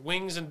mean, it's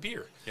wings and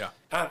beer. Yeah.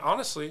 And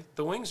honestly,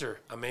 the wings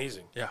are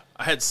amazing. Yeah.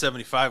 I had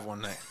 75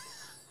 one night.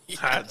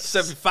 I had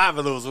 75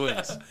 of those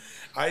wings.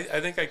 I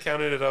think I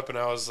counted it up, and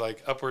I was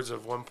like upwards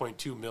of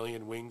 1.2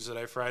 million wings that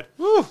I fried.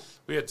 Woo!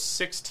 We had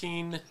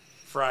 16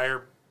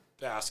 fryer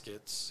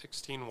baskets,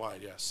 16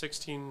 wide,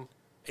 16,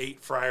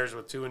 8 fryers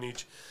with 2 in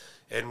each.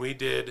 And we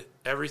did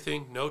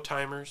everything, no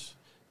timers,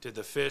 did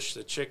the fish,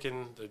 the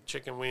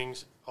chicken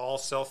wings, all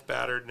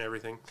self-battered and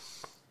everything.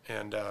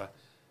 And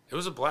it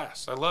was a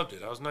blast. I loved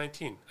it. I was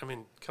 19. I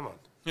mean, come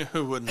on.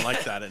 Who wouldn't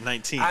like that at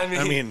 19? I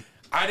mean,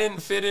 I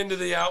didn't fit into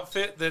the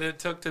outfit that it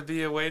took to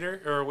be a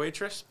waiter or a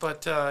waitress,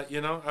 but I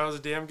was a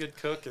damn good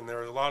cook, and there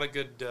were a lot of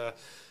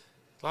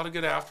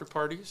good after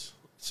parties.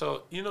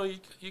 So you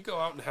go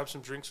out and have some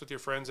drinks with your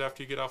friends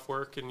after you get off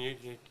work, and you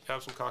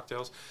have some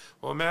cocktails.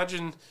 Well,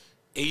 imagine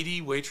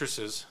 80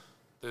 waitresses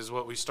is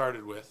what we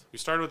started with. We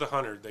started with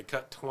 100. They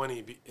cut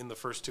 20 in the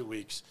first 2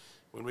 weeks.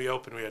 When we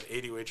opened, we had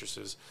 80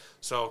 waitresses.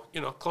 So,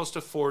 close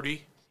to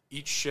 40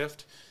 each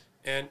shift.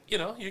 And, you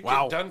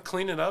get done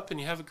cleaning up and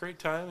you have a great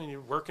time and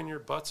you're working your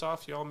butts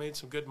off. You all made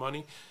some good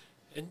money.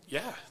 And,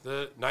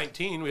 the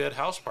 19, we had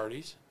house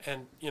parties.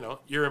 And,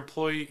 your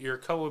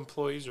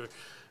co-employees or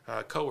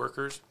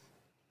co-workers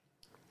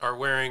are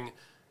wearing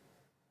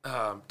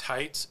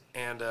tights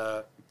and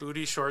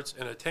booty shorts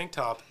and a tank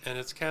top. And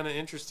it's kind of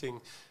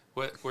interesting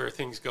where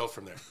things go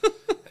from there.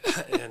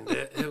 And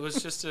it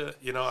was just I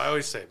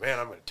always say, man,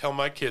 I'm going to tell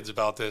my kids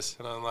about this.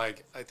 And I'm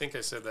like, I think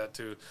I said that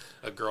to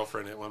a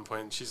girlfriend at one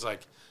point. And she's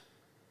like,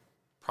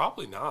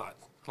 probably not.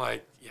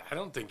 Like, I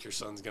don't think your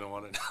son's going to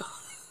want to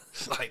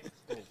know. Like,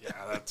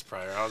 that's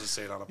probably, I'll just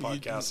say it on a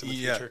podcast in the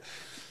future.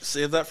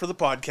 Save that for the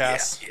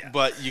podcast. Yeah.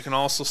 But you can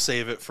also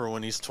save it for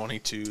when he's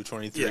 22,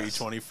 23,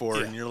 24.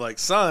 Yeah. And you're like,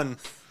 son,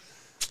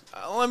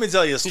 let me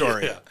tell you a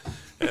story.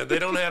 Yeah, they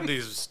don't have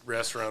these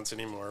restaurants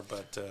anymore,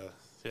 but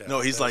no,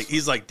 he's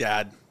like,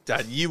 Dad,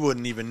 you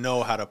wouldn't even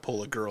know how to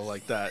pull a girl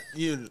like that.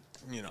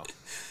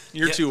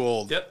 You're too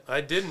old. Yep,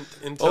 I didn't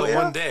until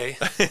one day.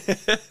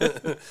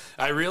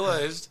 I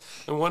realized,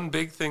 and one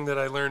big thing that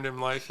I learned in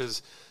life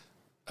is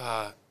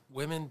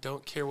women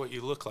don't care what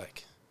you look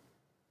like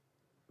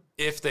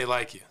if they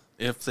like you.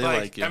 If they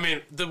like you. I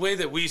mean, the way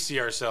that we see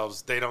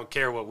ourselves, they don't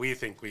care what we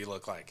think we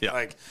look like. Yeah.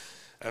 Like,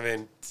 I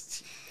mean,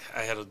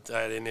 I had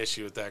an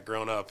issue with that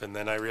growing up, and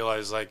then I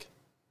realized, like,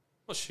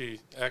 well, she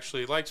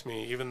actually likes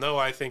me, even though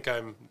I think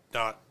I'm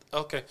not.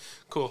 Okay,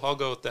 cool, I'll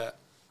go with that.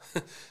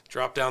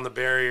 Drop down the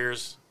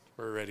barriers.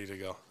 We're ready to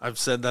go. I've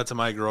said that to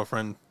my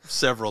girlfriend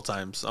several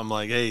times. I'm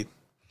like, hey,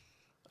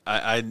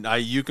 I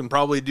you can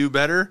probably do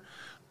better,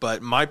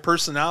 but my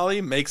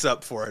personality makes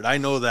up for it. I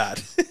know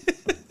that.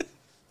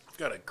 I've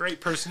got a great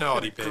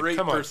personality, babe. Great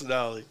Come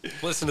personality. on.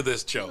 Listen to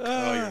this joke.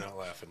 Oh, you're not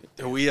laughing.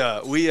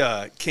 We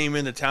came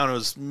into town. It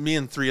was me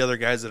and 3 other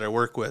guys that I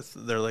work with.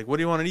 They're like, what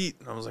do you want to eat?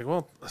 And I was like,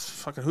 well,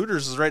 fucking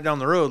Hooters is right down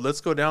the road.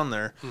 Let's go down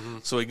there. Mm-hmm.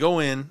 So we go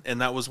in,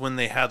 and that was when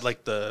they had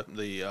like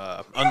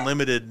the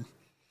unlimited.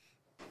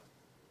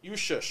 You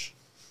shush.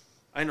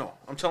 I know.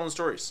 I'm telling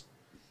stories.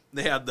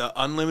 They had the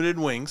unlimited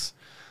wings.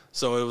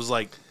 So it was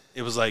like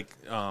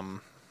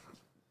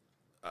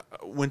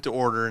went to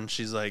order, and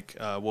she's like,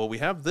 well, we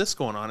have this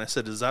going on. I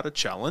said, is that a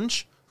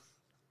challenge?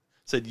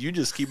 I said, you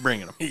just keep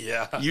bringing them.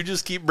 Yeah. You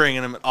just keep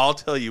bringing them, and I'll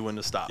tell you when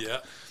to stop. Yeah.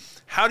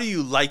 How do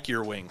you like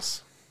your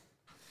wings?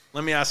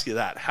 Let me ask you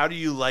that. How do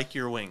you like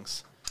your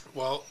wings?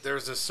 Well,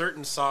 there's a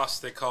certain sauce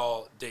they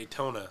call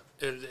Daytona.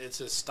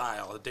 It's a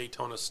style, a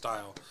Daytona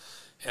style.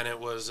 And it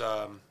was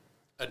a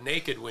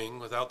naked wing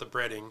without the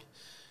breading,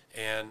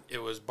 and it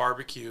was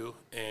barbecue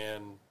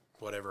and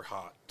whatever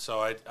hot. So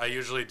I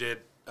usually did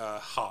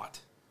hot.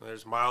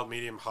 There's mild,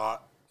 medium,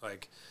 hot,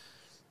 like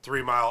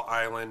 3 Mile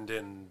Island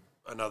and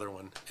another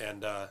one.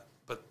 And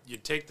but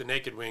you'd take the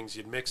naked wings,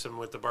 you'd mix them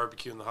with the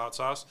barbecue and the hot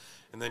sauce,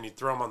 and then you'd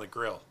throw them on the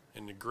grill,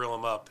 and you'd grill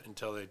them up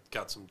until they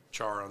got some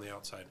char on the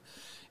outside.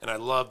 And I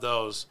love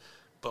those.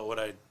 But what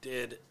I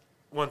did,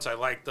 once I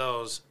liked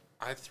those,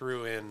 I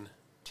threw in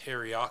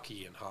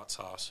teriyaki and hot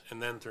sauce and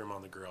then threw them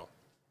on the grill.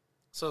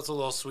 So it's a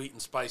little sweet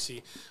and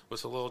spicy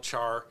with a little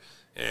char.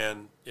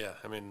 And, yeah,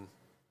 I mean,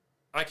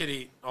 I could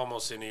eat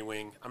almost any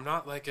wing. I'm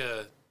not like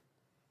a,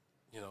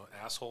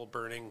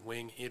 asshole-burning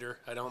wing eater.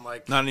 I don't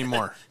like... Not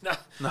anymore. Not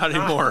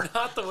anymore.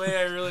 Not the way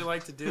I really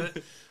like to do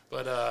it.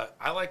 But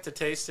I like to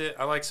taste it.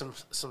 I like some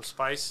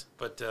spice.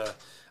 But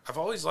I've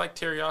always liked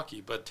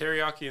teriyaki. But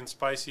teriyaki and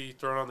spicy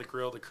thrown on the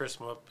grill to crisp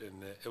them up.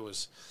 And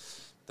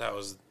that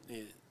was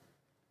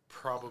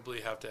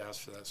probably have to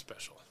ask for that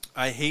special.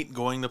 I hate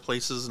going to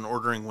places and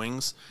ordering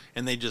wings,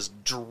 and they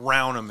just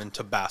drown them in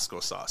Tabasco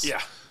sauce.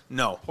 Yeah.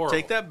 No. Horrible.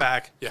 Take that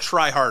back. Yeah.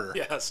 Try harder.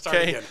 Yeah, start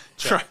again.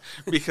 Try,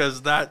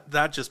 because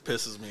that just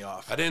pisses me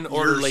off. I didn't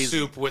order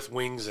soup with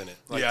wings in it.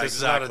 Like, yeah, this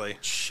exactly. is not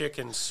a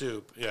chicken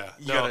soup. Yeah.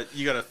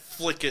 You gotta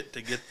flick it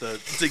to get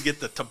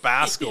the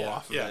Tabasco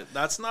off of it.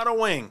 That's not a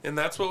wing. And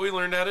that's what we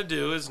learned how to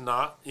do is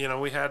not,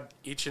 we had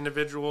each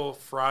individual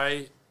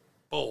fry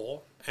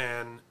bowl,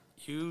 and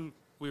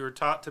we were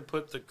taught to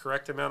put the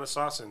correct amount of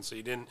sauce in, so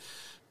you didn't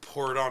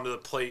pour it onto the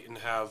plate and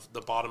have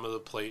the bottom of the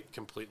plate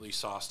completely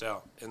sauced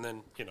out. And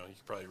then, you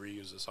could probably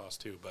reuse the sauce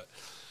too, but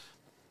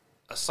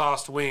a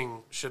sauced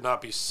wing should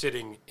not be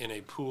sitting in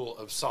a pool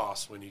of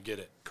sauce when you get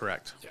it.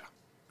 Correct. Yeah.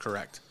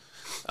 Correct.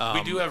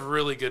 We do have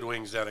really good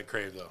wings down at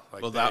Crave, though.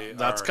 Like, well,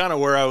 that's kind of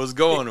where I was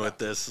going with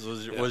this,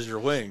 was your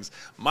wings.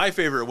 My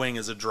favorite wing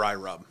is a dry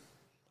rub.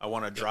 I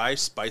want a dry,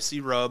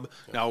 spicy rub.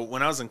 Yeah. Now,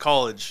 when I was in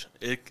college,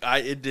 it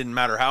didn't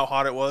matter how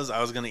hot it was.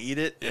 I was going to eat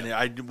it, and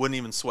I wouldn't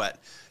even sweat.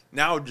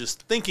 Now,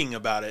 just thinking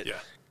about it,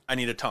 I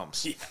need a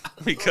Tums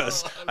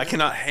because I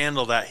cannot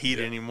handle that heat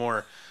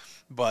anymore.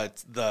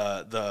 But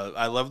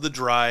I love the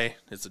dry.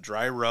 It's a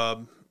dry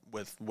rub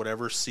with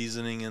whatever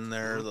seasoning in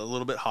there, a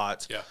little bit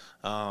hot. Yeah.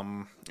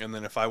 And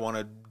then if I want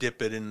to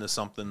dip it into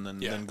something,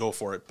 then go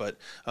for it. But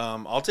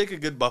I'll take a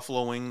good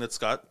buffalo wing that's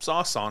got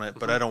sauce on it,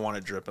 but I don't want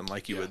it dripping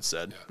like you had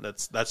said. Yeah.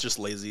 That's just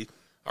lazy.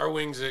 Our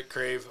wings at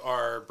Crave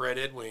are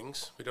breaded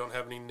wings. We don't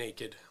have any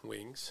naked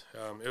wings.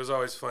 It was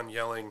always fun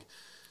yelling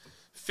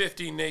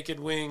 50 naked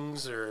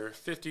wings or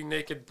 50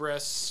 naked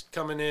breasts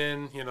coming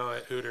in,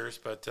 at Hooters,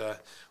 but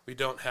we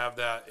don't have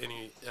that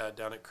any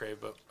down at Crave.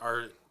 But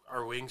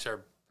our wings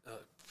are,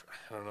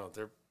 I don't know,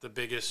 they're the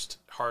biggest,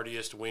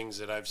 heartiest wings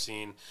that I've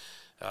seen,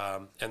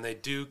 and they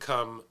do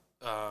come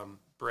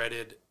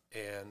breaded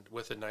and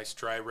with a nice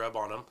dry rub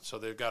on them, so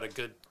they've got a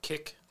good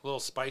kick, a little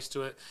spice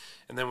to it,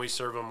 and then we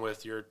serve them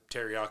with your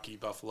teriyaki,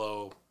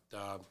 buffalo,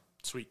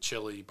 sweet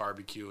chili,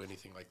 barbecue,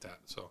 anything like that.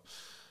 So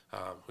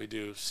we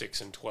do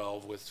 6 and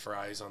 12 with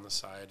fries on the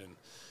side, and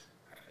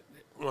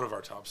one of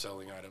our top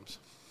selling items.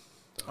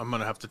 I'm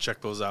gonna have to check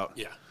those out.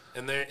 Yeah,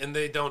 and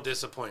they don't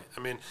disappoint.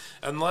 I mean,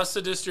 unless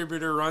the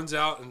distributor runs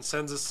out and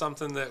sends us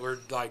something that we're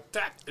like,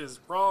 that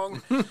is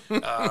wrong,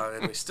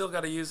 and we still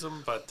got to use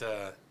them, but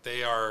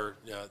they are.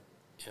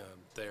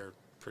 They're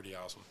pretty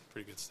awesome,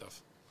 pretty good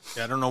stuff.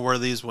 Yeah, I don't know where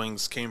these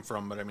wings came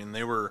from, but I mean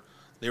they were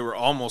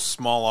almost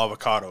small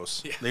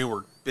avocados. Yeah. They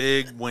were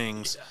big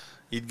wings. Yeah.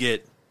 You'd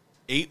get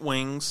 8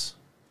 wings.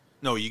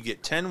 No, you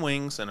get 10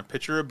 wings and a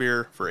pitcher of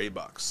beer for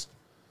 $8.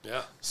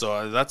 Yeah.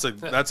 So that's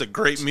a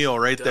great meal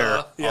right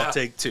there. Yeah. I'll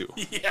take 2.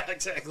 Yeah,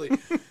 exactly.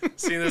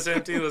 See this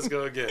empty? Let's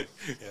go again.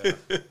 Yeah.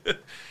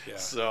 Yeah.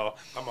 So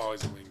I'm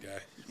always a wing guy.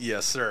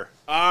 Yes, sir.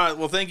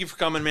 Well, thank you for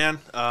coming, man.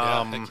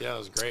 Heck yeah, it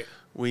was great.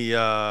 We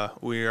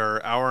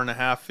are hour and a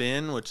half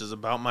in, which is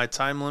about my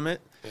time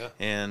limit. Yeah.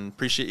 And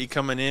appreciate you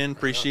coming in.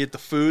 Appreciate the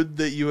food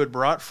that you had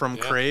brought from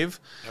Crave.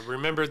 I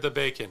remembered the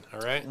bacon.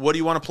 All right. What do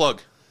you want to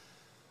plug?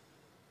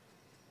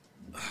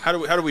 How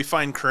do we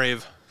find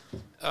Crave?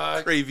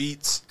 Crave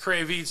Eats.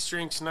 Crave Eats,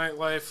 Drinks,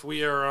 Nightlife.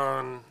 We are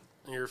on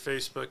your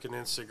Facebook and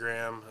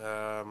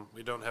Instagram.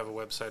 We don't have a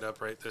website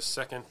up right this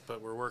second,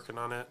 but we're working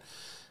on it.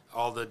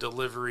 All the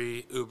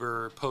delivery,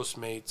 Uber,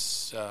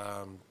 Postmates,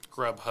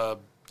 Grubhub,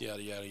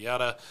 yada, yada,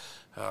 yada.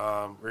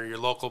 We're your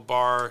local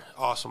bar,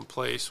 awesome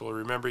place. We'll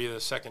remember you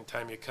the second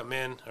time you come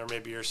in, or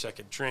maybe your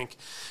second drink.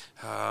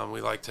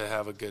 We like to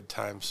have a good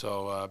time,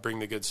 so bring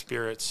the good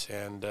spirits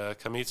and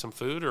come eat some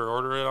food or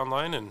order it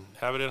online and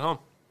have it at home.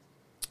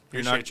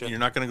 You're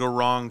not going to go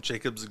wrong.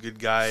 Jacob's a good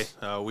guy.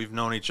 We've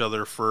known each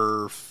other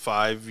for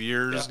 5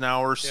 years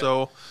now or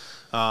so.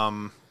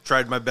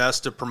 Tried my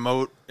best to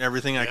promote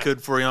everything I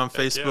could for you on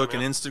Facebook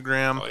and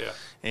Instagram. Oh, yeah.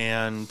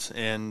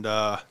 And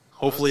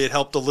hopefully it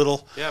helped a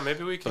little. Yeah,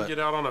 maybe we can get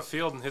out on a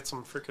field and hit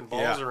some freaking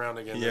balls around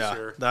again this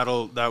year. That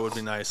would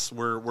be nice.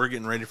 We're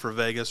getting ready for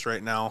Vegas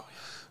right now,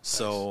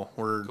 so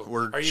we're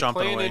Are you chomping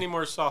playing away. any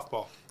more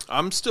softball?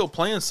 I'm still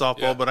playing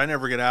softball, but I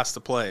never get asked to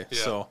play. Yeah.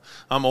 So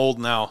I'm old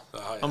now.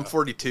 I'm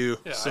 42.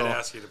 Yeah, so. I'd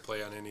ask you to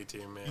play on any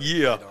team, man.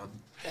 Yeah.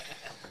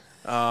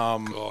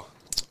 Cool.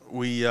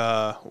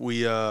 We're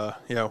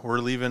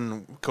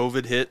leaving.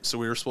 COVID hit, so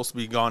we were supposed to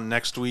be gone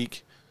next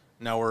week.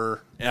 Now we're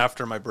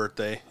after my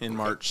birthday in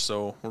March,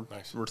 so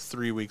we're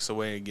 3 weeks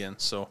away again.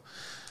 So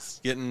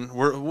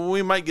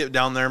we might get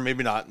down there,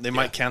 maybe not. They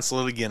might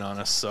cancel it again on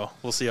us, so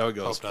we'll see how it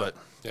goes. But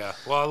yeah,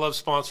 well, I love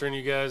sponsoring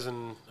you guys,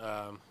 and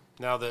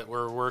now that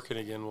we're working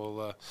again,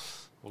 we'll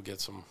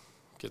get some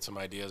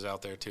ideas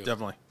out there too.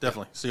 Definitely.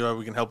 See how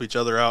we can help each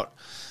other out.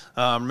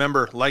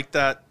 Remember, like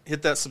that,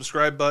 hit that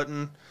subscribe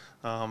button.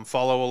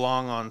 Follow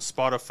along on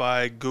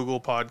Spotify,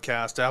 Google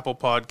Podcast, Apple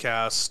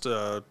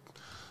Podcast,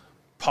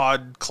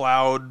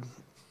 PodCloud.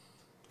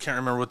 Can't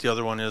remember what the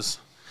other one is.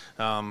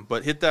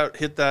 But hit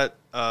that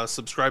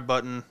subscribe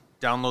button,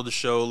 download the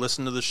show,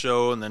 listen to the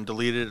show, and then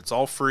delete it. It's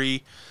all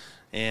free.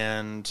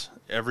 And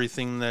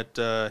everything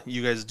that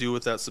you guys do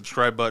with that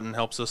subscribe button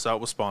helps us out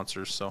with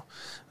sponsors. So,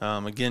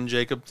 again,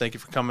 Jacob, thank you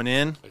for coming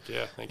in. Thank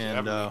you.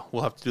 And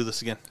we'll have to do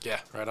this again. Yeah,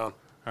 right on.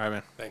 All right,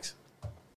 man. Thanks.